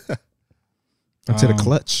 Until the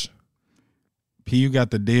clutch. P, you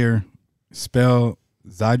got the dare. Spell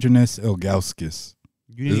Zydrunas Ilgauskas.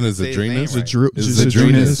 You Isn't even it say his Zadrunas? name right.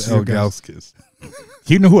 Zadrunas Ilgauskas.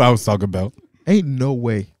 You know who I was talking about. Ain't no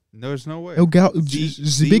way. There's no way.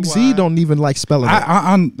 Big Z don't even like spelling it.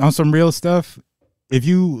 On some real stuff, if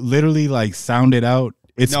you literally like sound it out,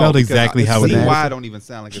 it's No, spelled because exactly how it is. ZY don't even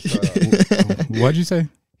sound like it starts off. What'd you say?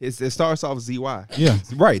 It starts off ZY. Yeah.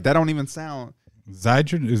 Right. That don't even sound.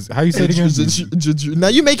 Zydrun is how you say it again? Now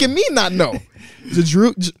you making me not know.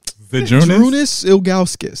 Zydrunas?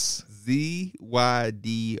 Ilgauskas.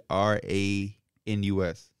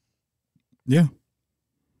 ZYDRANUS. Yeah.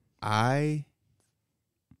 ILL.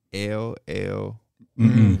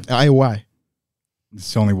 Mm-mm. IY.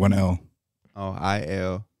 It's only one L. Oh,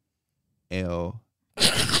 ILL. No. I'm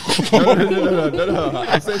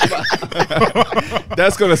saying it to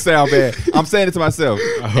that's gonna sound bad. I'm saying it to myself.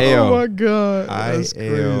 Oh my god. That's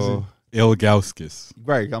crazy. IL. Ilgauskas.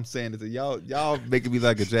 Right, I'm saying it to y'all. Y'all making me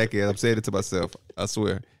like a jackass. I'm saying it to myself. I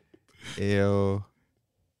swear. L.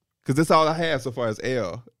 Because that's all I have so far is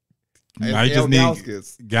L. I just need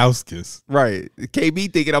Gauskas. Gauskas. Right.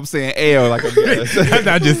 KB thinking I'm saying L like I'm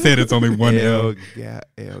I just said it's only one L.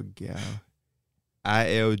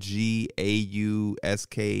 ILGAUSKAS.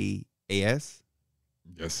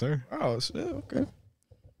 Yes, sir. Oh shit. Okay.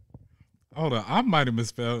 Hold on. I might have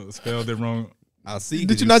spelled it wrong. I see.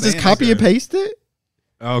 Did you not just copy and paste it?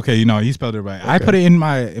 Okay, you spelled it right. I put it in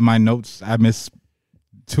my notes. I missed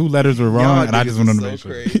 2 letters were wrong, and I just wanted to make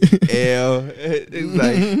sure. L.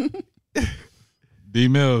 It's like D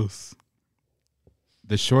Mills.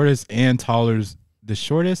 the shortest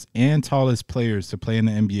and tallest players to play in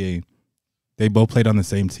the NBA. They both played on the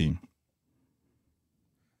same team.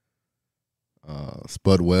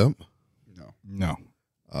 Spud Webb. No.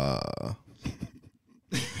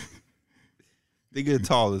 They get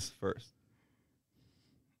tallest first.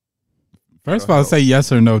 First of all, say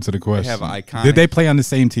yes or no to the They question. have an iconic. Did they play on the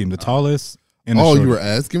same team? The tallest and the Oh, shortest? you were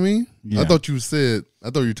asking me? Yeah. I thought you were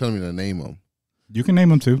telling me to name them. You can name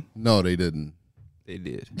them too. No, they didn't. They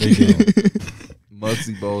did. They did.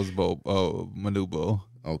 Muggsy Bogues, Manu Bol.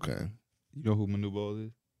 Okay. You know who Manu Bol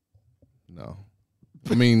is? No.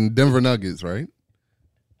 I mean, Denver Nuggets, right?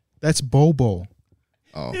 That's Bobo.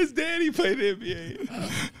 Oh. His daddy played the NBA.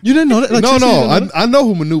 You didn't know that? Like, No, seriously, you didn't know that? I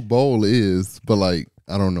know who Manute Bol is, but like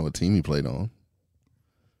I don't know what team he played on.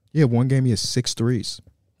 Yeah, one game he has 6 threes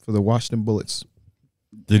for the Washington Bullets.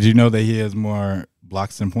 Did you know that he has more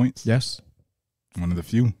blocks than points? Yes. One of the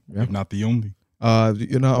few, Yeah. if not the only.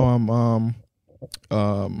 You know,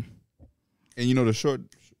 And you know the short,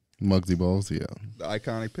 Muggsy Bogues, yeah. the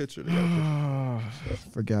iconic picture. They got a picture.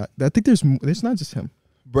 forgot. I think there's not just him.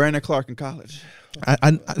 Brandon Clark in college.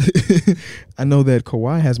 I I know that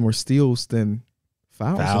Kawhi has more steals than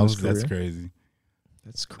fouls. in his Fouls, career. that's crazy.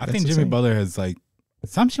 That's I think Jimmy Butler has like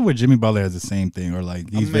some shit where Jimmy Butler has the same thing, or like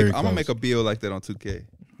he's very I'm close. gonna make a bill like that on 2K.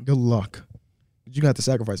 Good luck. You got to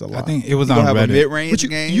sacrifice a lot. I think it was You on gonna have a Reddit. mid-range But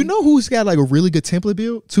game. you know who's got like a really good template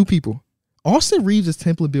build? 2 people. Austin Reeves'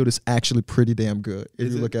 template build is actually pretty damn good if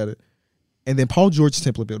Is you it? look at it. And then Paul George's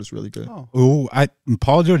template build is really good. Oh. Oh,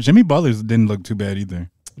 Paul George, Jimmy Butler's didn't look too bad either.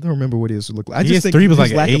 I don't remember what his looked like. I His think three was his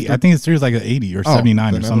like lack an of 8. I think his three was like an 80 or 79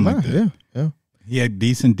 or then something never like that. mind. Yeah. He had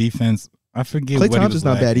decent defense. I forget Klay what he was Thompson's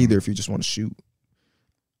not bad lacking. either if you just want to shoot.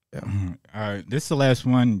 All right, this is the last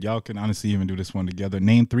one. Y'all can honestly even do this one together.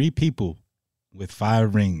 Name 3 people with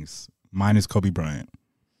 5 rings minus Kobe Bryant.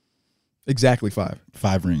 Exactly 5.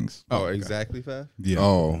 5 rings. Oh, exactly 5. Yeah.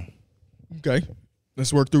 Oh. Okay.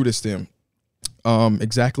 Let's work through this then.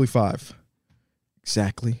 Exactly 5.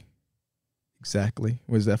 Exactly.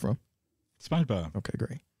 Where's that from? SpongeBob. Okay,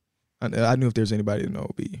 great. I knew if there's anybody to know, it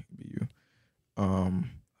would be you.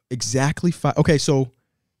 Exactly 5. Okay, so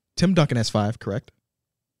Tim Duncan has 5, correct?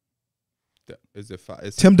 Is it 5?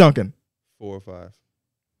 It's Tim Duncan. 4 or 5.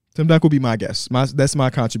 Tim Duncan will be my guess. That's my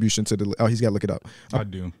contribution to the. Oh, he's got to look it up. I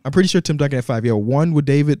do. I'm pretty sure Tim Duncan had 5. Yeah, 1 with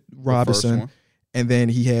David The first Robinson, one. and then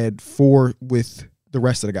he had 4 with the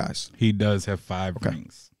rest of the guys. He does have 5 Okay.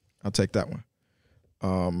 rings. I'll take that one.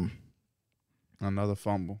 Another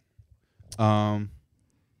fumble.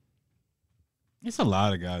 It's a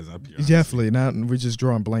lot of guys up here. Definitely not. We're just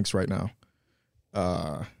drawing blanks right now.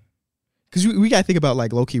 Because we got to think about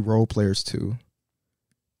like low key role players too.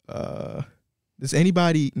 Does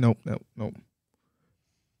anybody? Nope.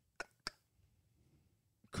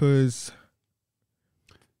 Because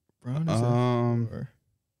Brown is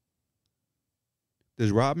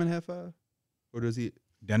Does Rodman have 5? Or does he?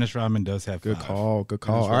 Dennis Rodman does have good 5. call. Good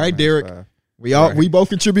call. Dennis All Rodman right, has Derek. 5. We both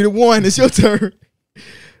contributed 1. It's your turn.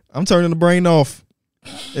 I'm turning the brain off.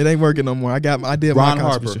 It ain't working no more. I did Ron my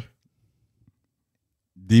Harper. contribution.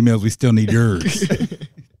 D-Mills, we still need yours.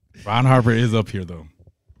 Ron Harper is up here though.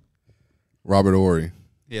 Robert Horry.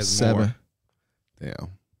 He has 7. more. Damn.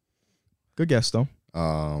 Good guess though.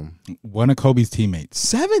 One of Kobe's teammates.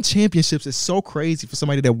 7 championships is so crazy for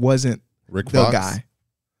somebody that wasn't Rick the Fox. guy.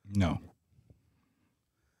 No.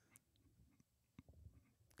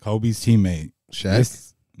 Kobe's teammate.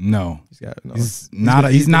 Shaq. No. He's got no. He's not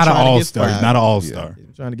an been trying to get all-star. He's 5. not an all-star.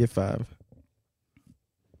 He's trying to get 5.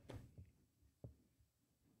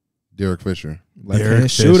 Derek Fisher. Left-hand Derek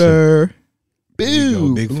shooter. There you go,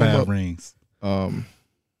 Boo. big Blew him 5 up. rings. 5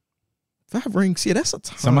 rings. Yeah, that's a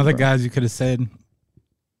ton. Some other bro. guys you could have said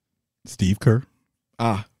Steve Kerr,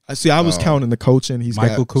 I see. I was Oh. counting the coaching. He's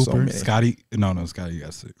Michael got so Cooper, many. Scotty. No, Scotty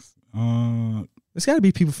got 6. It's got to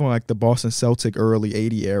be people from like the Boston Celtic early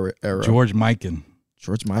 '80 era. George Mikan,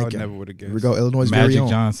 George I Mikan. never would have Here guessed. we go. Illinois' very Magic own.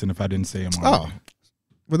 Johnson. If I didn't say him Oh, already.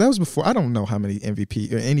 well, that was before. I don't know how many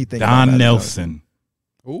MVP or anything. about Don Magic Nelson,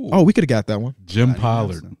 Ooh. Oh, we could have got that one. Jim Donnie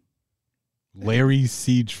Pollard, Nelson. Larry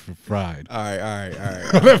Siege Fried. All right.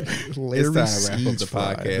 Larry it's time to wrap up the Siege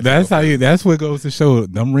Fry. podcast. That's how you. That's what goes to show.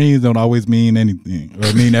 Them rings don't always mean anything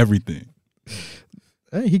or mean everything.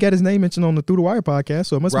 Hey, he got his name mentioned on the Through the Wire podcast,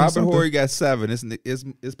 so it must be Robert something. Horry got 7.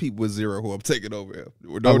 It's people with 0 who I'm taking over here.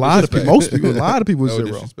 A lot of people, most people, a lot of people with No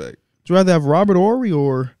 0. disrespect. Would you rather have Robert Horry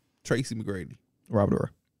or Tracy McGrady. Robert Horry?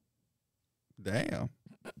 Damn.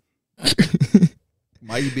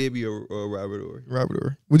 Mikey Bibby or Robert Horry. Robert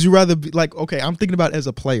Horry. Would you rather be like, okay, I'm thinking about as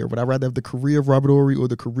a player, would I rather have the career of Robert Horry or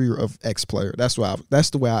the career of X player? That's the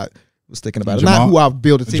way I was thinking about it. Not who I would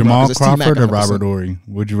build a team Jamal around, 'cause it's T-Mac Crawford or 100%. Robert Ory?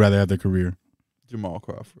 Would you rather have their career? Jamal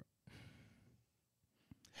Crawford.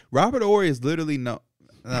 Robert Ory is literally no.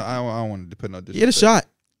 I don't want to put no disrespect. He had a shot.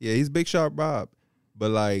 Yeah, he's Big Shot Bob,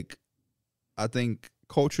 but like, I think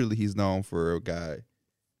culturally he's known for a guy.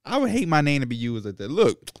 I would hate my name to be used like that.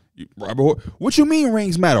 Look, Robert Ory, what you mean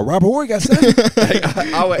rings matter? Robert Ory got 7. Like,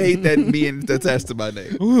 I would hate that being attached to my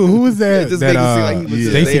name. Who was that? It just that makes it seem like he was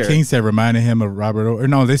just Stacey there. King said reminded him of Robert Ory. Or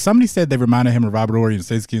no, somebody said they reminded him of Robert Ory, and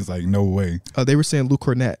Stacey King's like, no way. They were saying Luke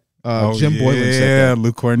Cornett. Oh, Jim Boylan said yeah, that.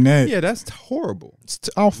 Luke Cornett. Yeah, that's horrible.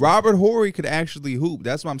 It's awful. Robert Horry could actually hoop.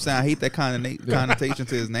 That's what I'm saying. I hate that connotation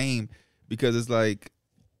to his name because it's like,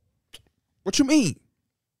 what you mean?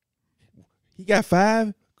 He got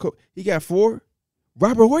 5. He got 4.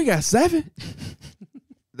 Robert Horry got 7.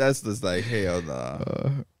 That's just like hell nah.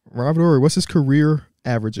 Robert Ory, what's his career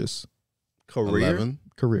averages? Career 11.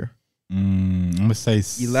 Career. I'm gonna say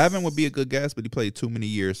 11 would be a good guess, but he played too many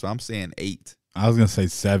years, so I'm saying 8. I was gonna say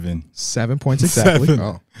 7. 7 points exactly. 7.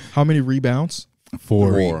 Oh, How many rebounds?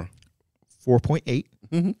 4. 4.8.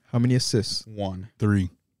 Mhm. How many assists? 1. 3.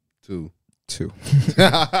 2. 2.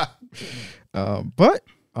 But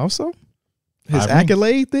also, his 5 rings.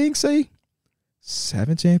 accolade thing say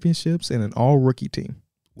 7 championships and an all rookie team.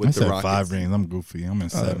 With I the said Rockets. 5 rings. I'm goofy. I'm in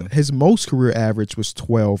 7. His most career average was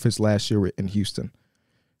 12 his last year in Houston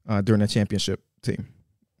during that championship team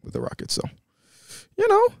with the Rockets. So,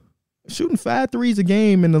 shooting 5 threes a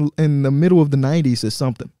game in the middle of the 90s is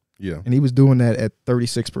something. Yeah. And he was doing that at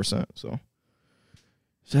 36%. So,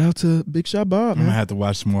 shout out to Big Shot Bob, I'm gonna man. have to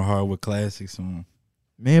watch some more Hardwood Classics soon.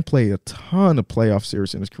 Man played a ton of playoff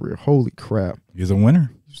series in his career. Holy crap. He's a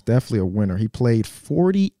winner. He's definitely a winner. He played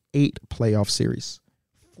 48 playoff series.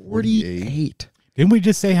 48. Didn't we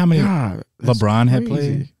just say how many God, that's LeBron had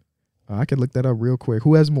crazy. played? I could look that up real quick.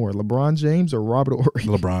 Who has more, LeBron James or Robert Ory?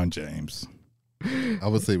 LeBron James. I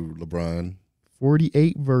would say LeBron.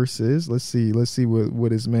 48 versus. Let's see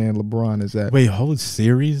what his man LeBron is at. Wait, whole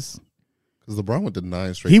series? Because LeBron went to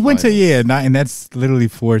 9 straight He went to finals. and that's literally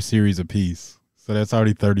 4 series apiece. So that's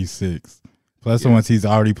already 36. Plus the Yeah. ones he's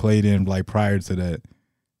already played in like prior to that.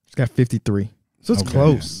 He's got 53. So it's Okay.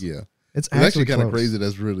 close. Yeah. It's It's actually kind of close.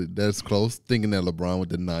 crazy. That's close. Thinking that LeBron went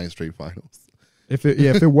to 9 straight finals. If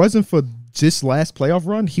it wasn't for just last playoff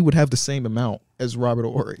run, he would have the same amount as Robert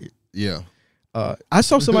Ory. Yeah. I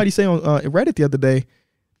saw somebody say on Reddit the other day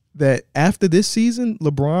that after this season,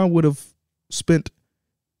 LeBron would have spent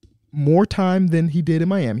more time than he did in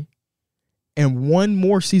Miami. And one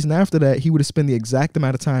more season after that, he would have spent the exact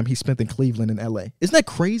amount of time he spent in Cleveland and LA. Isn't that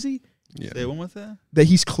crazy? Yeah. Say one more time. That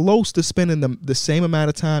he's close to spending the same amount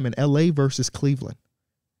of time in LA versus Cleveland.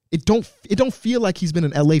 It don't feel like he's been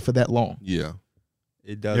in LA for that long. Yeah.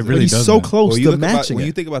 It does. It But really he's doesn't. so close to when matching you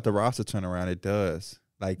it. think about the roster turnaround, it does.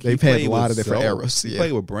 Like They've he had played a lot with of different Zoe. eras, He yeah.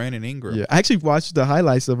 played with Brandon Ingram. Yeah, I actually watched the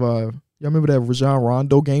highlights of y'all remember that Rajon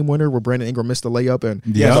Rondo game winner where Brandon Ingram missed the layup and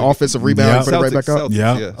he had Yeah. the offensive rebound Yeah. and put it right back up. Celtics,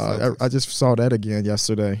 Yeah. Celtics. I just saw that again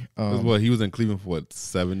yesterday. He was in Cleveland for what,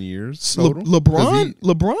 7 years? So total? 'Cause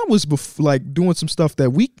LeBron was like doing some stuff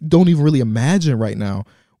that we don't even really imagine right now.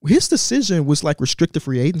 His decision was like restricted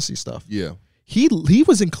free agency stuff. Yeah. He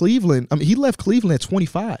was in Cleveland. I mean, he left Cleveland at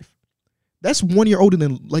 25. That's 1 year older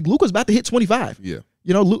than like Luka's about to hit 25. Yeah.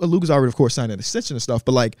 Luka's already, of course, signed an extension and stuff,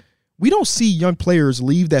 but like we don't see young players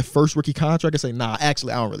leave that first rookie contract and say, nah,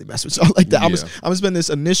 actually, I don't really mess with y'all like that. I'm Yeah. gonna spend this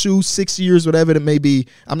initial 6 years, whatever it may be.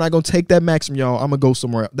 I'm not gonna take that max from y'all. I'm gonna go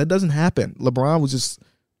somewhere else. That doesn't happen. LeBron was just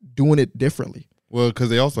doing it differently. Well, because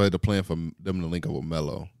they also had the plan for them to link up with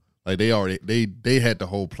Melo. Like they had the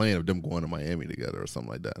whole plan of them going to Miami together or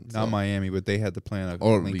something like that. Not Miami, but they had the plan of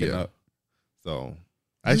Or, linking yeah. up. So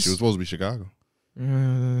actually, it was supposed to be Chicago.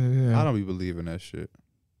 I don't be believing that shit.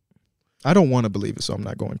 I don't want to believe it, so I'm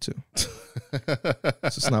not going to.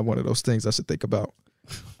 It's just not one of those things I should think about.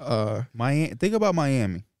 Miami. Think about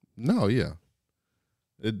Miami. No, yeah.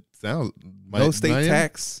 It sounds No state Miami?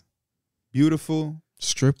 tax. Beautiful.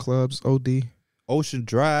 Strip clubs, OD. Ocean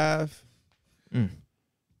Drive.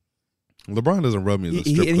 LeBron doesn't rub me as a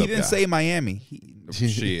He strip club didn't guy. say Miami.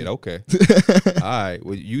 Shit. Okay. All right.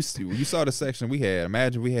 Well, you saw the section we had.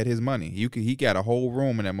 Imagine we had his money. He got a whole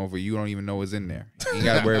room in that motherfucker. You don't even know is in there. You ain't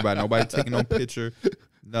got to worry about nobody taking no picture.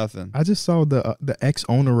 Nothing. I just saw the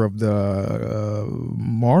ex-owner of the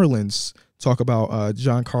Marlins talk about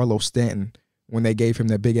Giancarlo Stanton when they gave him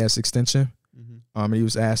that big-ass extension. And he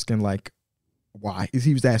was asking, like, why?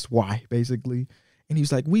 He was asked why, basically. And he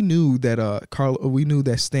was like, we knew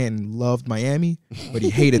that Stanton loved Miami, but he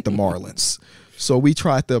hated the Marlins. So we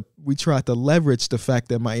tried to leverage the fact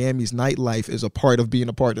that Miami's nightlife is a part of being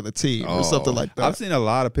a part of the team or something like that. I've seen a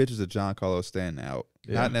lot of pictures of Giancarlo Stanton out.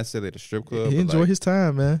 Not necessarily at the strip club. He but enjoyed like his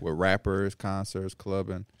time, man. with rappers, concerts,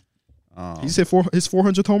 clubbing. He said his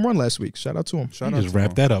 400th home run last week. Shout out to him. Shout He out just to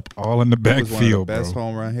wrapped him. that up all in the He was one of the backfield, best bro.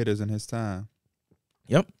 home run hitters in his time.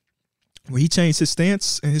 When he changed his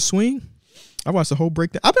stance and his swing, I watched the whole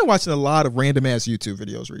breakdown. I've been watching a lot of random ass YouTube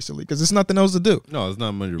videos recently because there's nothing else to do. No, it's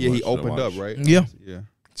not much. Yeah, he much to opened watch. up, right? Yeah. Yeah.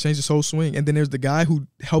 Changed his whole swing. And then there's the guy who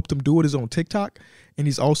helped him do it is on TikTok. And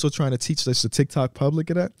he's also trying to teach us the TikTok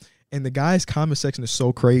public of that. And the guy's comment section is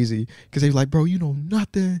so crazy because they're like, bro, you know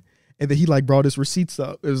nothing. And then he like brought his receipts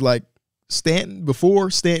up. It was like Stanton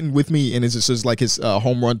with me. And it's just like his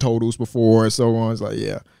home run totals before and so on. It's like,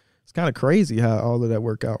 yeah, it's kind of crazy how all of that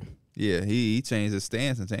worked out. Yeah, he changed his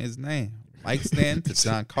stance and changed his name. Mike Stanton to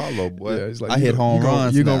Giancarlo, boy. Yeah, it's like, I hit home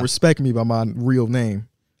runs. You're going to now. respect me by my real name.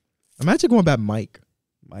 Imagine going by Mike.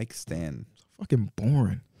 Mike Stanton. Fucking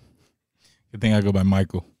boring. Good thing I go by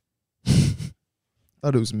Michael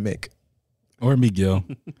Thought it was Mick. or Miguel.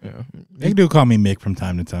 Yeah. They do call me Mick from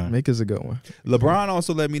time to time. Mick is a good one. LeBron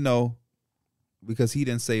also let me know because he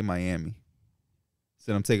didn't say Miami.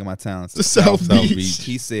 Said I'm taking my talents To South Beach.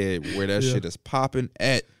 He said where that Yeah. shit is popping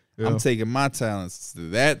at. Yeah. I'm taking my talents to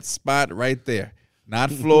that spot right there.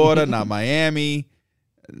 Not Florida, not Miami.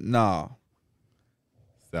 No.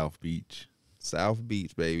 South Beach. South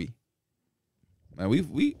Beach, baby. Man,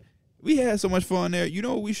 we had so much fun there. You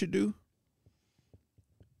know what we should do?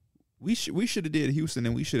 We should have did Houston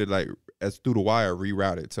and we should have like as through the wire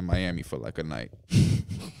rerouted to Miami for like a night.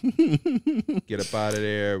 Get up out of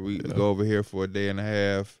there. We go over here for a day and a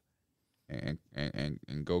half and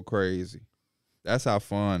go crazy. That's how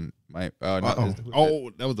fun my Oh,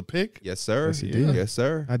 that was a pick? yes sir. Yes, he did. Yes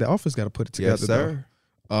sir. The office got to put it together. Yes sir.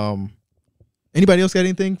 Though. Anybody else got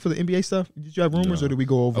anything for the NBA stuff? Did you have rumors No. or did we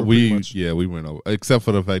go over pretty much? we went over. Except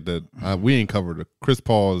for the fact that we ain't covered it. Chris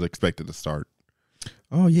Paul is expected to start.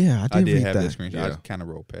 Oh yeah, I I did did read have that. that screenshot. I Yeah. kind of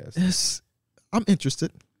rolled past. Yes, I'm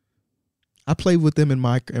interested. I played with him in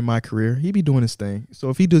my career. He be doing his thing. So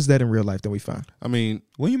if he does that in real life, then we fine. I mean,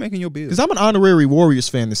 When you making your bill? Because I'm an honorary Warriors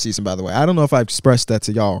fan this season, by the way. I don't know if I've expressed that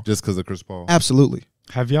to y'all. just because of Chris Paul. Absolutely.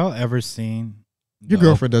 Have y'all ever seen Your the-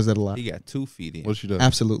 girlfriend does that a lot. He got 2 feet in. What she does?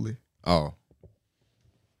 Absolutely. Oh.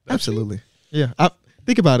 Absolutely. Yeah.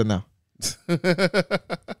 Think about it now.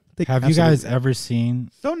 Have you guys ever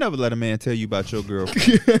seen? Don't never let a man tell you about your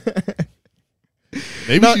girlfriend.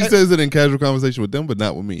 Maybe No, she says it in casual conversation with them, but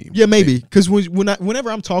not with me. Yeah, maybe. Because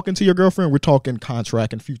whenever I'm talking to your girlfriend, we're talking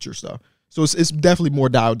contract and future stuff. So it's definitely more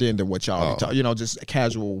dialed in than what y'all talk, just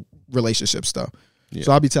casual relationship stuff. Yeah.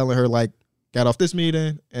 So I'll be telling her, like, got off this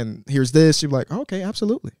meeting and here's this. She'll be like, okay,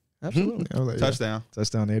 absolutely. Absolutely. I was like, yeah. Touchdown.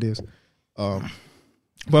 Touchdown. There it is.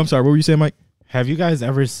 But I'm sorry. What were you saying, Mike? Have you guys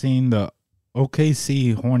ever seen the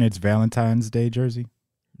OKC Hornets Valentine's Day jersey?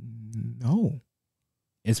 No.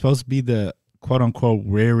 It's supposed to be the quote unquote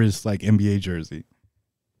rarest like NBA jersey.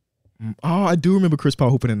 Oh, I do remember Chris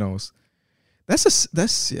Paul hooping in those.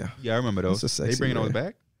 That's yeah. Yeah, I remember those. That's a They sexy bringing those way.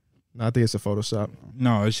 back? No, I think it's a Photoshop.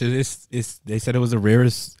 No, it's they said it was the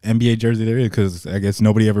rarest NBA jersey there is because I guess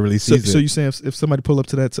nobody ever really So, sees so it. you saying if somebody pull up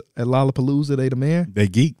to that at Lollapalooza, they the man? They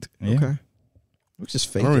geeked. Yeah. Okay. We just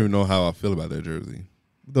I fake don't it. even know how I feel about that jersey.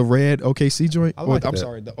 The red OKC joint. I like I'm that.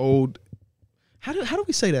 sorry, the old. How do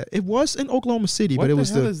we say that? It was in Oklahoma City, What but it the was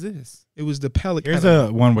hell is this? it was the Pelican. Here's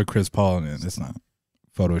a one with Chris Paul in it. It's not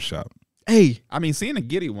Photoshop. Hey, I mean, seeing a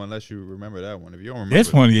Giddy one lets you remember that one. If you don't remember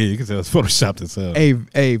This one, yeah, you can say it's Photoshopped itself.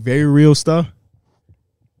 hey, very real stuff.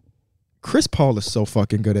 Chris Paul is so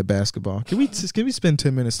fucking good at basketball. Can we spend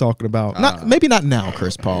 10 minutes talking about maybe not now,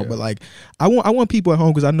 Chris Paul, but like I want people at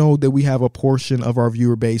home because I know that we have a portion of our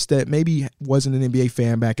viewer base that maybe wasn't an NBA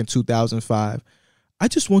fan back in 2005. I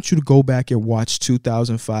just want you to go back and watch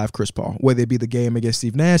 2005 Chris Paul, whether it be the game against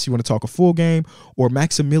Steve Nash, you want to talk a full game, or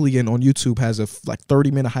Maximilian on YouTube has a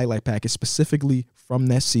 30-minute highlight package specifically from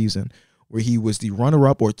that season where he was the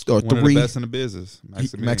runner-up or one three. of the best in the business.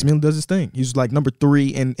 Maximilian does his thing. He was like number 3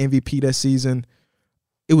 in MVP that season.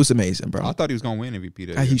 It was amazing, bro. I thought he was gonna win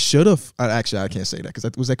MVP that He year. should have. Actually, I can't say that because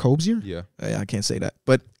was that Kobe's year? Yeah. I can't say that,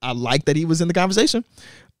 but I like that he was in the conversation.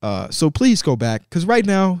 So please go back because right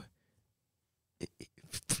now,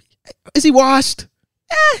 is he washed?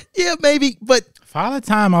 Yeah, maybe, but Father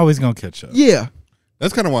Time always gonna catch up. yeah.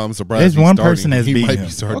 That's kind of why I'm surprised. There's he's one starting. person that's he beating might him.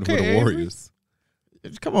 be starting Okay, with the Avery. Warriors.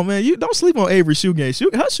 Come on, man. You don't sleep on Avery's shoe game.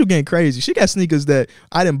 Her shoe game crazy. She got sneakers that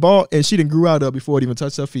I didn't bought and she didn't grew out of before it even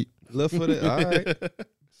touched her feet. Look for the all right.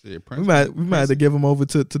 Shit, We might have to give them over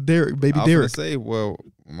to Derek, baby I was gonna Derek. say, well,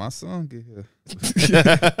 when my son get here.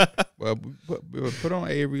 Well, put on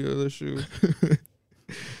Avery a little shoe.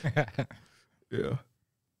 Yeah.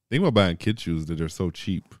 Think about buying kid shoes that are so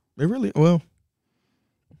cheap. They really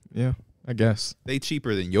yeah. I guess. They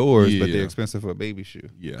cheaper than yours, but they're Yeah. expensive for a baby shoe.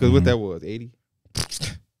 Yeah. Because what that was, 80?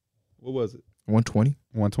 What was it? 120.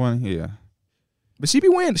 120? Yeah. But she be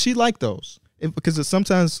wearing. She like those because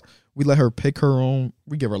sometimes we let her pick her own.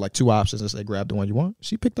 We give her like 2 options and say grab the one you want.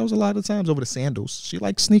 She picked those a lot of times over the sandals. She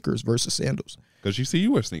likes sneakers versus sandals. Because you see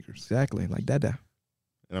you wear sneakers. Exactly, like Dada.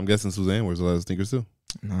 And I'm guessing Suzanne wears a lot of sneakers too.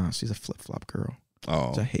 Nah, she's a flip flop girl. Oh.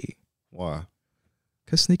 Which I hate. Why?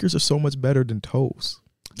 Because sneakers are so much better than toes.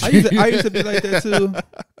 I used to be like that too.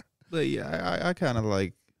 But yeah, I kind of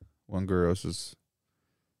like when girls just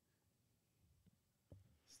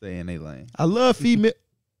stay in their lane. I love female.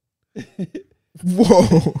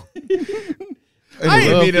 Whoa. I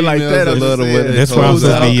didn't mean it like that. I was just saying That's where I'm toes supposed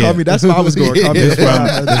to out. be Call at. me. That's where I was going. Call me.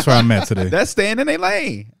 That's where I'm at today. That's staying in their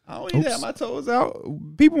lane. I don't need to Oops. have my toes out.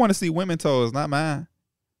 People want to see women toes, not mine.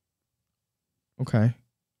 Okay.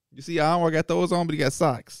 You see, I got those on, but he got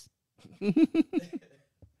socks.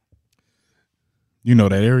 You know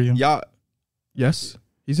that area? Y'all, Yes,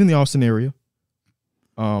 he's in the Austin area.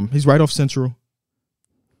 He's right off Central.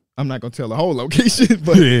 I'm not gonna tell the whole location,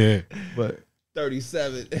 but Yeah. but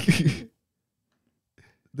 37.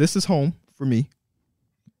 this is home for me,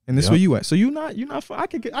 and this Yep. where you at. So you're not. I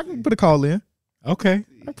can put a call in. Okay.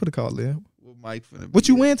 I can put a call in. Well, Mike finna What be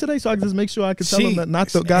you there. wearing today? So I can just make sure I can tell She- him that not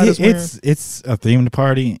the guy that's wearing. It's a themed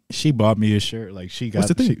party. She bought me a shirt. Like she got What's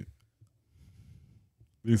the theme?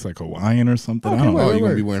 It's like Hawaiian or something. Okay, I don't wait, Oh, know. you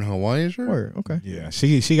gonna word. be wearing Hawaiian shirt? Word, okay. Yeah,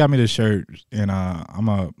 she got me the shirt, and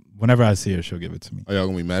whenever I see her, she'll give it to me. Are y'all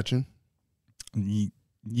gonna be matching?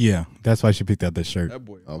 Yeah, that's why she picked out this shirt. That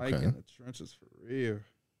boy Mike Okay. in the trenches for real.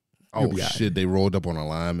 Oh be all shit! They rolled up on a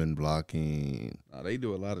lineman blocking. Nah, they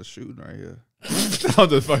do a lot of shooting right here. I'm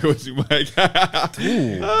just fucking with you, Mike.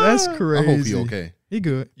 That's crazy. I hope he okay. He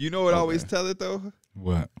good. You know what I always Okay. tell it though?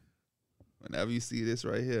 What? Whenever you see this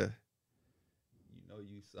right here, you know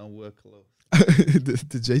you somewhere close.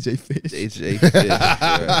 the JJ Fish. JJ Fish.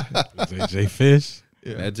 Yeah. JJ Fish.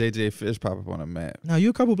 Yeah. That JJ Fish pop up on the map. Now you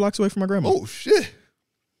a couple blocks away from my grandma. Oh shit!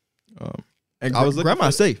 And I was looking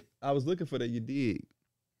grandma's for- safe. I was looking for that You Dig.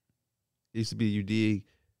 It used to be You Dig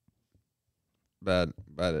by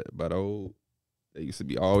the old. It used to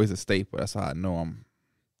be always a staple. That's how I know I'm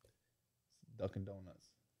Dunkin'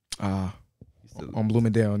 Donuts. Used to On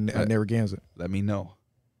Bloomingdale, Right. Narragansett. let me know.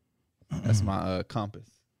 That's my compass.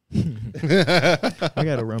 I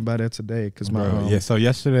got to run by that today because my Bro, yeah. So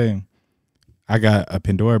yesterday, I got a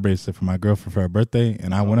Pandora bracelet for my girlfriend for her birthday,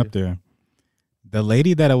 and I went up there. The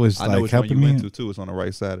lady that I was I know like which one you helping me. went to too. It's on the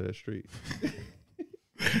right side of the street.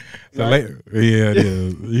 Yeah, it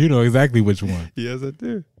is. You know exactly which one. Yes, I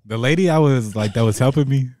do. The lady I was like that was helping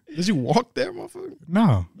me. Did you walk there, motherfucker?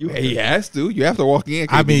 No, He has to. You have to walk in.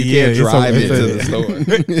 I mean, you can't yeah, it's drive a- into it's the a- store.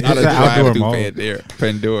 it's Not a an outdoor drive mall. through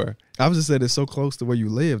Pandora. I was just saying it's so close to where you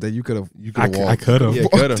live that you could have. You I could walk. could have. Yeah,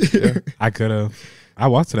 walked could have. there. Yeah. I could have. I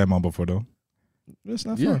walked to that mall before though. That's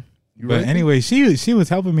not Yeah. fun. You But right? anyway, she was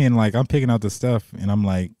helping me, and like I'm picking out the stuff, and I'm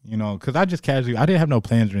like, you know, because I didn't have no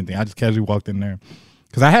plans or anything. I just casually walked in there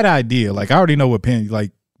because I had an idea. Like I already know what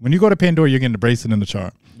like when you go to Pandora, you're getting the bracelet and the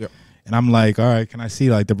charm. Yep. And I'm like, all right, can I see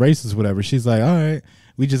like the bracelets, whatever? She's like, all right,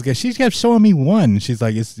 she kept showing me one. She's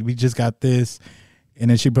like, we just got this, and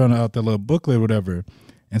then she brought out the little booklet, whatever.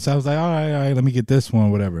 And so I was like, all right, let me get this one,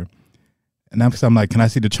 whatever. And I'm like, can I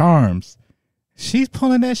see the charms? She's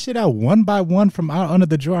pulling that shit out one by one from out under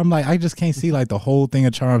the drawer. I'm like, I just can't see like the whole thing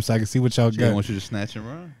of charms, so I can see what y'all She didn't got. want you to snatch and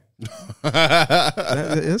run.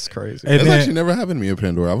 That's crazy. And That's then, actually never happened to me in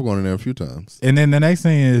Pandora. I've gone in there a few times. and then the next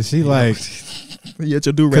thing is she like, You had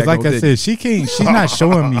your do because rag. like I said, she's not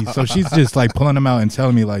showing me, so she's just like pulling them out and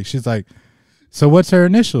telling me like, she's like, so what's her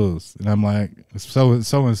initials? And I'm like, so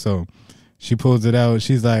and so. She pulls it out.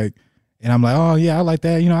 She's like, and I'm like, oh yeah, I like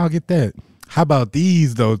that. You know, I'll get that. How about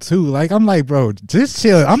these though too? Like I'm like, bro, just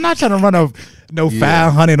chill. I'm not trying to run up no Yeah.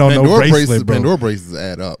 500 on no bracelet, bro. Pandora bracelets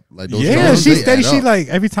add up. Like those Yeah, charms, she's they steady. add She up. like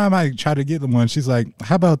every time I try to get the one, she's like,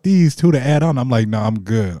 "How about these two to add on?" I'm like, "No, I'm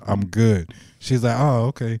good." She's like, "Oh,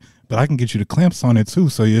 okay, but I can get you the clamps on it too,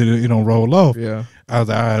 so you don't roll off." Yeah. I was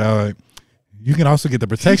like, "All right." You can also get the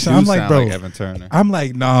protection. You I'm like, sound bro, Evan Turner. I'm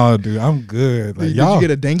like, no, dude, I'm good. Like Did y'all, you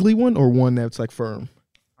get a dangly one or one that's like firm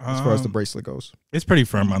as far as the um, bracelet goes? it's pretty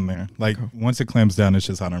firm on there. Like once it clamps down, it's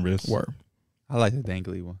just on the wrist. Word. I like the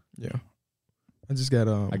dangly one. Yeah. I just got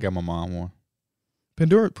I got my mom one.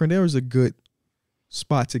 Pandora's a good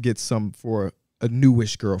spot to get some for a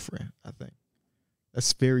newish girlfriend, I think.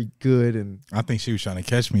 That's very good and I think she was trying to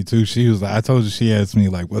catch me too. She was like, I told you, she asked me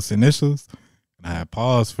like, what's the initials? And I had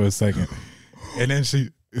paused for a second. And then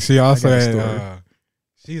she also got a had, story.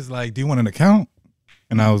 she's like, do you want an account?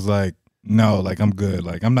 And I was like, no, like I'm good.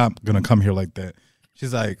 Like I'm not going to come here like that.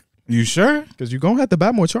 She's like, You sure? Because you're going to have to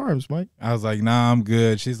buy more charms, Mike. I was like, nah, I'm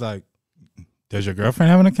good. She's like, does your girlfriend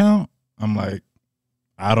have an account? I'm like,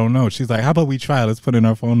 I don't know. She's like, how about we try? Let's put in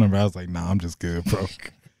her phone number. I was like, nah, I'm just good, bro.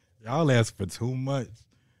 Y'all ask for too much.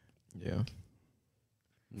 Yeah.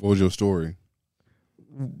 What was your story?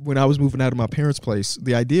 When I was moving out of my parents' place,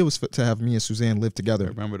 the idea was to have me and Suzanne live I together.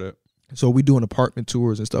 remember that. So we doing apartment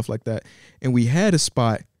tours and stuff like that. And we had a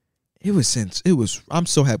spot. I'm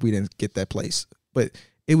so happy we didn't get that place. But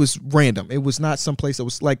it was random. It was not some place that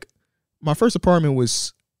was like, my first apartment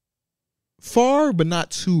was far, but not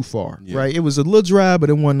too far, Yeah. right? It was a little dry, but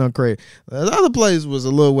it wasn't crazy. The other place was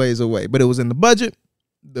a little ways away, but it was in the budget.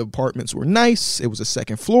 The apartments were nice. It was a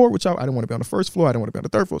second floor, which I didn't want to be on the first floor. I didn't want to be on the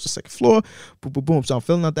third floor. It was a second floor. Boom, boom, boom. So I'm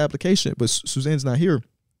filling out the application, but Suzanne's not here.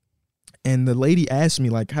 And the lady asked me,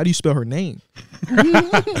 like, how do you spell her name?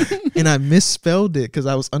 And I misspelled it because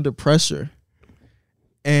I was under pressure.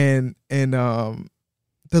 And the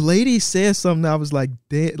lady said something that I was like,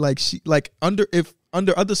 dead, like she, like under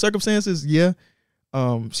other circumstances, yeah.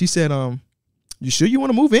 She said, you sure you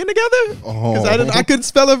want to move in together? Because I couldn't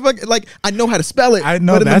spell it. Like, I know how to spell it. I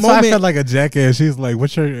know. But in That's the why I moment, felt like a jackass. She's like,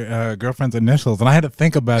 what's your girlfriend's initials? And I had to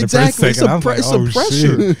think about it for exactly. a second. I was like, It's oh, some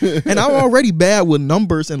pressure. shit. And I'm already bad with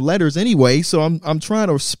numbers and letters anyway, so I'm trying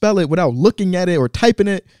to spell it without looking at it or typing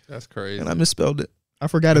it, That's crazy. and I misspelled it. I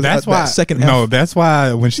forgot it. That's that why. second F. No, that's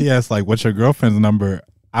why when she asked, like, what's your girlfriend's number?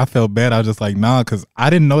 I felt bad. I was just like, nah, because I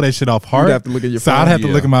didn't know that shit off heart. You'd have to look at your so phone. I'd have to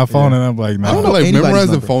Yeah. look at my phone, Yeah. and I'm like, I nah. don't know, like anybody's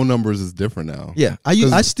memorizing number. phone numbers is different now. Yeah,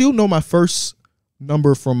 I still know my first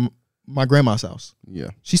number from my grandma's house. Yeah.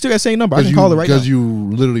 She still got the same number. I can call her right now. Because you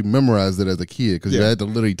literally memorized it as a kid because you Yeah. had to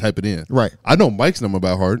literally type it in. Right. I know Mike's number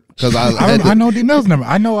by heart because I know D-Mill's number.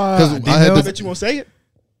 I know 'Cause I had I to- bet you won't say it.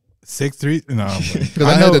 6'3". No, Because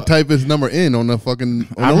I had to type his number in on the fucking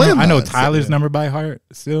on I the know, I know landline. Tyler's number by heart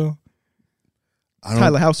still. I don't,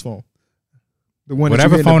 Tyler house phone. The one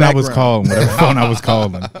Whatever that you hear in phone the I was background. calling, whatever phone I was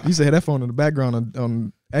calling. You used to have that phone in the background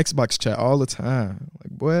on Xbox chat all the time.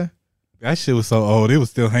 Like, boy, That shit was so old. It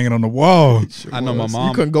was still hanging on the wall. it sure I know my was. mom-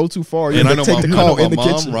 You couldn't go too far. You And I had know to take my, the I know call my in the mom,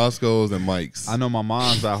 kitchen. Roscoe's, and Mike's. I know my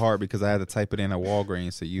mom's by heart because I had to type it in at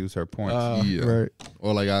Walgreens to use her points. Yeah. Right.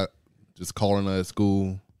 Or like I just calling her at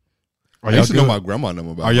school. Are I y'all used to know good? my grandma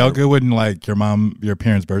number by Are y'all heart. good with like your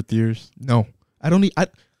parents' birth years? No, I don't need.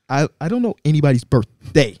 I don't know anybody's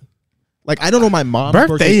birthday. Like, I don't know my mom's birthday.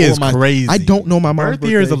 Birthday is or crazy. I don't know my mom's Birth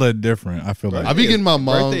year is a birthday. little different. I feel like. I be getting my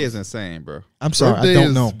mom's Birthday is insane, bro. I'm sorry, birthday I don't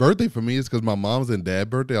is- know. Birthday for me is because my mom's and dad's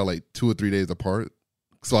birthday are like 2 or 3 days apart.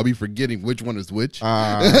 So I be forgetting which one is which.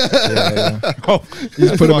 Yeah. Oh, You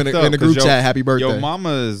just put them in Fucked a, up, in a 'cause group yo- chat. Happy birthday. Your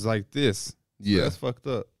mama is like this. So Yeah. that's fucked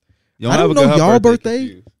up. I don't know y'all birthday.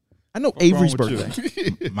 confused. I know What's wrong Avery's with you?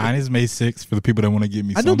 birthday. mine is May 6th for the people that want to give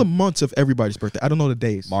me. I know the something. months of everybody's birthday. I don't know the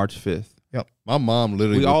days. March 5th. My mom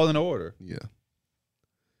literally. We all in order. yeah.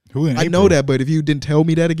 Who in I April? know that, but if you didn't tell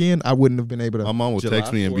me that again, I wouldn't have been able to. My mom would July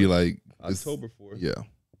text me and be 4th. like, it's- October 4th, Yeah.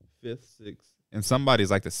 5th, 6th. And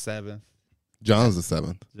somebody's like the 7th. John's the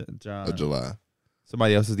 7th John. of July.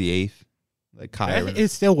 Somebody else is the 8th. Like Kyron. That-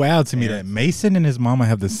 It's still wild to me that Parents. Mason and his mama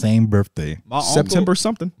have the same birthday. My uncle- September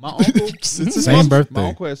something. My uncle. It's the Same birthday. My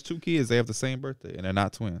uncle has 2 kids. They have the same birthday, and they're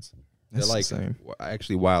not twins. That's They're like insane.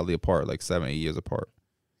 actually wildly apart, like 7, 8 years apart.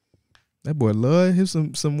 That boy love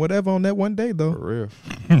him some whatever on that one day though. For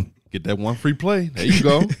real. Get that one free play. There you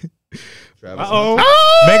go. Travis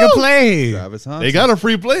Make a play. Travis Hunt. They got a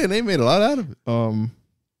free play and they made a lot out of it.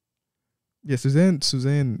 Yeah, Suzanne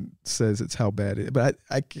says it's how bad it is. But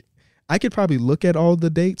I could probably look at all the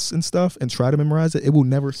dates and stuff and try to memorize it. It will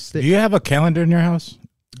never stick. Do you have a calendar in your house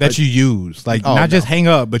that you use? Like Oh, not just no. hang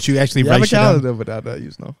up, but you actually You have write a shit down? calendar, but I don't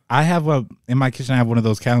use no. I have in my kitchen. I have one of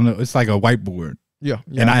those calendars. It's like a whiteboard. Yeah,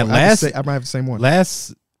 And I might have the same one.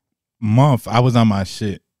 Last month I was on my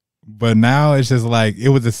shit, but now it's just like it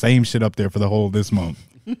was the same shit up there for the whole this month.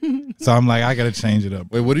 So I'm like, I gotta change it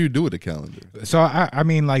up. Wait, what do you do with the calendar? So I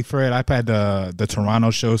mean, like for it, I had the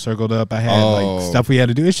Toronto show circled up. I had Oh. like stuff we had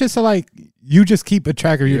to do. It's just so like you just keep a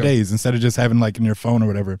track of your Yeah. days instead of just having like in your phone or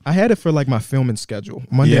whatever. I had it for like my filming schedule.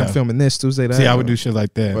 Monday Yeah. I'm filming this, Tuesday that. See, I would do shit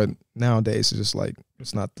like that. But nowadays it's just like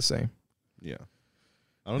it's not the same. Yeah.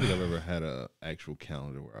 I don't think I've ever had a actual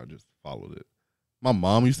calendar where I just followed it. My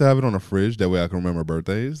mom used to have it on the fridge. That way I can remember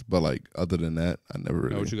birthdays. But like other than that, I never You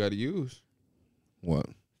really. know what you got to use? What?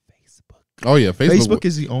 Oh yeah, Facebook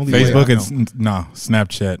is the only way. Facebook I and know.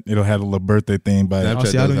 Snapchat. It'll have a little birthday thing, but Snapchat Oh,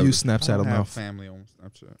 see, I does don't have use it. Snapchat I don't have enough. family on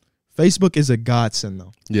Snapchat. Facebook is a godsend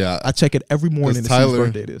though. Yeah. I check it every morning to see whose Tyler-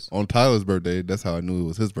 birthday it is. On Tyler's birthday, that's how I knew it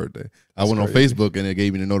was his birthday. I That's went on crazy. Facebook and it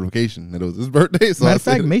gave me the notification that it was his birthday. So Matter I of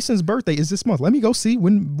fact, said- Mason's birthday is this month. Let me go see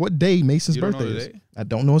what day Mason's You don't know birthday the is. day? I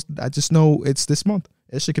don't know. I just know it's this month.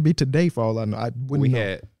 That shit could be today for all I know. I wouldn't We know.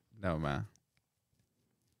 had no man.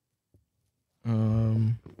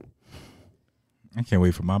 I can't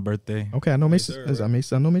wait for my birthday. Okay, I know Mason's.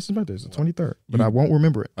 23rd, I know Mason's birthday is the 23rd, but I won't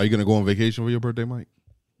remember it. Are you gonna go on vacation for your birthday, Mike?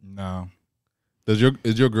 No. Is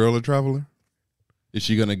your girl a traveler? Is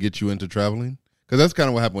she gonna get you into traveling? Because that's kind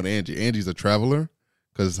of what happened with Angie. Angie's a traveler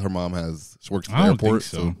because her mom she works at the I don't airport.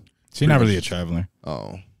 think so. She's not really a traveler.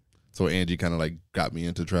 So Angie kind of like got me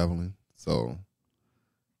into traveling. So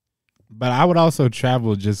But I would also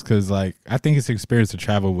travel just because, like, I think it's an experience to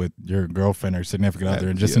travel with your girlfriend or significant other,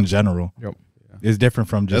 and just in general. Yep. It's different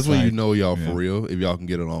from just that's when like, you know y'all yeah. for real if y'all can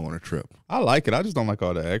get along on a trip. I like it. I just don't like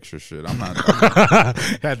all the extra shit. I'm not.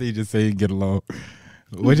 After you just say you get along.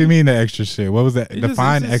 What do you mean the extra shit? What was that? It's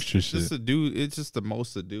Define just- extra Just shit. to do. It's just the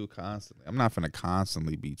most to do constantly. I'm not gonna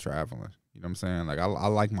constantly be traveling. You know what I'm saying? Like I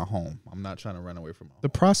like my home. I'm not trying to run away from my home. The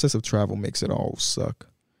process of travel makes it all suck.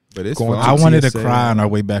 But it's going fun. I wanted to TSA. cry on our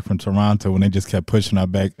way back from Toronto when they just kept pushing our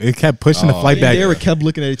back. It kept pushing the flight Me back. and Derek kept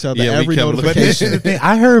looking at each other Yeah, we every kept looking. notification.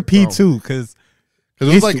 I heard P too because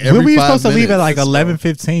Because it was like every we were 5 supposed to leave at like minutes.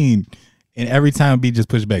 11:15, and every time we just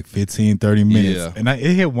pushed back 15, 30 minutes. Yeah. And it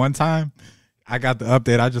hit one time. I got the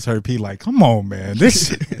update. I just heard P like, "Come on, man, this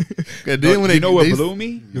shit." And then when you they know what they- blew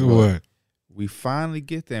me? What? We finally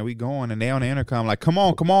get there. We going and they on the intercom like, come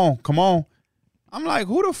on, come on, come on. I'm like,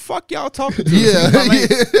 who the fuck y'all talking to? Yeah, I'm like,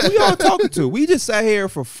 yeah. who y'all talking to? We just sat here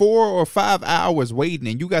for 4 or 5 hours waiting,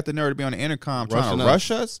 and you got the nerve to be on the intercom trying Rushing to us.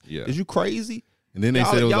 rush us? Yeah. Is you crazy? And then they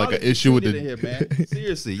Y'all- said it was y'all like an get issue with treated the. in here, man.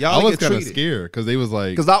 Seriously, I y'all was get kind of treated. scared because they was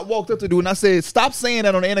like, Because I walked up to dude and I said, stop saying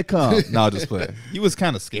that on the intercom. No, just play. You was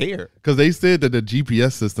kind of scared. because they said that the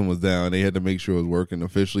GPS system was down. They had to make sure it was working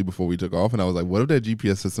officially before we took off. And I was like, what if that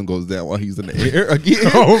GPS system goes down while he's in the air again?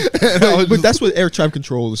 And I was But just- that's what air traffic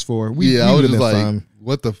control is for. We, yeah, I was would've just been like, fine.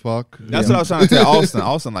 what the fuck? That's what I was trying to tell Austin.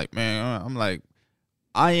 Austin, like, man, I'm like,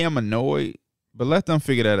 I am annoyed, but let them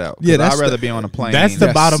figure that out. 'Cause Yeah, that's I'd rather the- be on a plane. That's the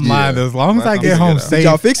Yes, bottom line. yeah. As long as Let I them get figure home it out. Did safe,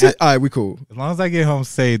 y'all fix it? All right, we cool. As long as I get home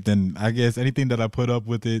safe, then I guess anything that I put up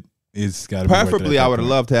with it is got to be worth it Preferably, at I that would have point.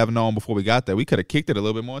 loved to have known before we got there. We could have kicked it a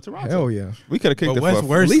little bit more in Toronto. Hell yeah. We could have kicked But it what's for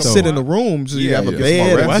worse, At least though- sit in the rooms. You Yeah, have a yeah. bed. Get some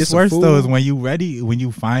and rest. get What's some worse though is food. when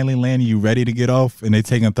you finally land and you ready to get off, and they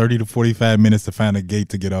taking 30 to 45 minutes to find a gate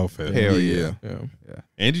to get off at. Hell yeah. Yeah.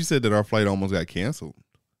 Angie said that our flight almost got canceled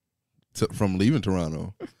from leaving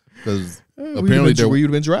Toronto because apparently Where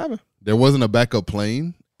you'd been driving. there wasn't a backup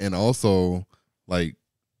plane, and also like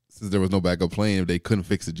since there was no backup plane, if they couldn't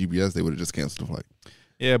fix the GPS, they would have just canceled the flight.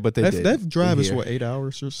 Yeah, but they That, did. that drive is Yeah. what, 8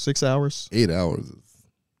 hours or 6 hours? 8 hours.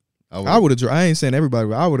 I would have. I ain't saying everybody,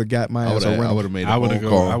 but I would have got my ass a I rental. would have made. I would phone have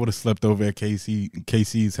call. I would have slept over at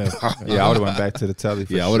KC's house. Yeah, I would have went back to the telly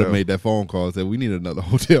for Yeah, I would have sure. made that phone call and said we need another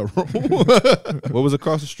hotel room. What was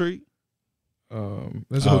across the street?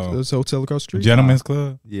 There's a hotel across the street. Gentlemen's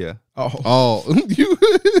Club. Yeah. Oh, Oh, you.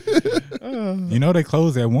 You know they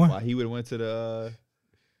closed at 1. Why he would have went to the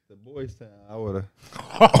boys' town, I would have.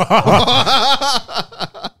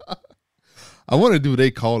 I want to do.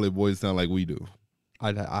 They call it Boys Town like we do.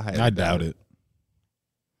 I doubt it.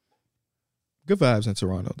 good vibes in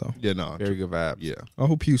Toronto though. Yeah, no. Very good vibes. Yeah. I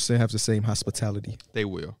hope Houston have the same hospitality. They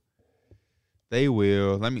will. They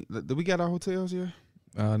will. Do we got our hotels here?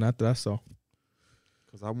 Not that I saw.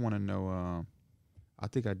 Because I want to know. I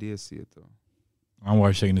think I did see it though. I'm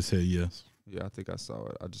already shaking his head. Yes. Yeah, I think I saw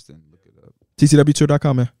it. I just didn't look it up.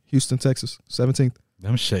 TCWtour.com, man. Houston, Texas, 17th.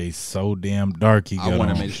 Them shades so damn dark. He I got want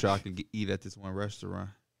to on. make sure I can eat at this one restaurant.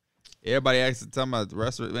 Everybody asks talking about the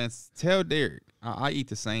restaurant. Man, tell Derek I eat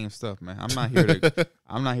the same stuff, man. I'm not here to.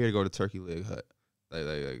 I'm not here to go to Turkey Leg Hut. Like,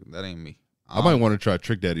 that ain't me. I might want to try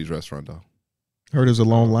Trick Daddy's restaurant though. Heard there's a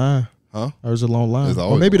long line. Huh? There's a long line. There's Or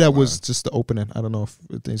always maybe a that long was line. just the opening. I don't know if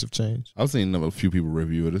things have changed. I've seen a few people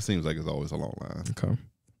review it. It seems like it's always a long line. Okay.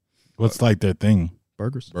 What's like their thing?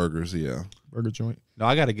 Burgers. Burgers, yeah. Burger joint. No,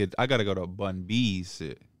 I gotta go to Bun B's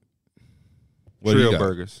shit. What do you Trail got?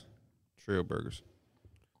 Burgers. Trail Burgers.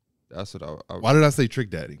 That's what I Why did I say Trick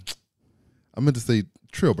Daddy? I meant to say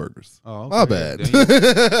Trill Burgers. Oh, My okay. bad.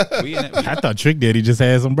 Then we in that, I thought Trick Daddy just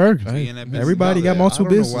had some burgers. we in that business. Everybody got I multiple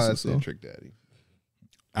don't know why I businesses. said So. Trick Daddy.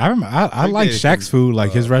 I remember. I Trick like Daddy Shaq's from, food.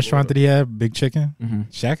 Like his restaurant that he had, Big Chicken. Mm-hmm.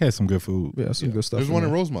 Shaq had some good food. Yeah, some Yeah. good stuff. There's in one in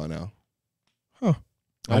there. Rosemont now. Huh.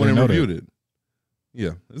 I I went didn't and know that. reviewed it.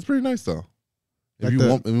 Yeah, it's pretty nice though. Like If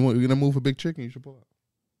the- you're gonna move a big chicken, you should pull up.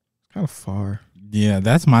 Kind of far. Yeah,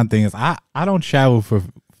 that's my thing. Is I don't travel for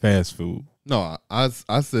fast food. No, I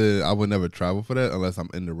said I would never travel for that unless I'm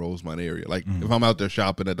in the Rosemont area. Like Mhm. if I'm out there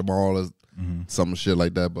shopping at the mall or Mhm. some shit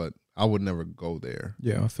like that, but I would never go there.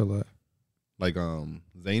 Yeah, I feel that. Like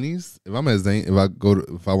Zany's. If I'm at Zane,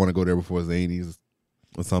 if I want to go there before Zany's,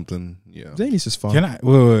 or something. Yeah. Zany's is fun. Can I?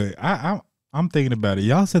 Wait. I'm thinking about it.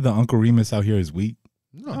 Y'all said the Uncle Remus out here is weak.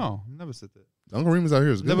 No, never said that. Uncle Remus out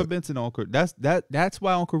here is good. Never been to no Uncle. That's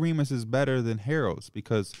why Uncle Remus is better than Harold's,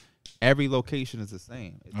 because every location is the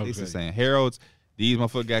same. It tastes the Okay. same. Harold's, these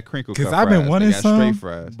motherfuckers got crinkle cut Because fries. I've been They wanting got straight some,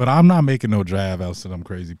 fries. but I'm not making no drive out to them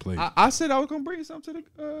crazy places. I said I was gonna bring some to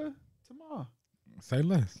the tomorrow. Say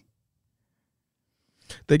less.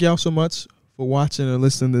 Thank y'all so much for watching and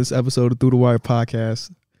listening to this episode of Through the Wire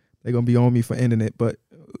podcast. They're gonna be on me for ending it, but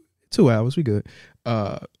 2 hours, we good.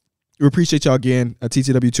 We appreciate y'all again.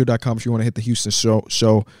 TTW2.com if you want to hit the Houston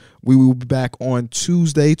show. We will be back on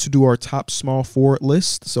Tuesday to do our top small forward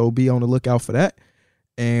list, so be on the lookout for that.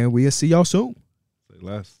 And we'll see y'all soon. Say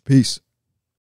less. Peace.